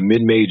cons, the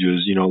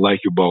mid-majors, like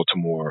your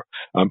Baltimore,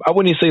 I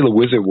wouldn't even say the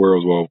Wizard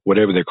World, well,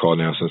 whatever they're called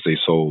now since they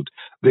sold,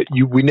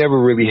 we never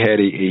really had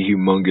a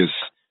humongous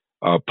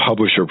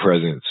publisher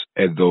presence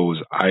at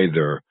those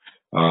either.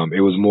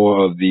 It was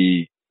more of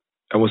the,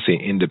 I won't say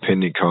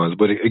independent cons,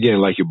 but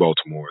again, like your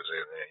Baltimore's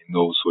and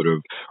those sort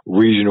of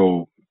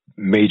regional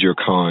major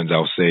cons,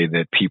 I'll say,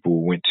 that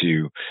people went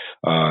to,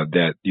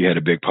 that you had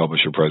a big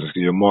publisher presence.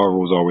 Your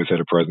Marvel's always had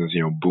a presence.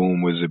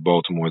 Boom was at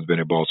Baltimore, has been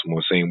at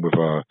Baltimore. Same with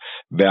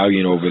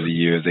Valiant over the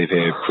years. They've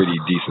had pretty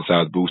decent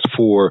sized booths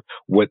for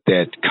what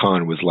that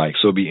con was like.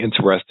 So it'd be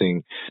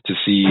interesting to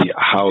see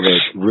how that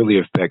really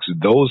affects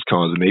those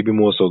cons, maybe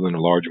more so than the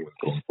larger ones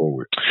going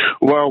forward.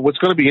 Well, what's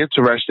going to be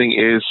interesting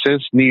is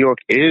since New York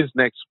is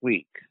next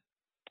week,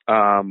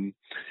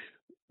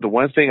 the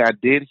one thing I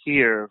did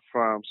hear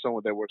from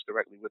someone that works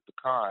directly with the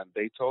con,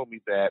 they told me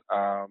that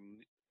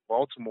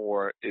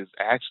Baltimore is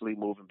actually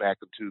moving back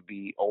into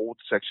the old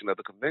section of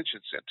the convention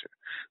center.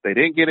 They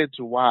didn't get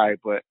into why,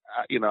 but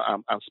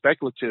I'm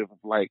speculative.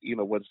 Like,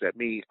 what does that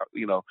mean?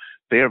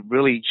 They're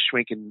really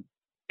shrinking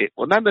it.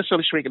 Well, not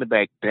necessarily shrinking it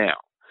back down.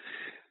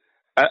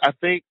 I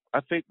think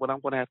what I'm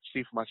going to have to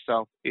see for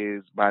myself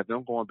is by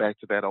them going back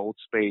to that old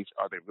space,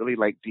 are they really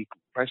like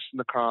decompressing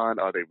the con?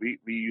 Are they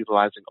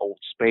reutilizing old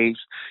space?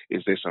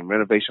 Is there some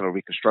renovation or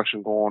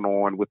reconstruction going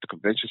on with the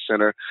convention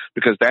center?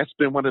 Because that's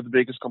been one of the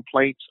biggest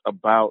complaints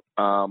about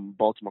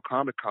Baltimore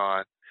Comic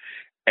Con,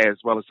 as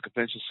well as the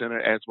convention center,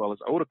 as well as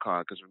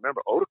Otakon. Because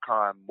remember,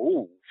 Otakon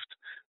moved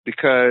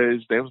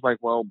because they was like,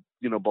 well,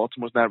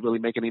 Baltimore's not really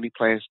making any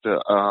plans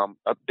to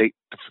update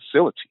the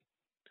facility.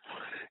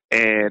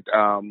 And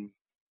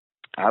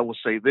I will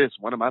say this,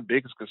 one of my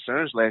biggest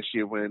concerns last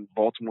year when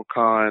Baltimore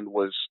Con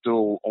was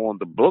still on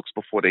the books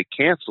before they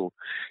canceled,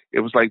 it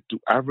was like, do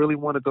I really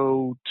want to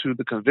go to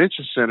the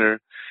convention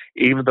center,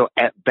 even though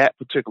at that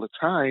particular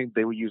time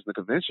they were using the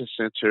convention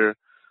center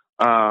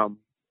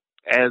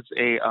as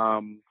a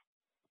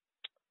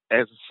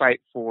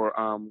site for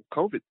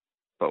COVID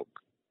folk.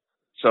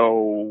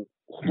 So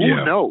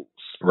who knows?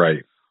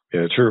 Right.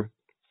 Yeah, true.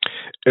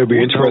 It'll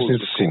be interesting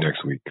to see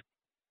next week.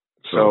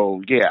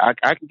 So yeah,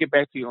 I can get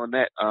back to you on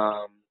that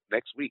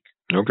next week.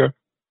 Okay.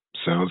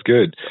 Sounds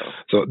good.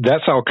 So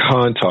that's our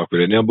con talk with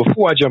it. Now,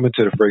 before I jump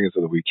into the fragrance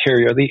of the week,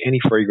 Carrie, are there any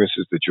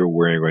fragrances that you're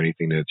wearing or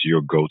anything that's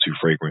your go-to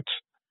fragrance?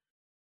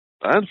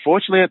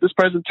 Unfortunately, at this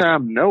present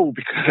time, no,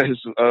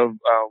 because of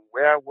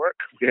where I work,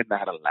 we're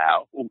not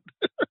allowed.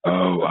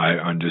 Oh, I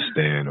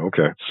understand.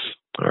 Okay.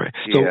 All right.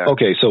 So,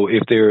 so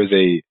if there is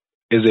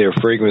there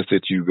a fragrance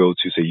that you go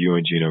to, say you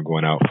and Gina are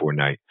going out for a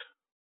night,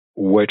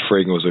 what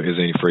fragrance, or is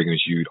there any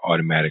fragrance you'd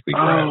automatically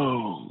grab?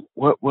 Oh,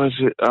 what was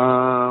it?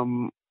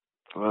 The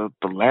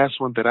last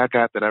one that I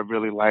got that I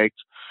really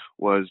liked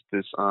was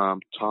this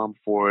Tom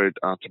Ford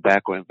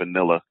tobacco and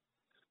vanilla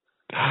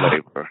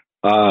flavor.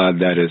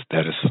 That is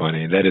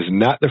funny. That is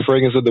not the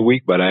fragrance of the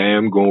week, but I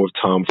am going with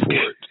Tom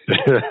Ford.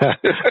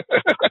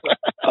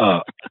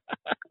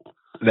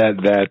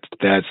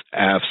 That's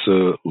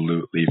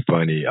absolutely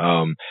funny.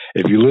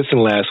 if you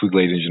listened last week,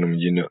 ladies and gentlemen,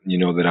 you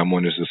know that I'm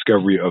on this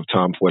discovery of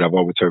Tom Ford. I've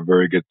always heard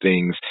very good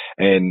things,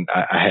 and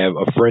I have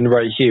a friend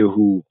right here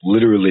who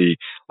literally,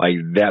 like,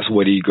 that's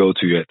what he go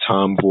to at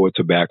Tom Ford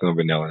Tobacco and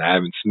Vanilla. And I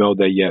haven't smelled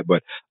that yet,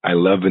 but I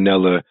love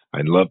vanilla.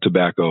 I love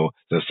tobacco.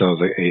 That sounds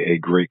like a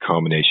great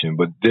combination.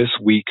 But this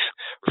week's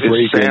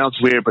fragrance, it sounds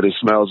weird, but it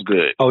smells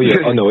good. Oh yeah,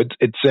 oh no,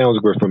 it sounds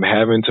great. From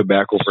having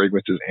tobacco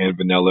fragrances and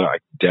vanilla, I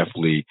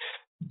definitely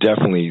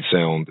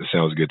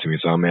sounds good to me.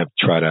 So I'm gonna have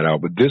to try that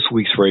out. But this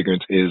week's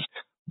fragrance is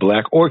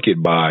Black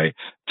Orchid by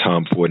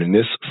Tom Ford, and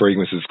this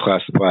fragrance is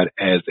classified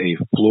as a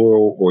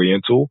floral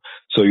oriental.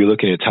 So you're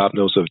looking at top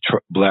notes of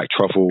black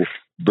truffle,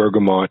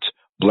 bergamot,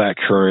 black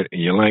currant,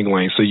 and ylang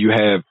ylang. So you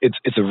have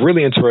it's a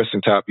really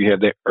interesting top. You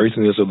have that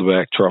earthiness of the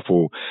black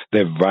truffle,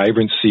 that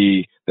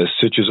vibrancy, the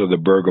citrus of the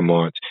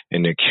bergamot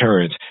and the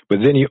currant, but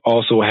then you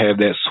also have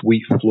that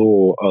sweet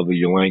floral of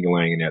the ylang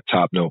ylang in that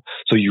top note.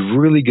 So you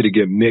really get a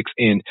good mix,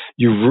 and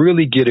you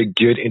really get a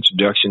good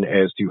introduction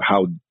as to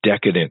how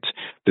decadent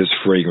this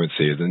fragrance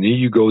is. And then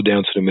you go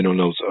down to the middle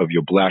notes of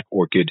your black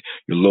orchid,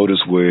 your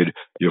lotus wood,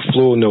 your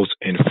floral notes,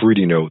 and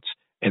fruity notes.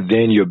 And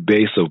then your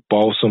base of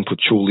balsam,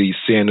 patchouli,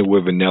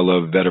 sandalwood,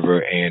 vanilla,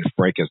 vetiver, and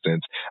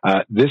frankincense.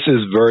 This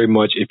is very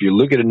much, if you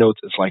look at the notes,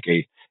 it's like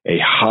a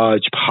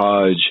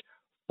hodgepodge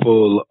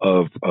full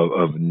of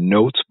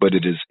notes, but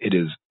it's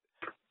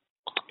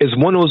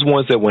one of those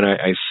ones that when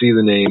I see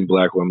the name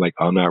Black, I'm like,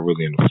 I'm not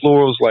really into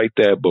florals like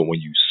that, but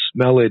when you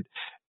smell it,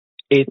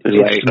 it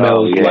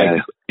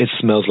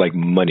smells like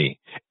money.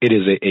 It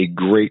is a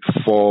great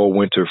fall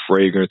winter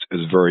fragrance.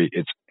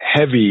 It's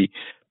heavy.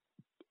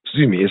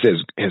 Excuse me, it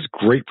has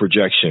great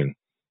projection.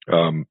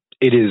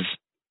 It is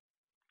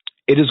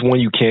one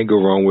you can't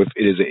go wrong with.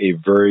 It is a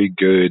very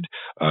good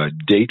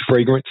date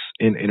fragrance,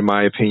 in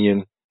my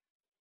opinion.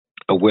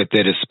 With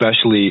that,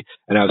 especially,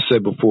 and I've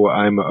said before,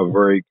 I'm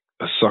a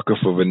sucker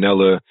for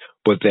vanilla,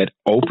 but that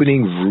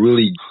opening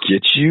really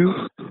gets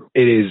you.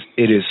 It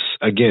is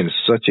again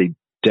such a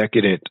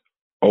decadent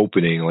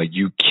opening. Like,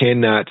 you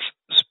cannot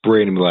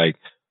spray it and be like,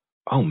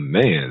 oh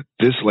man,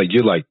 this, like,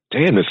 you're like,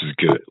 damn, this is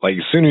good. Like,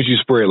 as soon as you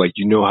spray it, like,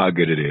 you know how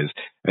good it is.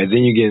 And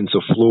then you get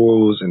into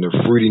florals and the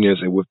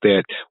fruitiness, and with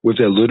that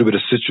little bit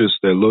of citrus,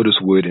 that lotus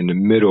wood in the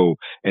middle,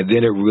 and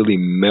then it really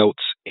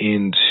melts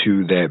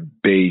into that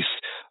base,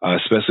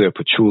 especially a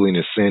patchouli and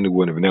a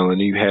sandalwood and vanilla. And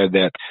then you have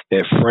that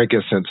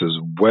frankincense as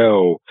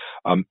well.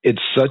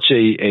 It's such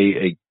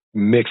a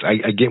mix.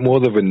 I get more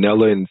of the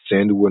vanilla and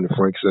sandalwood and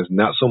frankincense,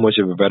 not so much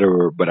of a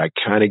vetiver, but I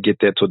kind of get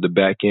that toward the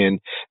back end.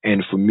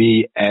 And for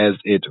me, as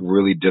it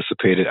really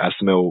dissipated, I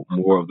smell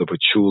more of the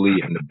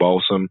patchouli and the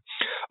balsam.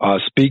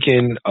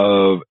 Speaking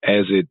of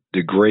as it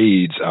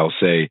degrades, I'll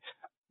say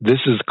this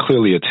is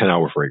clearly a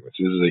 10-hour fragrance.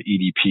 This is an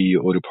EDP,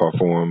 eau de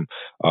parfum,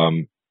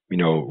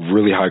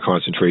 really high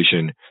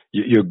concentration.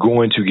 You're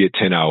going to get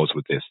 10 hours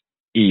with this.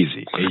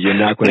 Easy. And you're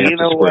not going to have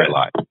to spray a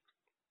lot.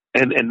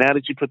 And now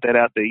that you put that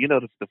out there,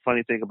 the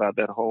funny thing about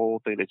that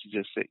whole thing that you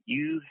just said,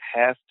 you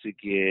have to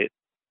get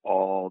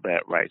all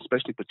that right,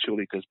 especially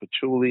patchouli, because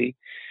patchouli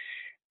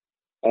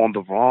on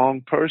the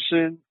wrong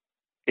person,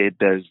 it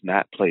does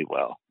not play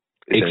well.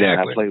 It does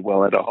not play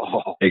well at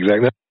all.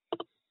 Exactly.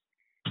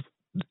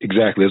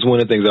 It's one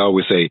of the things I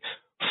always say.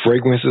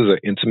 Fragrances are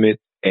intimate,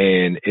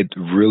 and it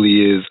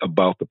really is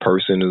about the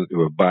person,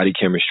 or body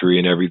chemistry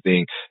and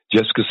everything.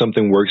 Just because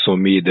something works on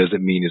me, it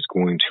doesn't mean it's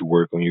going to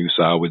work on you.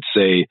 So I would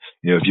say,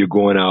 if you're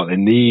going out,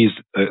 and these,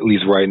 at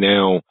least right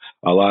now,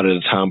 a lot of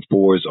the Tom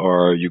Fords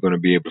you're going to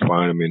be able to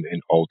find them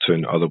in Ulta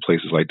and other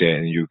places like that,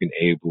 and you can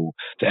able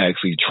to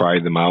actually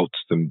try them out,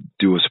 to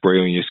do a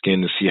spray on your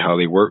skin to see how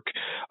they work.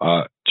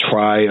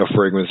 Try a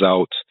fragrance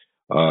out.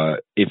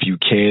 If you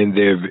can,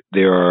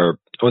 there are,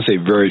 I won't say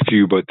very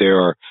few, but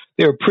there are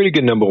a pretty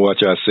good number,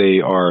 which I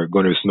say are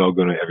going to smell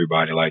good on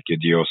everybody, like your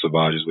Dior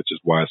Sauvages, which is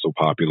why it's so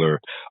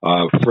popular.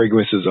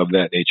 Fragrances of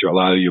that nature, a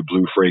lot of your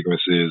blue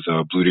fragrances,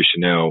 Bleu de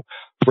Chanel,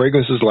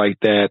 fragrances like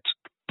that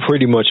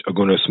pretty much are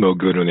going to smell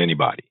good on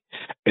anybody.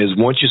 As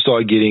once you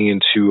start getting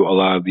into a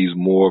lot of these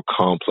more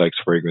complex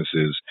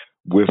fragrances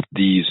with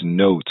these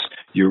notes,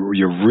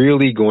 you're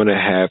really going to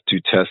have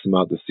to test them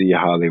out to see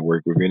how they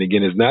work with you. And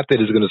again, it's not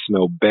that it's going to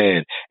smell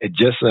bad. It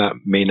just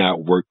may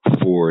not work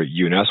for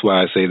you. And that's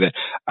why I say that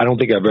I don't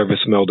think I've ever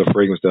smelled a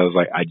fragrance that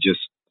was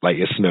like,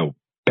 it smelled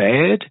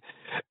bad.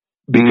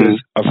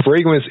 Because a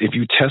fragrance, if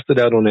you test it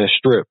out on that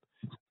strip,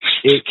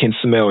 it can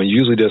smell, and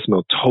usually does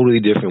smell totally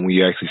different when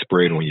you actually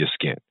spray it on your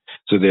skin.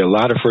 So there are a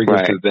lot of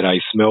fragrances that I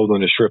smelled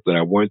on the strip that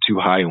I weren't too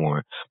high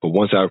on, but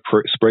once I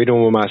sprayed them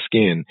on my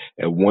skin,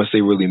 and once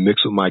they really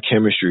mixed with my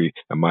chemistry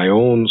and my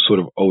own sort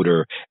of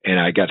odor, and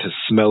I got to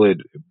smell it,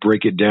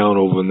 break it down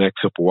over the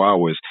next couple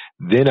hours,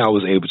 then I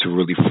was able to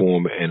really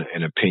form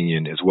an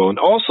opinion as well. And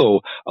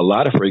also, a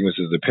lot of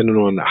fragrances, depending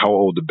on how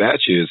old the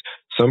batch is,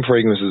 some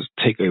fragrances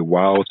take a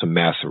while to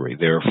macerate.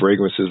 There are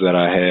fragrances that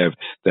I have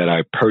that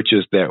I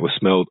purchased that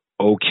smelled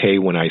okay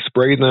when I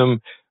sprayed them,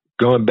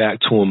 going back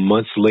to them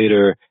months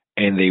later,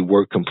 and they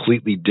work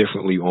completely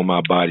differently on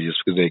my body just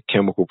because the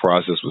chemical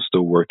process was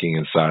still working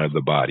inside of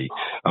the body,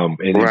 and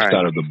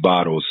inside of the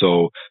bottle.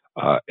 So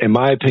In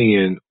my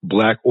opinion,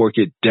 Black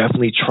Orchid,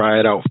 definitely try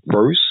it out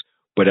first.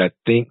 But I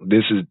think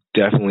this is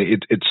definitely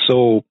it's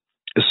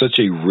such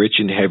a rich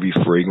and heavy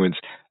fragrance.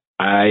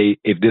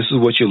 If this is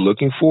what you're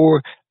looking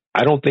for,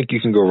 I don't think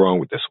you can go wrong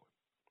with this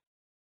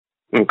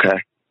one.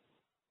 Okay.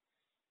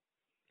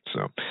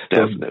 So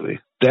definitely.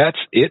 That's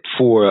it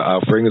for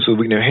our fragrance of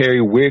the week. Now,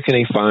 Harry, where can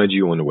they find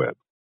you on the web?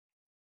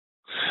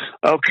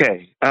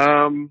 Okay.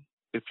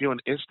 If you're on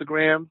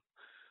Instagram,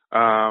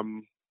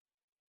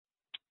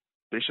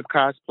 Bishop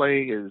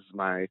Cosplay is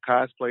my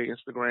cosplay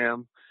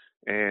Instagram.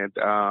 And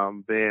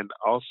then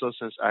also,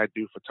 since I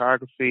do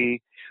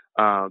photography,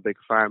 they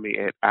can find me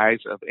at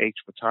Eyes of H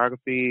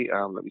Photography.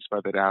 Let me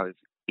spell that out.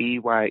 It's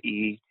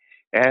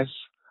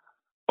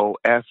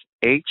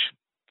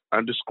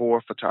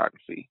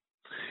EYESOFH_photography.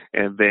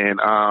 And then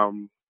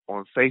on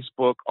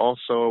Facebook,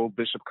 also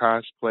Bishop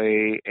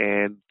Cosplay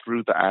and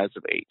Through the Eyes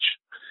of H.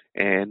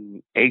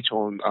 And H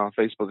on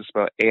Facebook is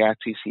spelled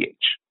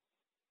AITCH,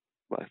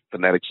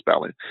 phonetic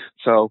spelling.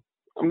 So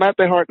I'm not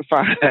that hard to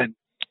find.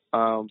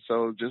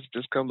 So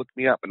just come look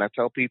me up. And I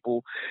tell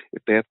people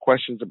if they have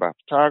questions about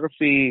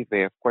photography, if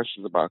they have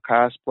questions about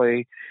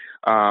cosplay,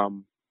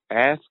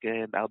 ask,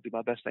 and I'll do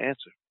my best to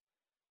answer.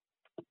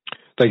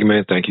 Thank you,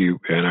 man. Thank you.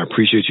 And I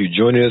appreciate you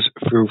joining us.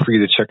 Feel free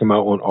to check him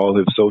out on all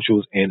his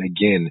socials. And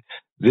again,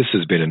 this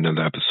has been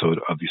another episode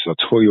of the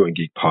Sartorial and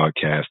Geek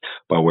podcast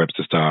by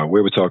Webster Style,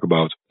 where we talk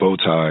about bow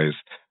ties,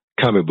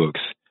 comic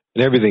books,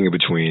 and everything in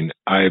between.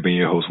 I have been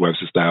your host,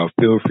 Webster Style.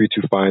 Feel free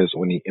to find us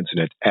on the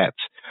internet at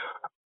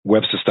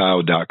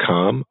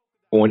websterstyle.com,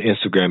 on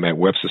Instagram at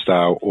Webster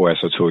Style or at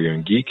Sartorial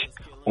and Geek,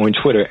 on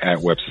Twitter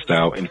at Webster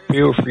Style, and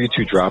feel free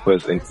to drop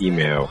us an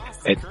email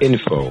at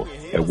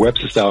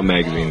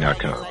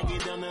info@websterstylemagazine.com.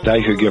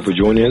 Thank you again for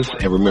joining us,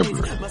 and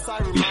remember,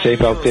 be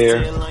safe out there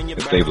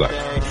and stay black.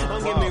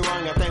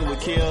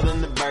 Killed in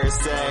the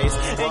birthdays,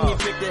 and you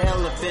picked the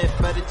hella fit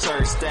for the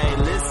church day.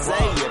 Let's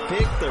say you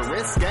picked the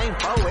risk game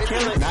for it.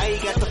 Kill it. Now you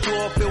got the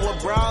floor filled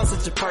with bras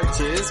that you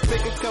purchase.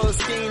 Pick a color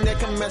scheme that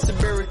can match the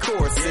berry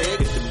corset.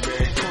 Get the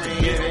berry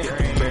cream, get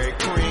the berry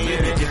cream,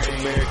 get the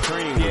berry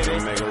cream. Get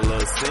it, make a little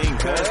scene.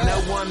 Cause no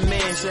one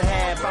man should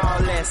have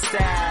all that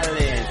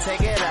styling.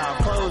 Take it off,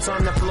 clothes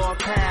on the floor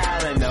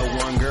piling. No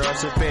one girl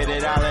should fit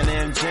it all in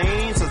them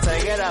jeans. So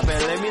take it up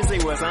and let me see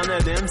what's under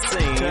them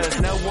seams.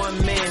 Cause no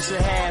one man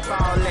should have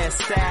all that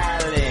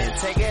styling.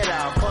 Take it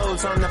off,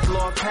 clothes on the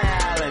floor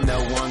piling. No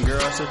one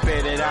girl should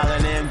fit it all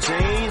in them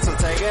jeans. So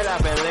take it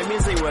up and let me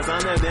see what's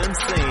under them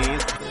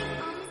seams.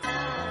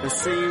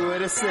 Let's see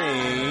what it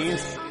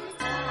seems.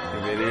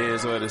 If it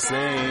is what it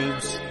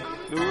seems.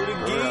 Do it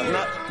again.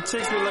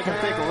 Chicks be looking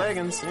thick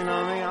leggings, you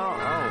know what I mean?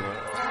 I don't know.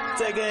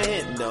 Take a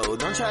hint though,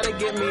 don't try to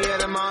get me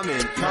at a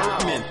moment.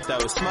 Mint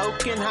though,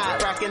 smoking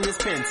hot, rocking this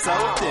pin so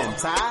thin.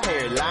 Tie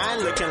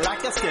hairline, looking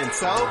like a skin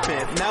so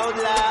pimp. No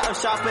lie, I'm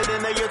sharper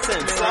than a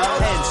utensil.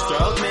 Head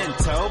stroke,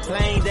 mental,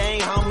 plain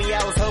dang, homie.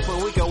 I was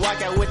hoping we could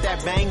walk out with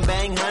that bang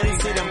bang, honey.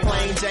 See them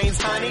plain James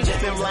honey,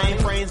 them lame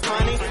frames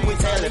funny. We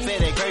tell it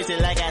fit it crazy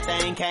like that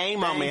thing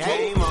came on me.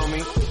 Hey, mommy,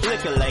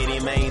 look a lady,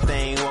 main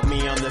thing, want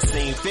me on the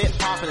scene. Fit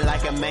popping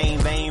like a main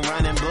vein,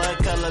 running blood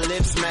color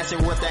lips,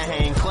 smashing with the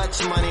hand. Clutch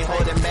money,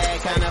 holding back.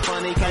 Kinda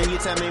funny, can you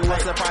tell me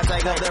what's the price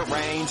tag of the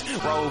Range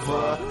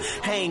Rover?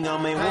 Hang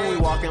on me when we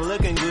walking,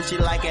 looking Gucci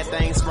like that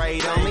thing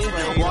sprayed on me.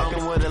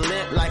 Walking with a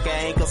limp like an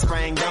ankle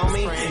sprained on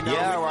me.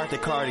 Yeah, I rock the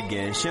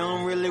cardigan, she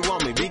don't really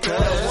want me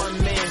because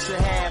one man should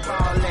have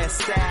all that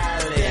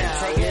styling.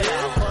 Take it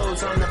out,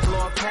 clothes on the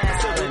floor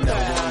piling. No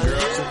one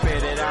girl should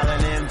fit it all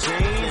in them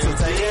jeans. So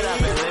take it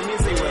up and let me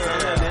see what's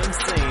under them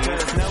seams.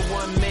 Cause no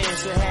one man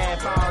should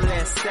have all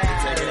that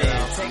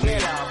styling. Take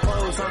it out,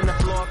 clothes on the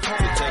floor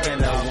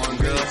piling. No one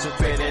girl should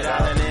fit it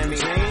all in them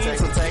jeans.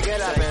 So take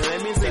it up and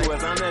let me see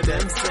what's under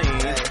them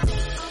seams.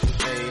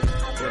 Hey,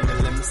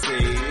 let me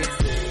see.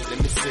 Let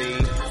me see.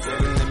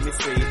 Let me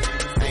see.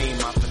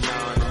 Aim up and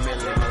on the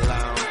middle of my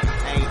lawn.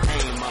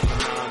 Aim up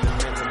and on the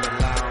middle of my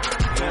lawn.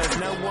 Cause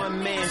no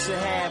one man should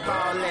have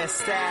all that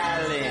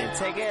styling.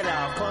 Take it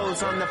off,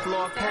 clothes on the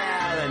floor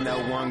piling. No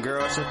one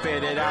girl should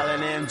fit it all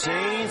in them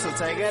jeans. So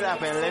take it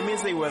up and let me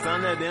see what's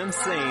under them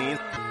seams.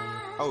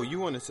 Oh, you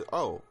wanted to...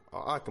 Oh,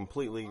 I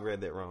completely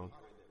read that wrong.